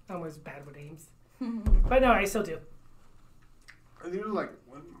 I was bad with names. But no, I still do. I think it was like,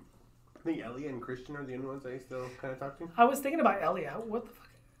 I think Ellie and Christian are the only ones I still kind of talk to. I was thinking about Elliot. What the fuck?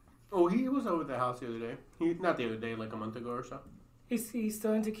 Oh, he was over at the house the other day. Not the other day, like a month ago or so. Is he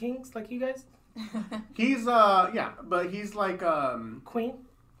still into kings like you guys? He's, yeah, but he's like, Queen?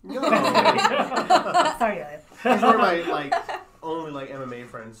 no. Sorry, Elliot. He's one of my, like, only, like, MMA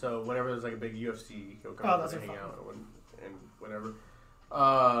friends, so whenever there's, like, a big UFC, he'll come Oh, over those and are hang fun. out and whatever.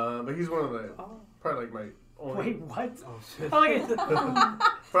 But he's one of the, probably, like, my only, Wait, what? Oh, shit. Oh, okay.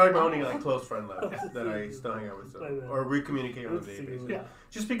 probably my only, like, close friend left that I still hang out with, so, or we communicate on a daily basis. Yeah.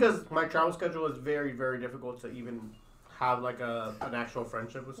 Just because my travel schedule is very, very difficult to even have, like, an actual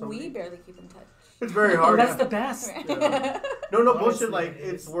friendship with somebody. We barely keep in touch. It's very Oh, hard. that's the best. Yeah. No Honestly, bullshit. Like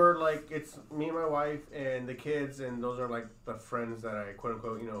it is. it's me and my wife and the kids, and those are like the friends that I quote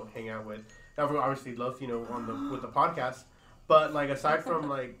unquote hang out with. Everyone obviously loves with the podcast, but like aside from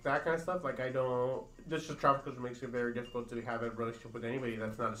like that kind of stuff, like I don't. This just travel schedule makes it very difficult to have a relationship with anybody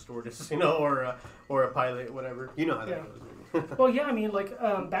that's not a stewardess, or a pilot, whatever. You know how that Yeah. goes. Well, yeah, I mean, like,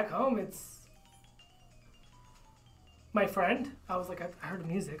 back home, it's my friend. I was like, I heard the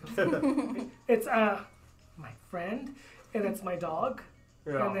music. It's, my friend, and it's my dog.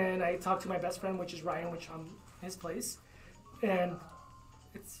 And Yeah. then I talk to my best friend, which is Ryan, which I'm his place. and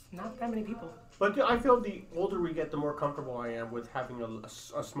it's not that many people. But I feel the older we get, the more comfortable I am with having a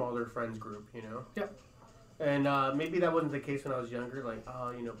smaller friends group, you know? Yep. And maybe that wasn't the case when I was younger, like,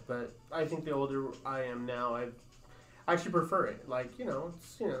 you know, but I think the older I am now, I actually prefer it. Like, you know,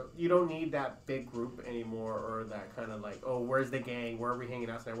 you don't need that big group anymore, or that kind of like, oh, where's the gang? Where are we hanging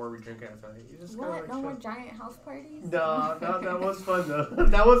out tonight? Where are we drinking out tonight? You just What? like, No more giant house parties? No, that was fun though.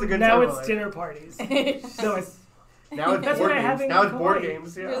 That was a good Now time. it's dinner parties. No, it's Now it's That's board what I have games. in Now it's board Hawaii.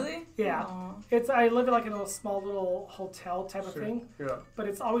 games. Yeah. Really? yeah. Aw. It's I live in like in a small little hotel type of Sure. thing, Yeah. but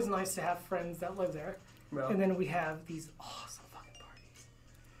it's always nice to have friends that live there. Well, And then we have these awesome fucking parties.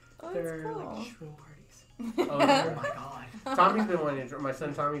 Oh, They're that's like cool. shroom parties. oh, Oh yeah. my god. Tommy's been wanting to. My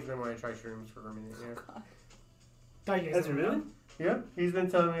son Tommy's been wanting to try shrooms for a minute. Yeah. Oh, you guys That's don't really? know? Yeah. He's been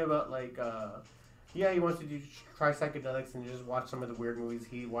telling me about like. Yeah, he wants to try psychedelics and just watch some of the weird movies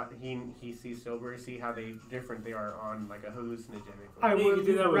he sees sober, see how different they are on like a hallucinogenic. I Yeah, you would can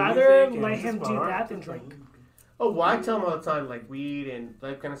do that with rather music and let just him do bar. that than drink. Oh, well, I tell him all the time like weed and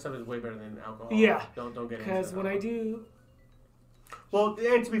that kind of stuff is way better than alcohol. Yeah. Don't get into it. Because when I do, Well,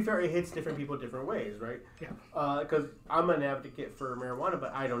 and to be fair, it hits different people different ways, right? Yeah. Because I'm an advocate for marijuana,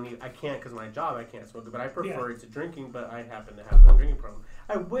 but I can't because of my job, I can't smoke it. But I prefer it to drinking, but I happen to have a drinking problem.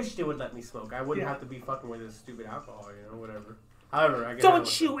 I wish they would let me smoke. I wouldn't Yeah. have to be fucking with this stupid alcohol, you know, whatever. However, I guess.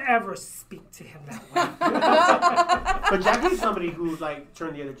 don't you ever speak to him that way. But Jackie's somebody who, like,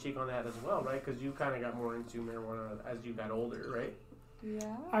 turned the other cheek on that as well, right? Because you kind of got more into marijuana as you got older, right?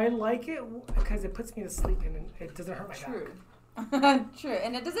 Yeah. I like it because it puts me to sleep and it doesn't hurt my True. back. True.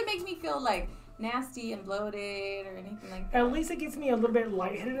 And it doesn't make me feel like nasty and bloated or anything like that. At least it gets me a little bit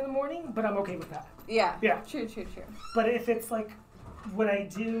lightheaded in the morning, but I'm okay with that. Yeah. Yeah. True. But if it's like when I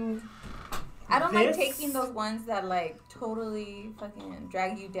do, I don't like this- taking those ones that like totally fucking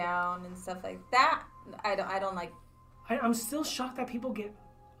drag you down and stuff like that. I don't like. I'm still shocked that people get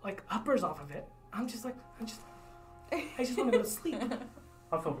like uppers off of it. I just want to go to sleep.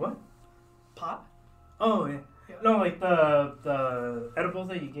 Off of what? Pot. Oh yeah. Yeah. No, like the edibles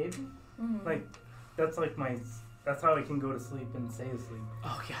that you gave me. Mhm. Like that's like that's how I can go to sleep and stay asleep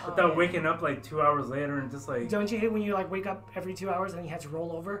Oh yeah. Oh, without yeah. waking up like 2 hours later and just like. Don't you hate when you like wake up every 2 hours and you have to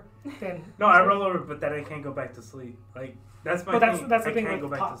roll over? Then No, I roll over, but then I can't go back to sleep. Like that's my But thing. that's the I thing can't with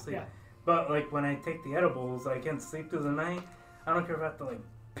go back pot. to sleep. Yeah. But like when I take the edibles, I can't sleep through the night. I don't care if I have to like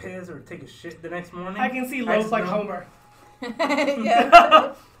piss or take a shit the next morning. I can see I Loaf just like know- Homer.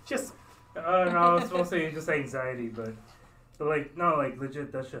 yeah. Just No, it's mostly just anxiety, but like no, like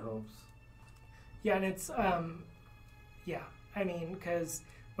legit, that shit helps. yeah, and it's yeah. I mean, because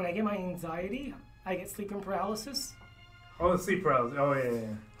when I get my anxiety, I get sleeping paralysis. Oh, the sleep paralysis. Oh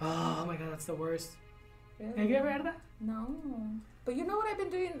yeah. Oh my god, that's the worst. Really? Have you ever had that? No. But you know what I've been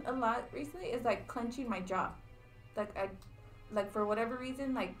doing a lot recently is like clenching my jaw. Like for whatever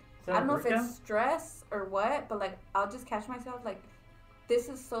reason, like Is that I don't a know if workout? it's stress or what, but like I'll just catch myself like this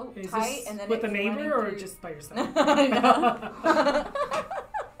is so Is tight this and then with it's a neighbor running or through- just by yourself? No.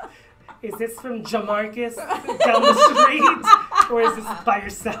 Is this from Jamarcus down the street, or is this by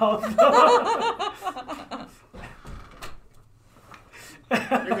yourself?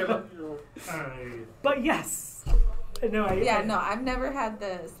 You're gonna, But yes, no, No, I've never had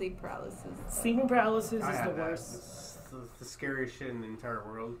the sleep paralysis. sleeping paralysis I is have the that. worst. It's the scariest shit in the entire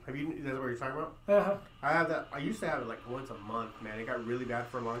world. Have you? That's what you're talking about? Uh-huh. I have that. I used to have it like once a month, man. It got really bad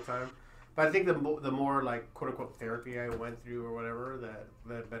for a long time. But I think the more like quote unquote therapy I went through or whatever,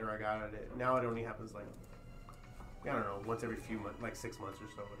 the better I got at it. Now it only happens like I don't know, once every few months, like 6 months or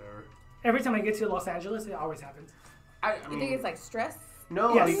so, whatever. Every time I get to Los Angeles, it always happens. I You think it's like stress?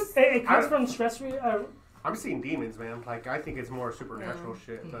 no, Yes, I mean, it comes I- from stress. I'm seeing demons, man. Like I think it's more supernatural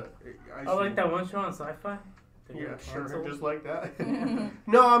shit. But I like that one show on Sci-Fi. The Yeah, sure, console. just like that.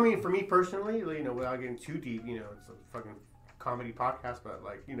 No, I mean, for me personally, you know, without getting too deep, you know, it's a fucking comedy podcast, but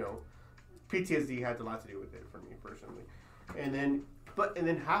like, you know, PTSD had a lot to do with it for me personally. And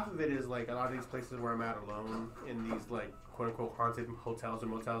then half of it is like a lot of these places where I'm at alone in these like quote unquote haunted hotels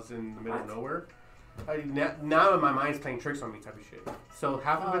and motels in the middle of nowhere. Now my mind's playing tricks on me type of shit. So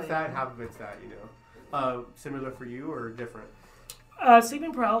half of it's that, and half of it's that, you know. Similar for you or different?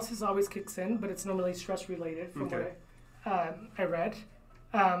 Sleeping paralysis always kicks in, but it's normally stress related from Okay. what I read.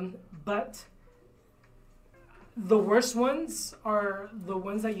 But the worst ones are the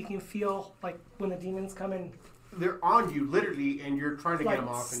ones that you can feel like when the demons come in, They're on you literally, and you're trying to like get them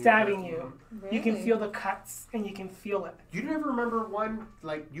off. And stabbing you're- you. Really? You can feel the cuts and you can feel it. You never remember one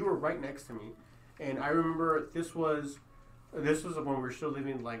like you were right next to me, and I remember this was when we were still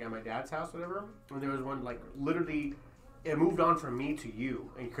living like at my dad's house, whatever. And there was one like literally, it moved on from me to you,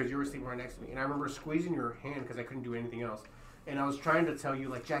 and because you were sleeping right next to me, and I remember squeezing your hand because I couldn't do anything else, and I was trying to tell you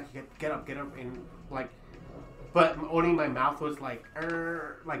like, Jackie, get up, and like, but only my mouth was like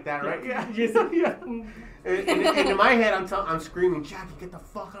that, right? Yeah, yeah. And in my head, I'm screaming, Jackie, get the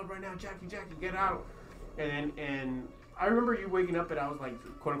fuck up right now, Jackie, get out. And I remember you waking up and I was like,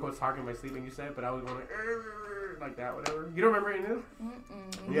 quote unquote, talking in my sleep, and you said, but I was going like that, whatever. You don't remember any of this?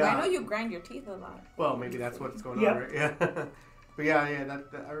 Yeah. I know you grind your teeth a lot. Well, maybe that's what's going on, right? Yeah. But yeah,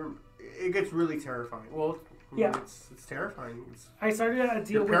 it gets really terrifying. Well, it's terrifying. I started to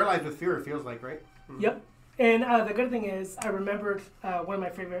deal You're paralyzed with fear, it feels like, right? Mm-hmm. Yep. And the good thing is, I remembered one of my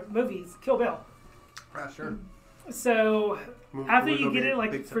favorite movies, Kill Bill. Sure. So, after you get it,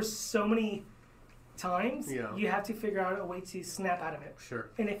 like, for so many times, you have to figure out a way to snap out of it. Sure.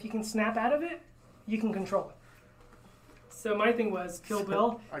 And if you can snap out of it, you can control it. So, my thing was, Kill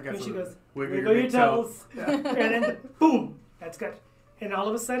Bill, when she goes, wiggle your toes, and then, boom, that's good. And all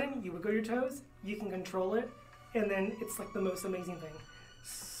of a sudden, you wiggle your toes, you can control it, and then it's, like, the most amazing thing.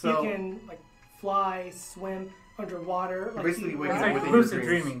 So, you can, like, fly, swim, underwater. Like basically, lucid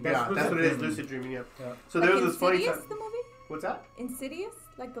dreaming. That's what it is, lucid dreaming. Yep. Yeah. So there was this funny. Insidious, the movie? What's that? Insidious,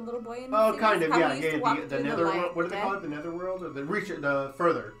 like the little boy in. Oh, Insidious? kind of. How Yeah. The netherworld. What do they dead? call it? The netherworld or the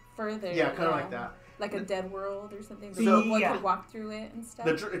further? Further. Yeah, kind of like that. Like a dead world or something. The So, little boy could walk through it and stuff.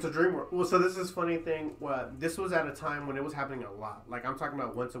 It's a dream world. Well, so this is funny thing. This was at a time when it was happening a lot. Like I'm talking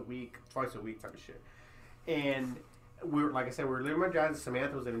about once a week, twice a week type of shit. And we were, like I said, we were living with my dad.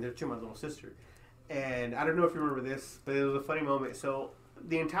 Samantha was living there too, my little sister. And I don't know if you remember this, but it was a funny moment. So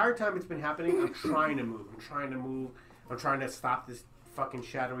the entire time it's been happening, I'm trying to move. I'm trying to stop this fucking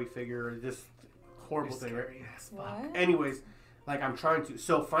shadowy figure, this horrible thing, right? What? Anyways, like I'm trying to.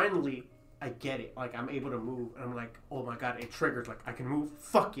 So finally, I get it. Like I'm able to move, and I'm like, oh my god, it triggers. Like I can move.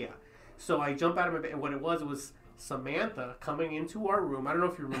 Fuck yeah! So I jump out of my bed, and what it was Samantha coming into our room. I don't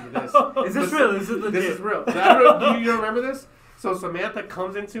know if you remember this. Is this real? This is legit. This is real. I don't know, you remember this? So Samantha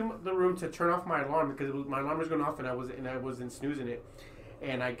comes into the room to turn off my alarm because my alarm was going off and I wasn't snoozing it.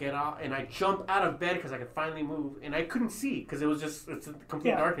 And I get off and I jump out of bed because I could finally move, and I couldn't see because it's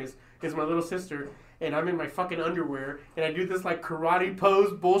complete darkness. It's my little sister, and I'm in my fucking underwear, and I do this like karate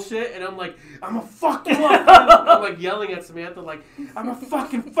pose bullshit, and I'm like, I'm gonna fuck you up. I'm like yelling at Samantha like, I'm gonna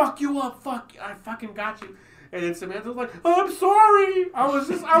fucking fuck you up. Fuck, I fucking got you. And then Samantha's like, oh, I'm sorry. I was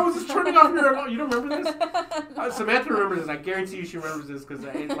just turning off your alarm. You don't remember this? Samantha remembers this. I guarantee you she remembers this because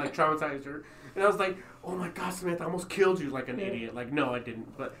it like traumatized her. And I was like, oh my god, Samantha, I almost killed you like an idiot. Like, no, I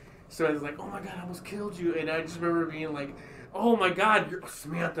didn't. But Samantha's like, oh my god, I almost killed you. And I just remember being like, oh my god, you're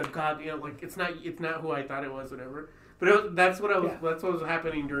Samantha. God, like it's not who I thought it was, whatever. But that's what that's what was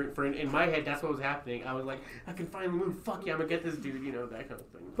happening in my head. That's what was happening. I was like, I can finally move. Fuck yeah, I'm gonna get this dude. That kind of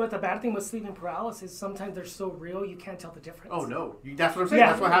thing. But the bad thing with sleeping paralysis, sometimes they're so real you can't tell the difference. Oh no, that's what I'm saying.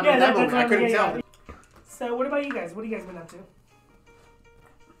 That's what happened at that moment. I couldn't tell. Yeah. So what about you guys? What have you guys been up to?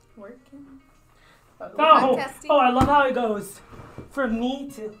 Working. Oh, I love how it goes. For me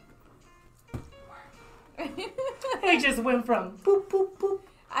to. It just went from boop boop boop.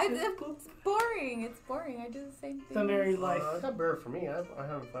 It's boring. It's boring. I do the same thing. The married life. It's not better for me. I'm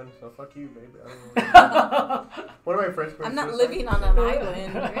having fun, so fuck you, baby. One of my friends committed suicide. I'm not living on an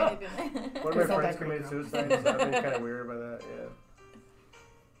island. Right? One of my friends committed suicide, so I've been kind of weird by that, yeah.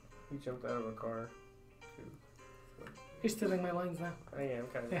 He jumped out of a car. You're stealing my lines now. I am,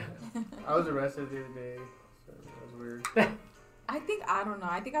 kind of. Yeah. I was arrested the other day, so that was weird. I don't know.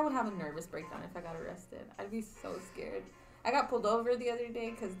 I think I would have a nervous breakdown if I got arrested. I'd be so scared. I got pulled over the other day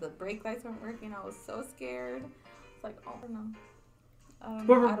because the brake lights weren't working. I was so scared. It's like, oh, no.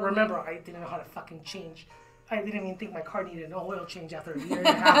 Remember, I didn't know how to fucking change. I didn't even think my car needed an oil change after a year and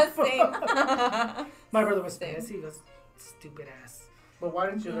a half. Same. My brother was pissed. He goes, stupid ass. But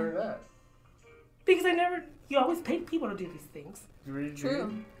why didn't you learn that? Because you always paid people to do these things. Really?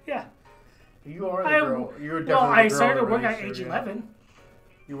 True. Yeah. You are the girl. You're definitely the girl. Well, I started to work at age 11.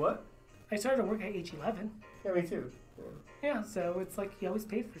 You what? I started to work at age 11. Yeah, me too. Yeah, so it's like you always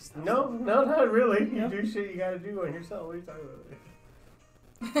pay for stuff. No, not really. You do shit you gotta do on yourself. What are you talking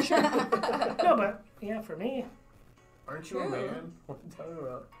about? Sure. No, but yeah, for me. Aren't you a man? What are you talking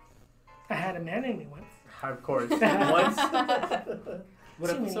about? I had a man in me once. Of course. Once. What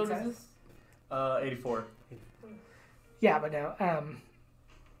episode is this? 84. Yeah, but no.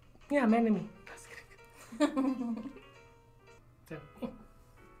 Yeah, man in me. So.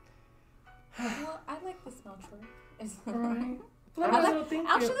 Well, I like the smell chore. Right.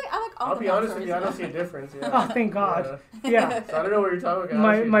 Actually, I like all I'll be honest with you, I don't see a difference. Yeah. Oh, thank God. Yeah. So I don't know what you're talking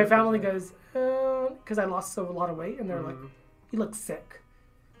about. My family goes, because I lost a lot of weight, and they're like, you look sick.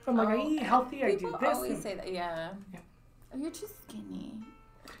 I'm like, I eat healthy, I do this. People always say that, yeah. Oh, you're too skinny.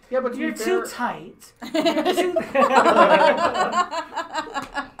 Yeah, but to You're be fair, too tight.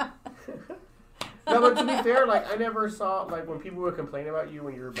 no, but to be fair, like I never saw like when people would complain about you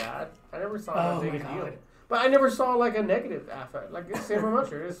when you were bad. I never saw that Oh big my a deal. God. But I never saw like a negative affect. Like it's same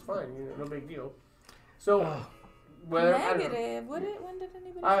amount. It's fine. You know, no big deal. So, Oh. whether Negative. When did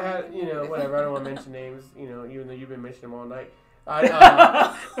anybody? I say had, anything you know, negative? whatever. I don't want to mention names. You know, even though you've been mentioning them all night. I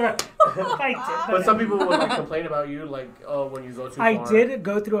did. But some people would like complain about you, like, oh, when you go too far. I did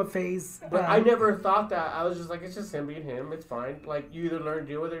go through a phase. But I never thought that. I was just like, it's just him being him. It's fine. Like, you either learn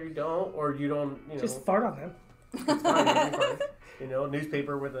to deal with it or you don't, or you don't, you know. just fart on them. It's fine. It'll be fine. You know,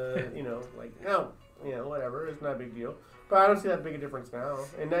 newspaper with a, you know, like, no, you know, whatever. It's not a big deal. But I don't see that big a difference now.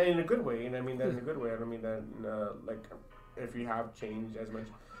 And that in a good way. And I mean that in a good way. I don't mean that, like, if you have changed as much.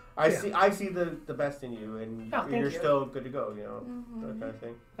 I see the best in you, and you're still good to go, you know, that kind of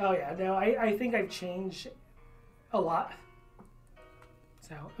thing. Oh, yeah. No, I think I've changed a lot.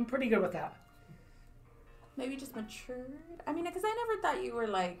 So I'm pretty good with that. Maybe just matured. I mean, because I never thought you were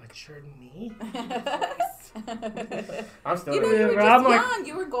like. Matured me? I'm still You know, you were Yeah, just I'm like- young.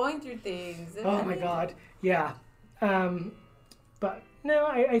 You were going through things. And Oh, I my mean, God. Yeah. But no,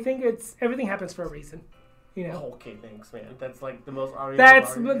 I think everything happens for a reason. You know? Oh, okay, thanks, man. That's like the most obvious.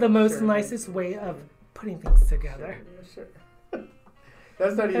 That's of the most Sure. nicest way of putting things together. Sure.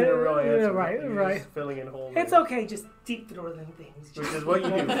 That's not even a real answer. Right, You're right. Just filling in holes. It's okay, just deep throating things. Which is what you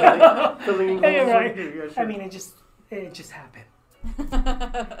do. Filling in Yeah, holes. Is what right. you do. Yeah, sure. I mean, it just happened.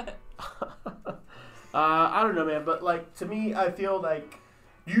 I don't know, man. But like to me, I feel like.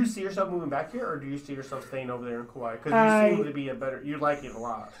 Do you see yourself moving back here, or do you see yourself staying over there in Kauai? Because you seem to be a better. You like it a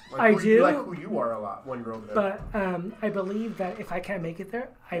lot. Like, I do. You like who you are a lot when you're over there. But I believe that if I can't make it there,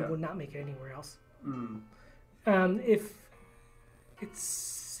 I Yeah. would not make it anywhere else. Mm. If it's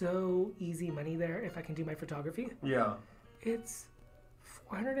so easy money there, if I can do my photography, Yeah. it's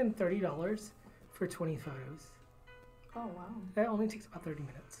 $430 for 20 photos. Oh, wow. That only takes about 30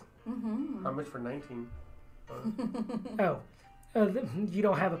 minutes. Mm-hmm. How much for 19? You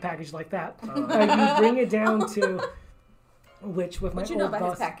don't have a package like that. Uh, You bring it down to which with my What you know old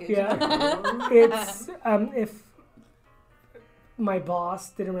about boss. his package? Yeah, it's if my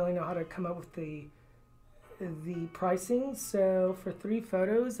boss didn't really know how to come up with the pricing, so for 3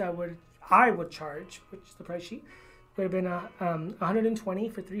 photos, I would charge, which the price sheet would have been 120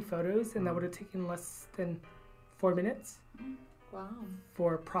 for 3 photos, and that would have taken less than 4 minutes Wow.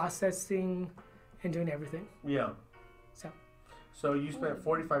 for processing and doing everything. Yeah. So you spent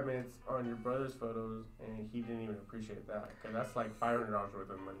 45 minutes on your brother's photos, and he didn't even appreciate that. Because that's like $500 worth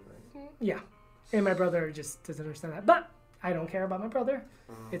of money, right? yeah, and my brother just doesn't understand that, but I don't care about my brother.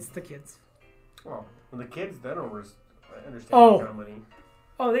 It's the kids. Well, the kids, they don't understand Oh. that kind of money.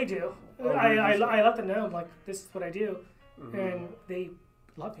 Oh, they do. Oh, I really? let them know, like, this is what I do, Mhm. and they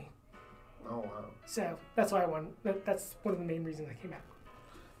love me. Oh, wow. So that's why that's one of the main reasons I came out.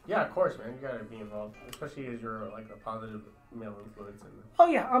 Yeah, of course, man. You gotta be involved, especially as you're like a positive male influence, and Oh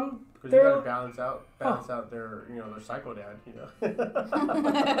yeah, because you gotta they're balance out their, you know, their psycho dad, you know.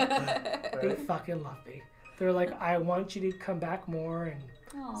 they Right? fucking love me. They're like, I want you to come back more, and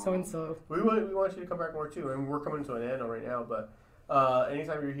so and so. We want you to come back more too, and we're coming to an end right now. But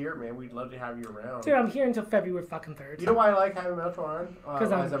anytime you're here, man, we'd love to have you around. Dude, I'm here until February fucking 3rd. You know why I like having Melchior on?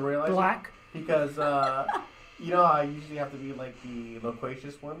 Because as I'm realizing? black. Because you know, I usually have to be like the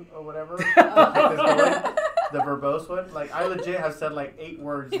loquacious one or whatever. To keep this going. The verbose one. Like I legit have said like 8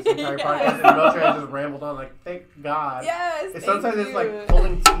 words this entire podcast, and Melchior has just rambled on. Like thank God. Yes. And sometimes it's like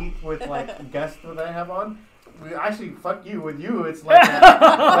pulling teeth with like guests that I have on. We actually fuck you with you. It's like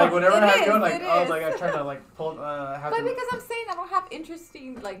like whenever It I is, go like it oh is. like I try to like pull have But to, because I'm saying I don't have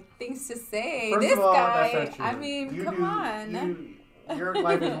interesting like things to say. First This of all, guy, that's not true. I mean, You come do- on. your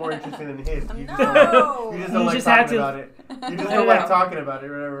life is more interesting than his. You just No. don't, you just don't You like just had talking to- about it. You just I don't like know. talking about it,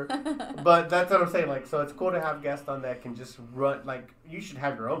 or whatever. But that's what I'm saying. Like, so it's cool to have guests on that can just run. Like, you should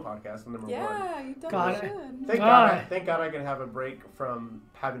have your own podcast. Number one. Yeah, you Got definitely it. should. Thank God I can have a break from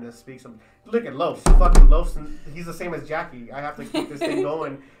having to speak some. Look at Loaf, fucking Loaf. He's the same as Jackie. I have to keep this thing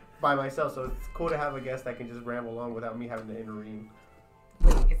going by myself. So it's cool to have a guest that can just ramble along without me having to intervene.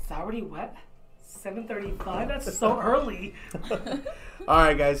 Wait, it's already what? 7:35. That's so early. All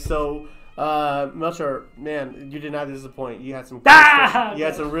right, guys. So, Melchior, man, you did not disappoint. You had some. You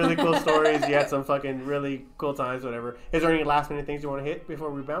had some really cool stories. You had some fucking really cool times. Whatever. Is there any last minute things you want to hit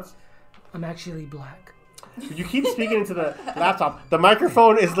before we bounce? I'm actually black. You keep speaking into the laptop. The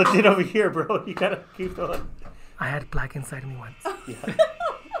microphone is legit over here, bro. You gotta keep going. I had black inside of me once. Yeah.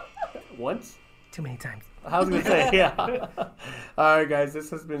 Once? Too many times. I was gonna say, yeah. All right, guys. This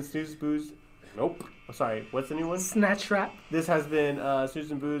has been Snooze Booze. Nope. sorry, what's the new one? Snatch Rap. This has been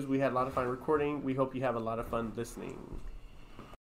Snooze and Booze. We had a lot of fun recording. We hope you have a lot of fun listening.